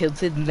slightly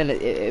tilted and then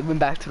it went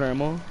back to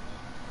normal.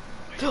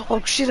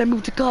 Oh shit, I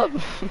moved the cup.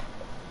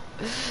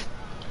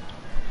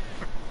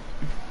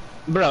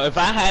 Bro, if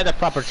I had the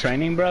proper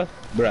training, bro,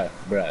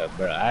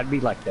 I'd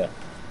be like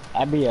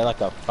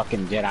a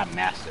fucking Jedi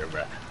Master,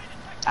 bro.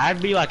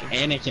 I'd be like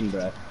Anakin,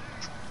 bro.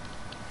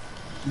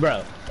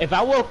 Bro, if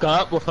I woke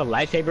up with a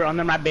lightsaber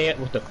under my bed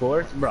with the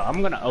Force, bro,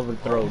 I'm gonna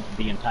overthrow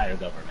the entire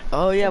government.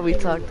 Oh yeah, we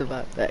talked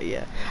about that,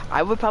 yeah.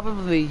 I would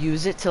probably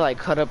use it to like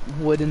cut up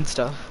wood and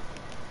stuff.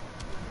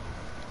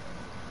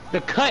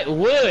 To cut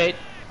wood?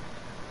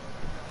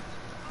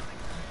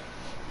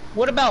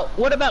 What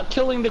about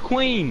killing the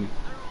queen?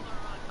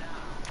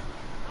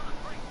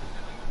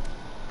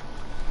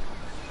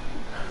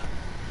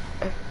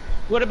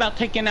 What about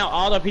taking out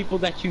all the people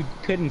that you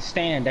couldn't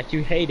stand, that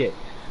you hated?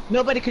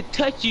 Nobody could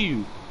touch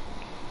you.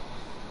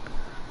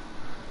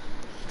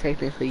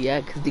 Technically,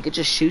 yeah, because they could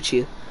just shoot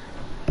you.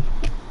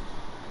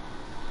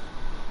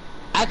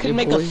 I could Your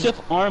make boy- a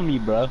Sith army,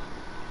 bro.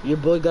 Your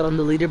boy got on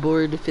the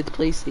leaderboard, 5th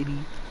place, baby.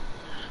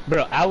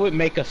 Bro, I would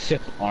make a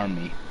Sith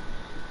army.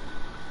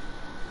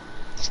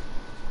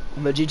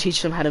 Would you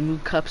teach them how to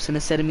move cups in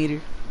a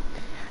centimeter?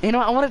 You know,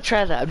 I want to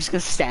try that. I'm just gonna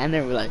stand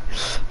there and be like,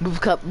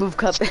 move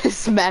cup,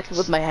 smack it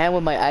with my hand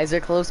when my eyes are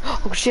closed.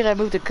 Oh shit, I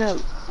moved a cup.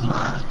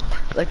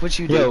 Like what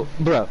you do. Yo,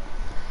 bro.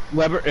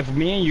 Weber, if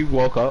me and you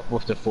woke up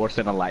with the Force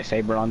and a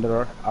lightsaber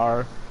under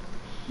our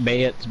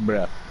beds,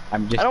 bro,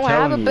 I'm just I don't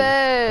telling have a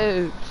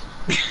bed.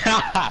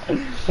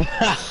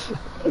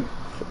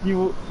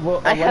 you,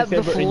 well, I have the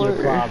lightsaber in your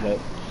floor. closet.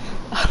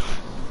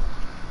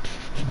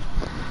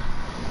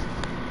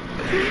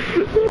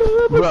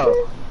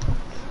 Bro,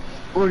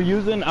 we're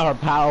using our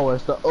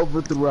powers to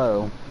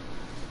overthrow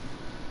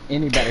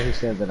anybody who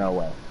stands in our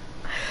way.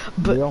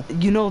 But Real?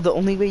 you know, the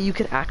only way you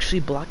could actually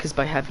block is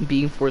by having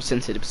being force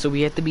sensitive. So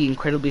we have to be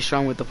incredibly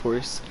strong with the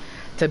force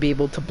to be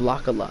able to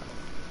block a lot.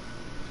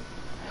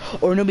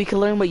 Or no, we can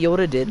learn what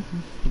Yoda did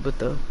with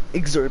the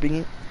absorbing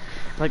it.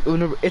 Like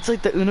Uno, it's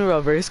like the Uno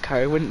reverse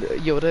card when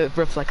Yoda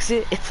reflects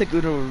it. It's like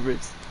Uno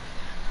reverse.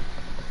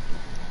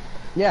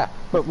 Yeah,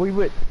 but we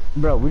would,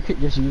 bro. We could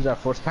just use our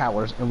force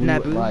powers and we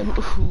would Naboo. like.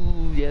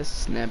 Ooh,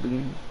 yes,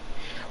 Naboo.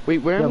 Wait,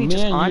 where are Yo, we? me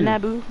Just and on you.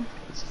 Naboo?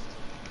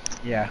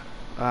 Yeah.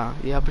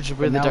 Yeah, but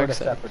we're the Now dark the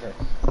side.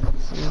 separatists.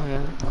 Oh,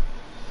 yeah.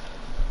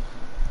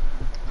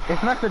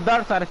 It's not the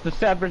dark side. It's the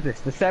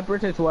separatists. The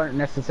separatists weren't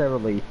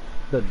necessarily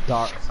the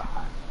dark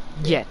side.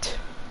 Yet.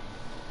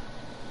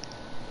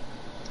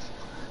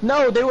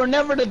 No, they were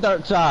never the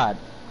dark side.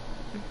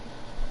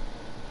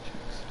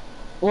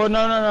 Well,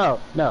 no.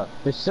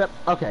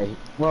 Okay.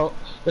 Well,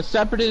 the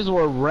separatists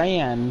were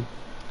ran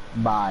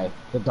by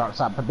the dark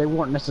side, but they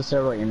weren't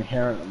necessarily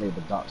inherently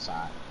the dark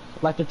side.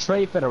 Like the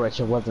Trade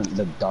Federation wasn't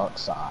the dark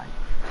side.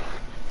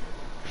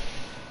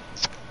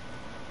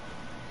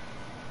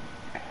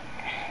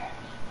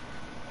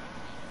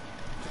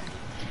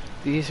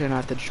 These are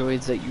not the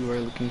droids that you are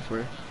looking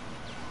for.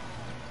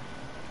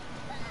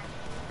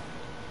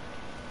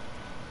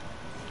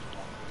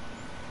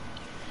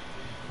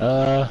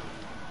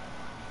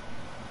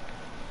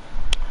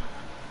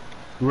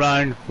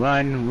 Run,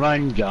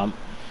 jump.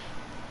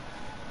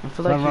 I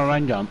feel like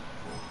Run, jump.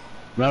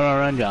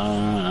 Run,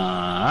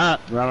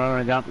 jump.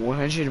 Run, jump.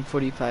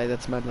 145,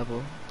 that's my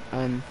level.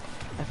 I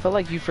feel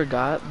like you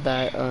forgot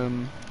that,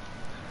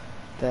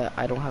 that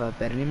I don't have a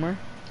bed anymore.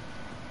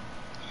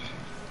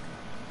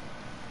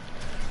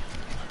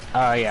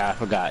 Oh yeah, I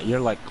forgot.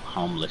 You're like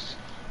homeless.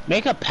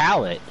 Make a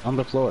pallet on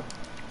the floor.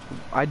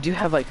 I do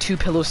have like 2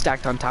 pillows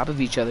stacked on top of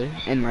each other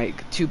and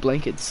like 2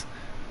 blankets.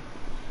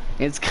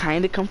 It's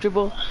kind of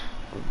comfortable,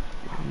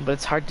 but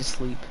it's hard to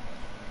sleep.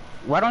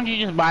 Why don't you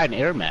just buy an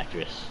air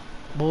mattress?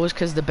 Well, it's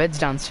because the bed's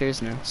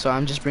downstairs now, so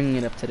I'm just bringing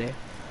it up today.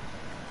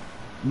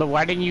 But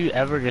why didn't you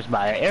ever just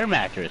buy an air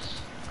mattress?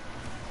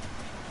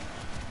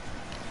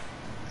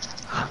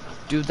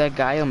 Dude, that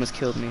guy almost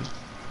killed me.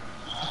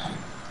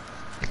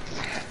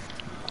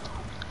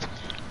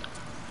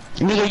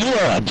 Nigga, you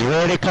are a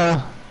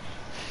Droidica.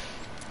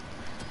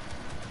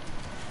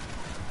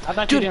 I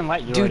thought you didn't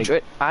like Droidica.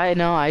 Dude, I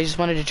know, I just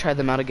wanted to try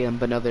them out again,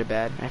 but no, they're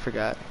bad. I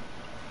forgot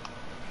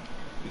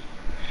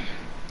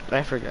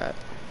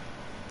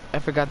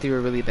they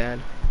were really bad.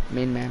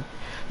 Main man.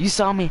 You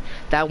saw me.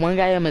 That one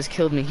guy almost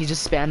killed me. He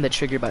just spammed the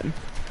trigger button.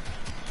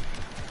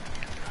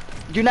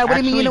 You're not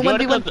winning me in a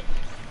 1v1.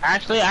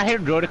 Actually, I hear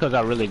Droidicas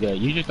are really good.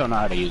 You just don't know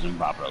how to use them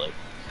properly.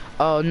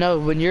 Oh no,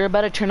 when you're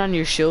about to turn on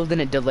your shield, then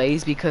it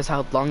delays because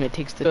how long it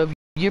takes to... So if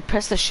you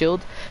press the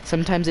shield,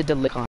 sometimes it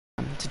delays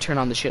to turn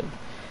on the shield.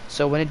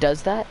 So when it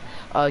does that,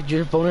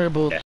 you're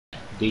vulnerable. Yeah.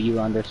 Do you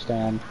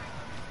understand?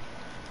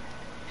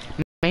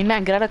 Main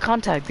man, get out of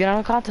contact. Get out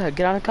of contact.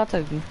 Get out of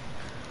contact.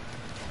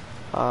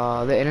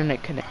 The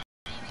internet connect.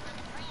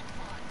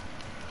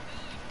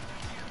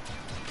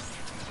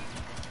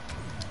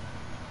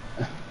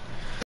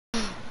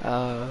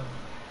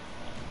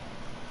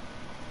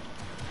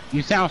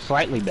 You sound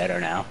slightly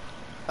better now.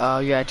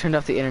 Yeah, I turned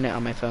off the internet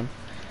on my phone.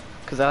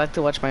 Because I like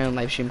to watch my own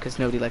live stream because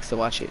nobody likes to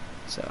watch it.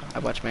 So, I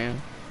watch my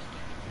own.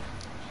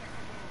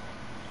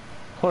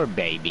 Poor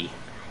baby.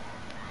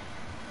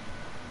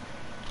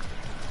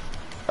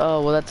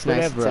 Oh, well that's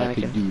nice. Whatever I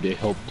could do to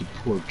help the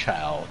poor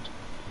child.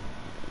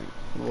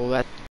 Well,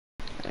 that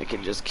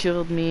kid just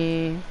killed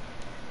me.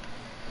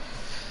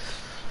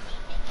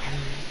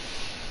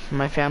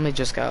 My family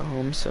just got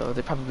home, so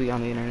they're probably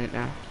on the internet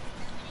now.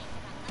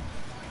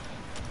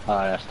 Oh,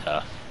 that's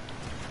tough.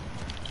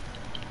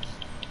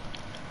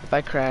 If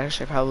I crash,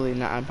 I'm probably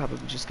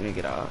just gonna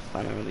get off.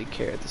 I don't really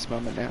care at this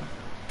moment now.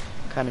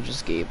 Kind of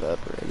just gave up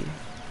already.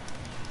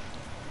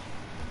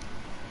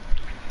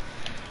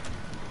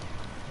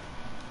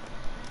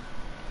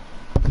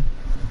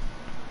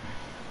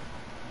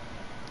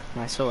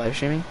 Am I still live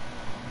streaming?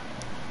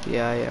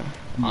 Yeah, I am.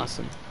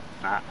 Awesome.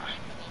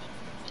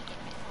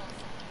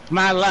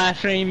 My live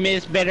stream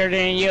is better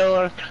than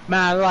yours.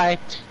 My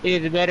life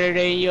is better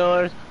than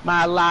yours.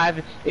 My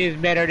life is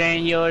better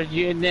than yours.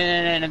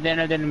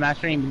 My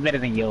stream is better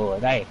than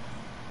yours. Hey.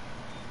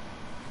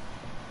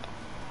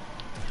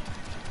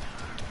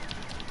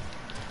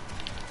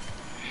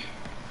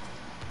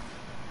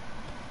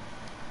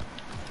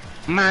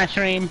 My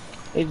stream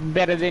is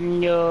better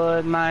than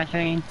yours. My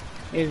stream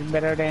is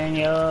better than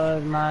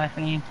yours. My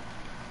stream.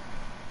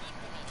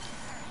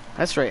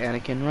 That's right,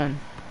 Anakin. Run.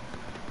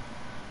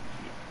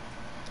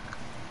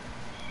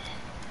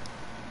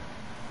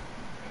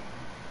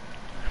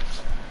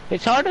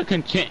 It's hard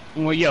to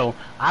well, yo,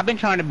 I've been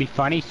trying to be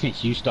funny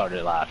since you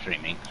started live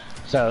streaming.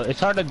 So,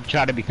 it's hard to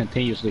try to be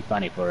continuously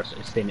funny for an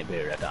extended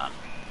period of time.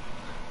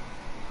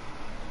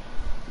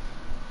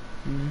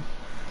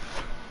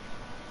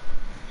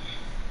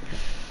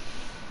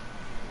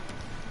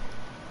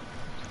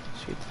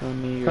 Sweet. Tell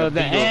me you're a Cause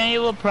the big ol'.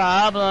 annual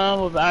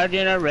problem with our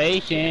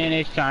generation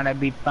is trying to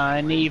be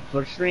funny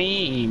for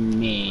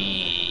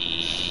streaming.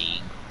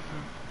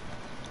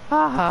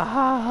 Ha ha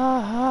ha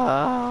ha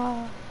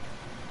ha.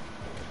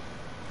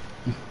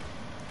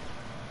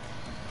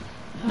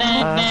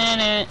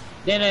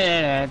 I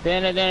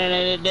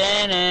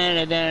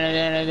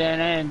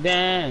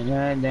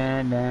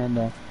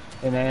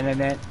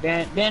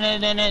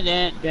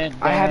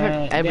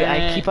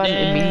keep on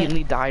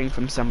immediately dying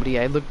from somebody.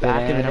 I look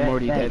back and then I'm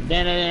already dead.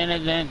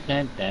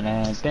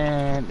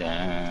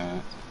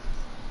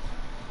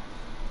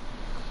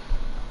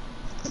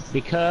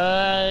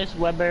 Because,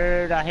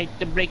 Weber, I hate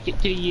to break it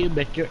to you,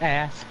 but your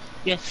ass.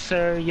 Yes,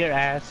 sir, your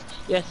ass.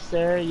 Yes,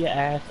 sir, your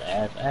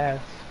ass.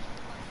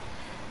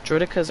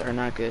 Droidicas are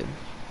not good.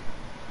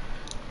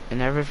 And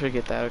never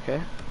forget that,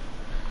 okay?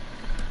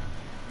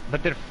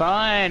 But they're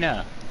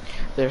fun.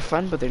 They're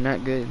fun, but they're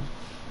not good.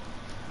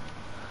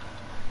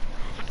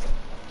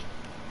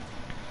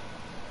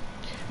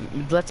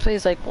 Let's Play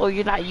is like, well,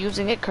 you're not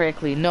using it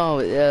correctly.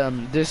 No,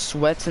 there's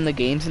sweats in the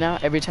games now.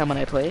 Every time when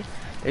I play,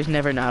 there's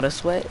never not a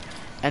sweat.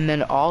 And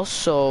then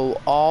also,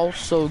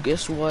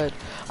 guess what?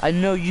 I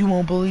know you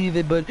won't believe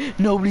it, but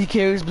nobody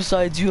cares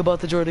besides you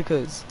about the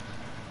Droidicas.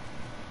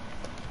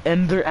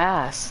 And they're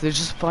ass. They're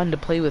just fun to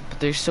play with, but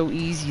they're so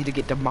easy to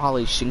get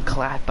demolished and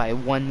clapped by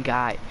one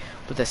guy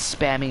with a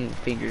spamming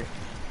finger.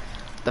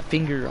 The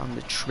finger on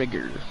the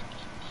trigger.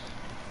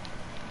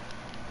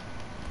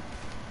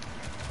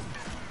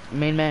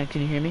 Main man,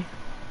 can you hear me?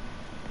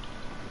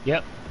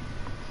 Yep.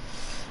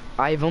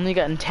 I've only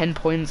gotten 10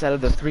 points out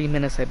of the 3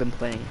 minutes I've been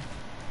playing.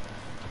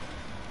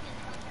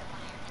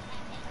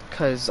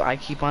 Cause I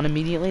keep on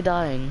immediately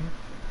dying.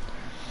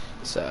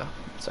 So,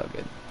 it's all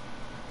good.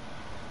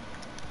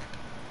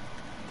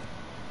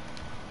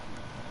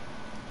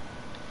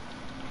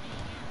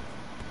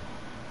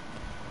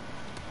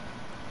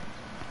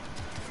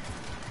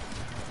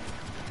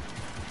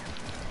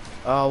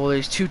 Oh, well,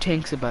 there's 2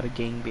 tanks about to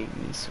gangbang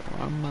me, so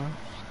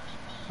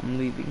I'm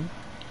leaving.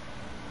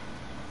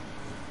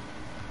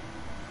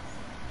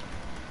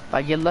 If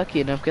I get lucky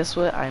enough, guess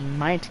what? I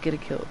might get a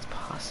kill. It's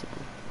possible.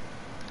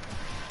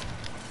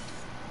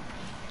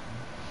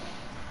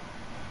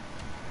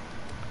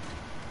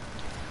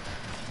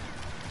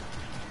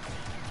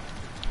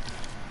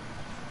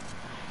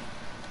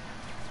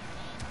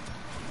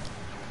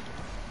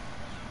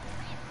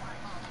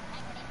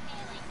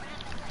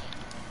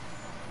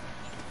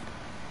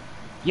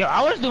 Yo,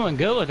 I was doing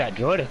good with that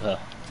Droidica.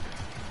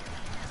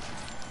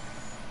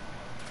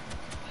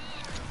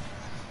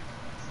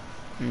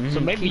 So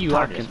maybe Keep you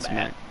are talking just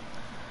bad.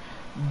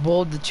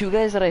 Well, the 2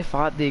 guys that I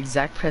fought, the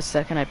exact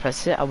second I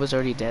pressed it, I was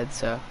already dead,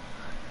 so...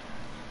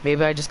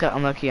 Maybe I just got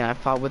unlucky and I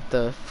fought with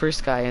the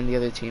first guy in the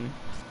other team.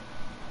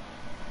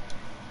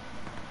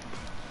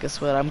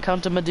 Guess what? I'm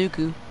counting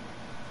Maduku.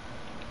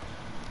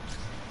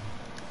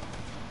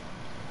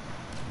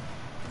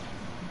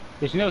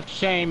 There's no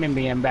shame in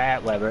being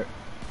bad, Weber.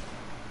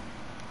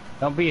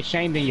 Don't be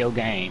ashamed in your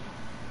game.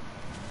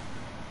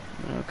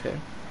 Okay.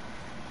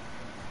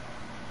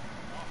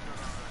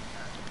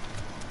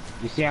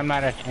 You see, I'm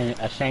not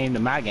ashamed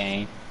of my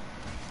game.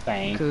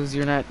 Thing. Because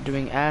you're not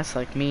doing ass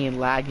like me and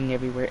lagging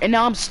everywhere. And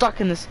now I'm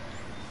stuck in this...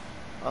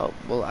 Oh,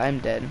 well, I'm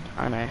dead,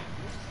 aren't I?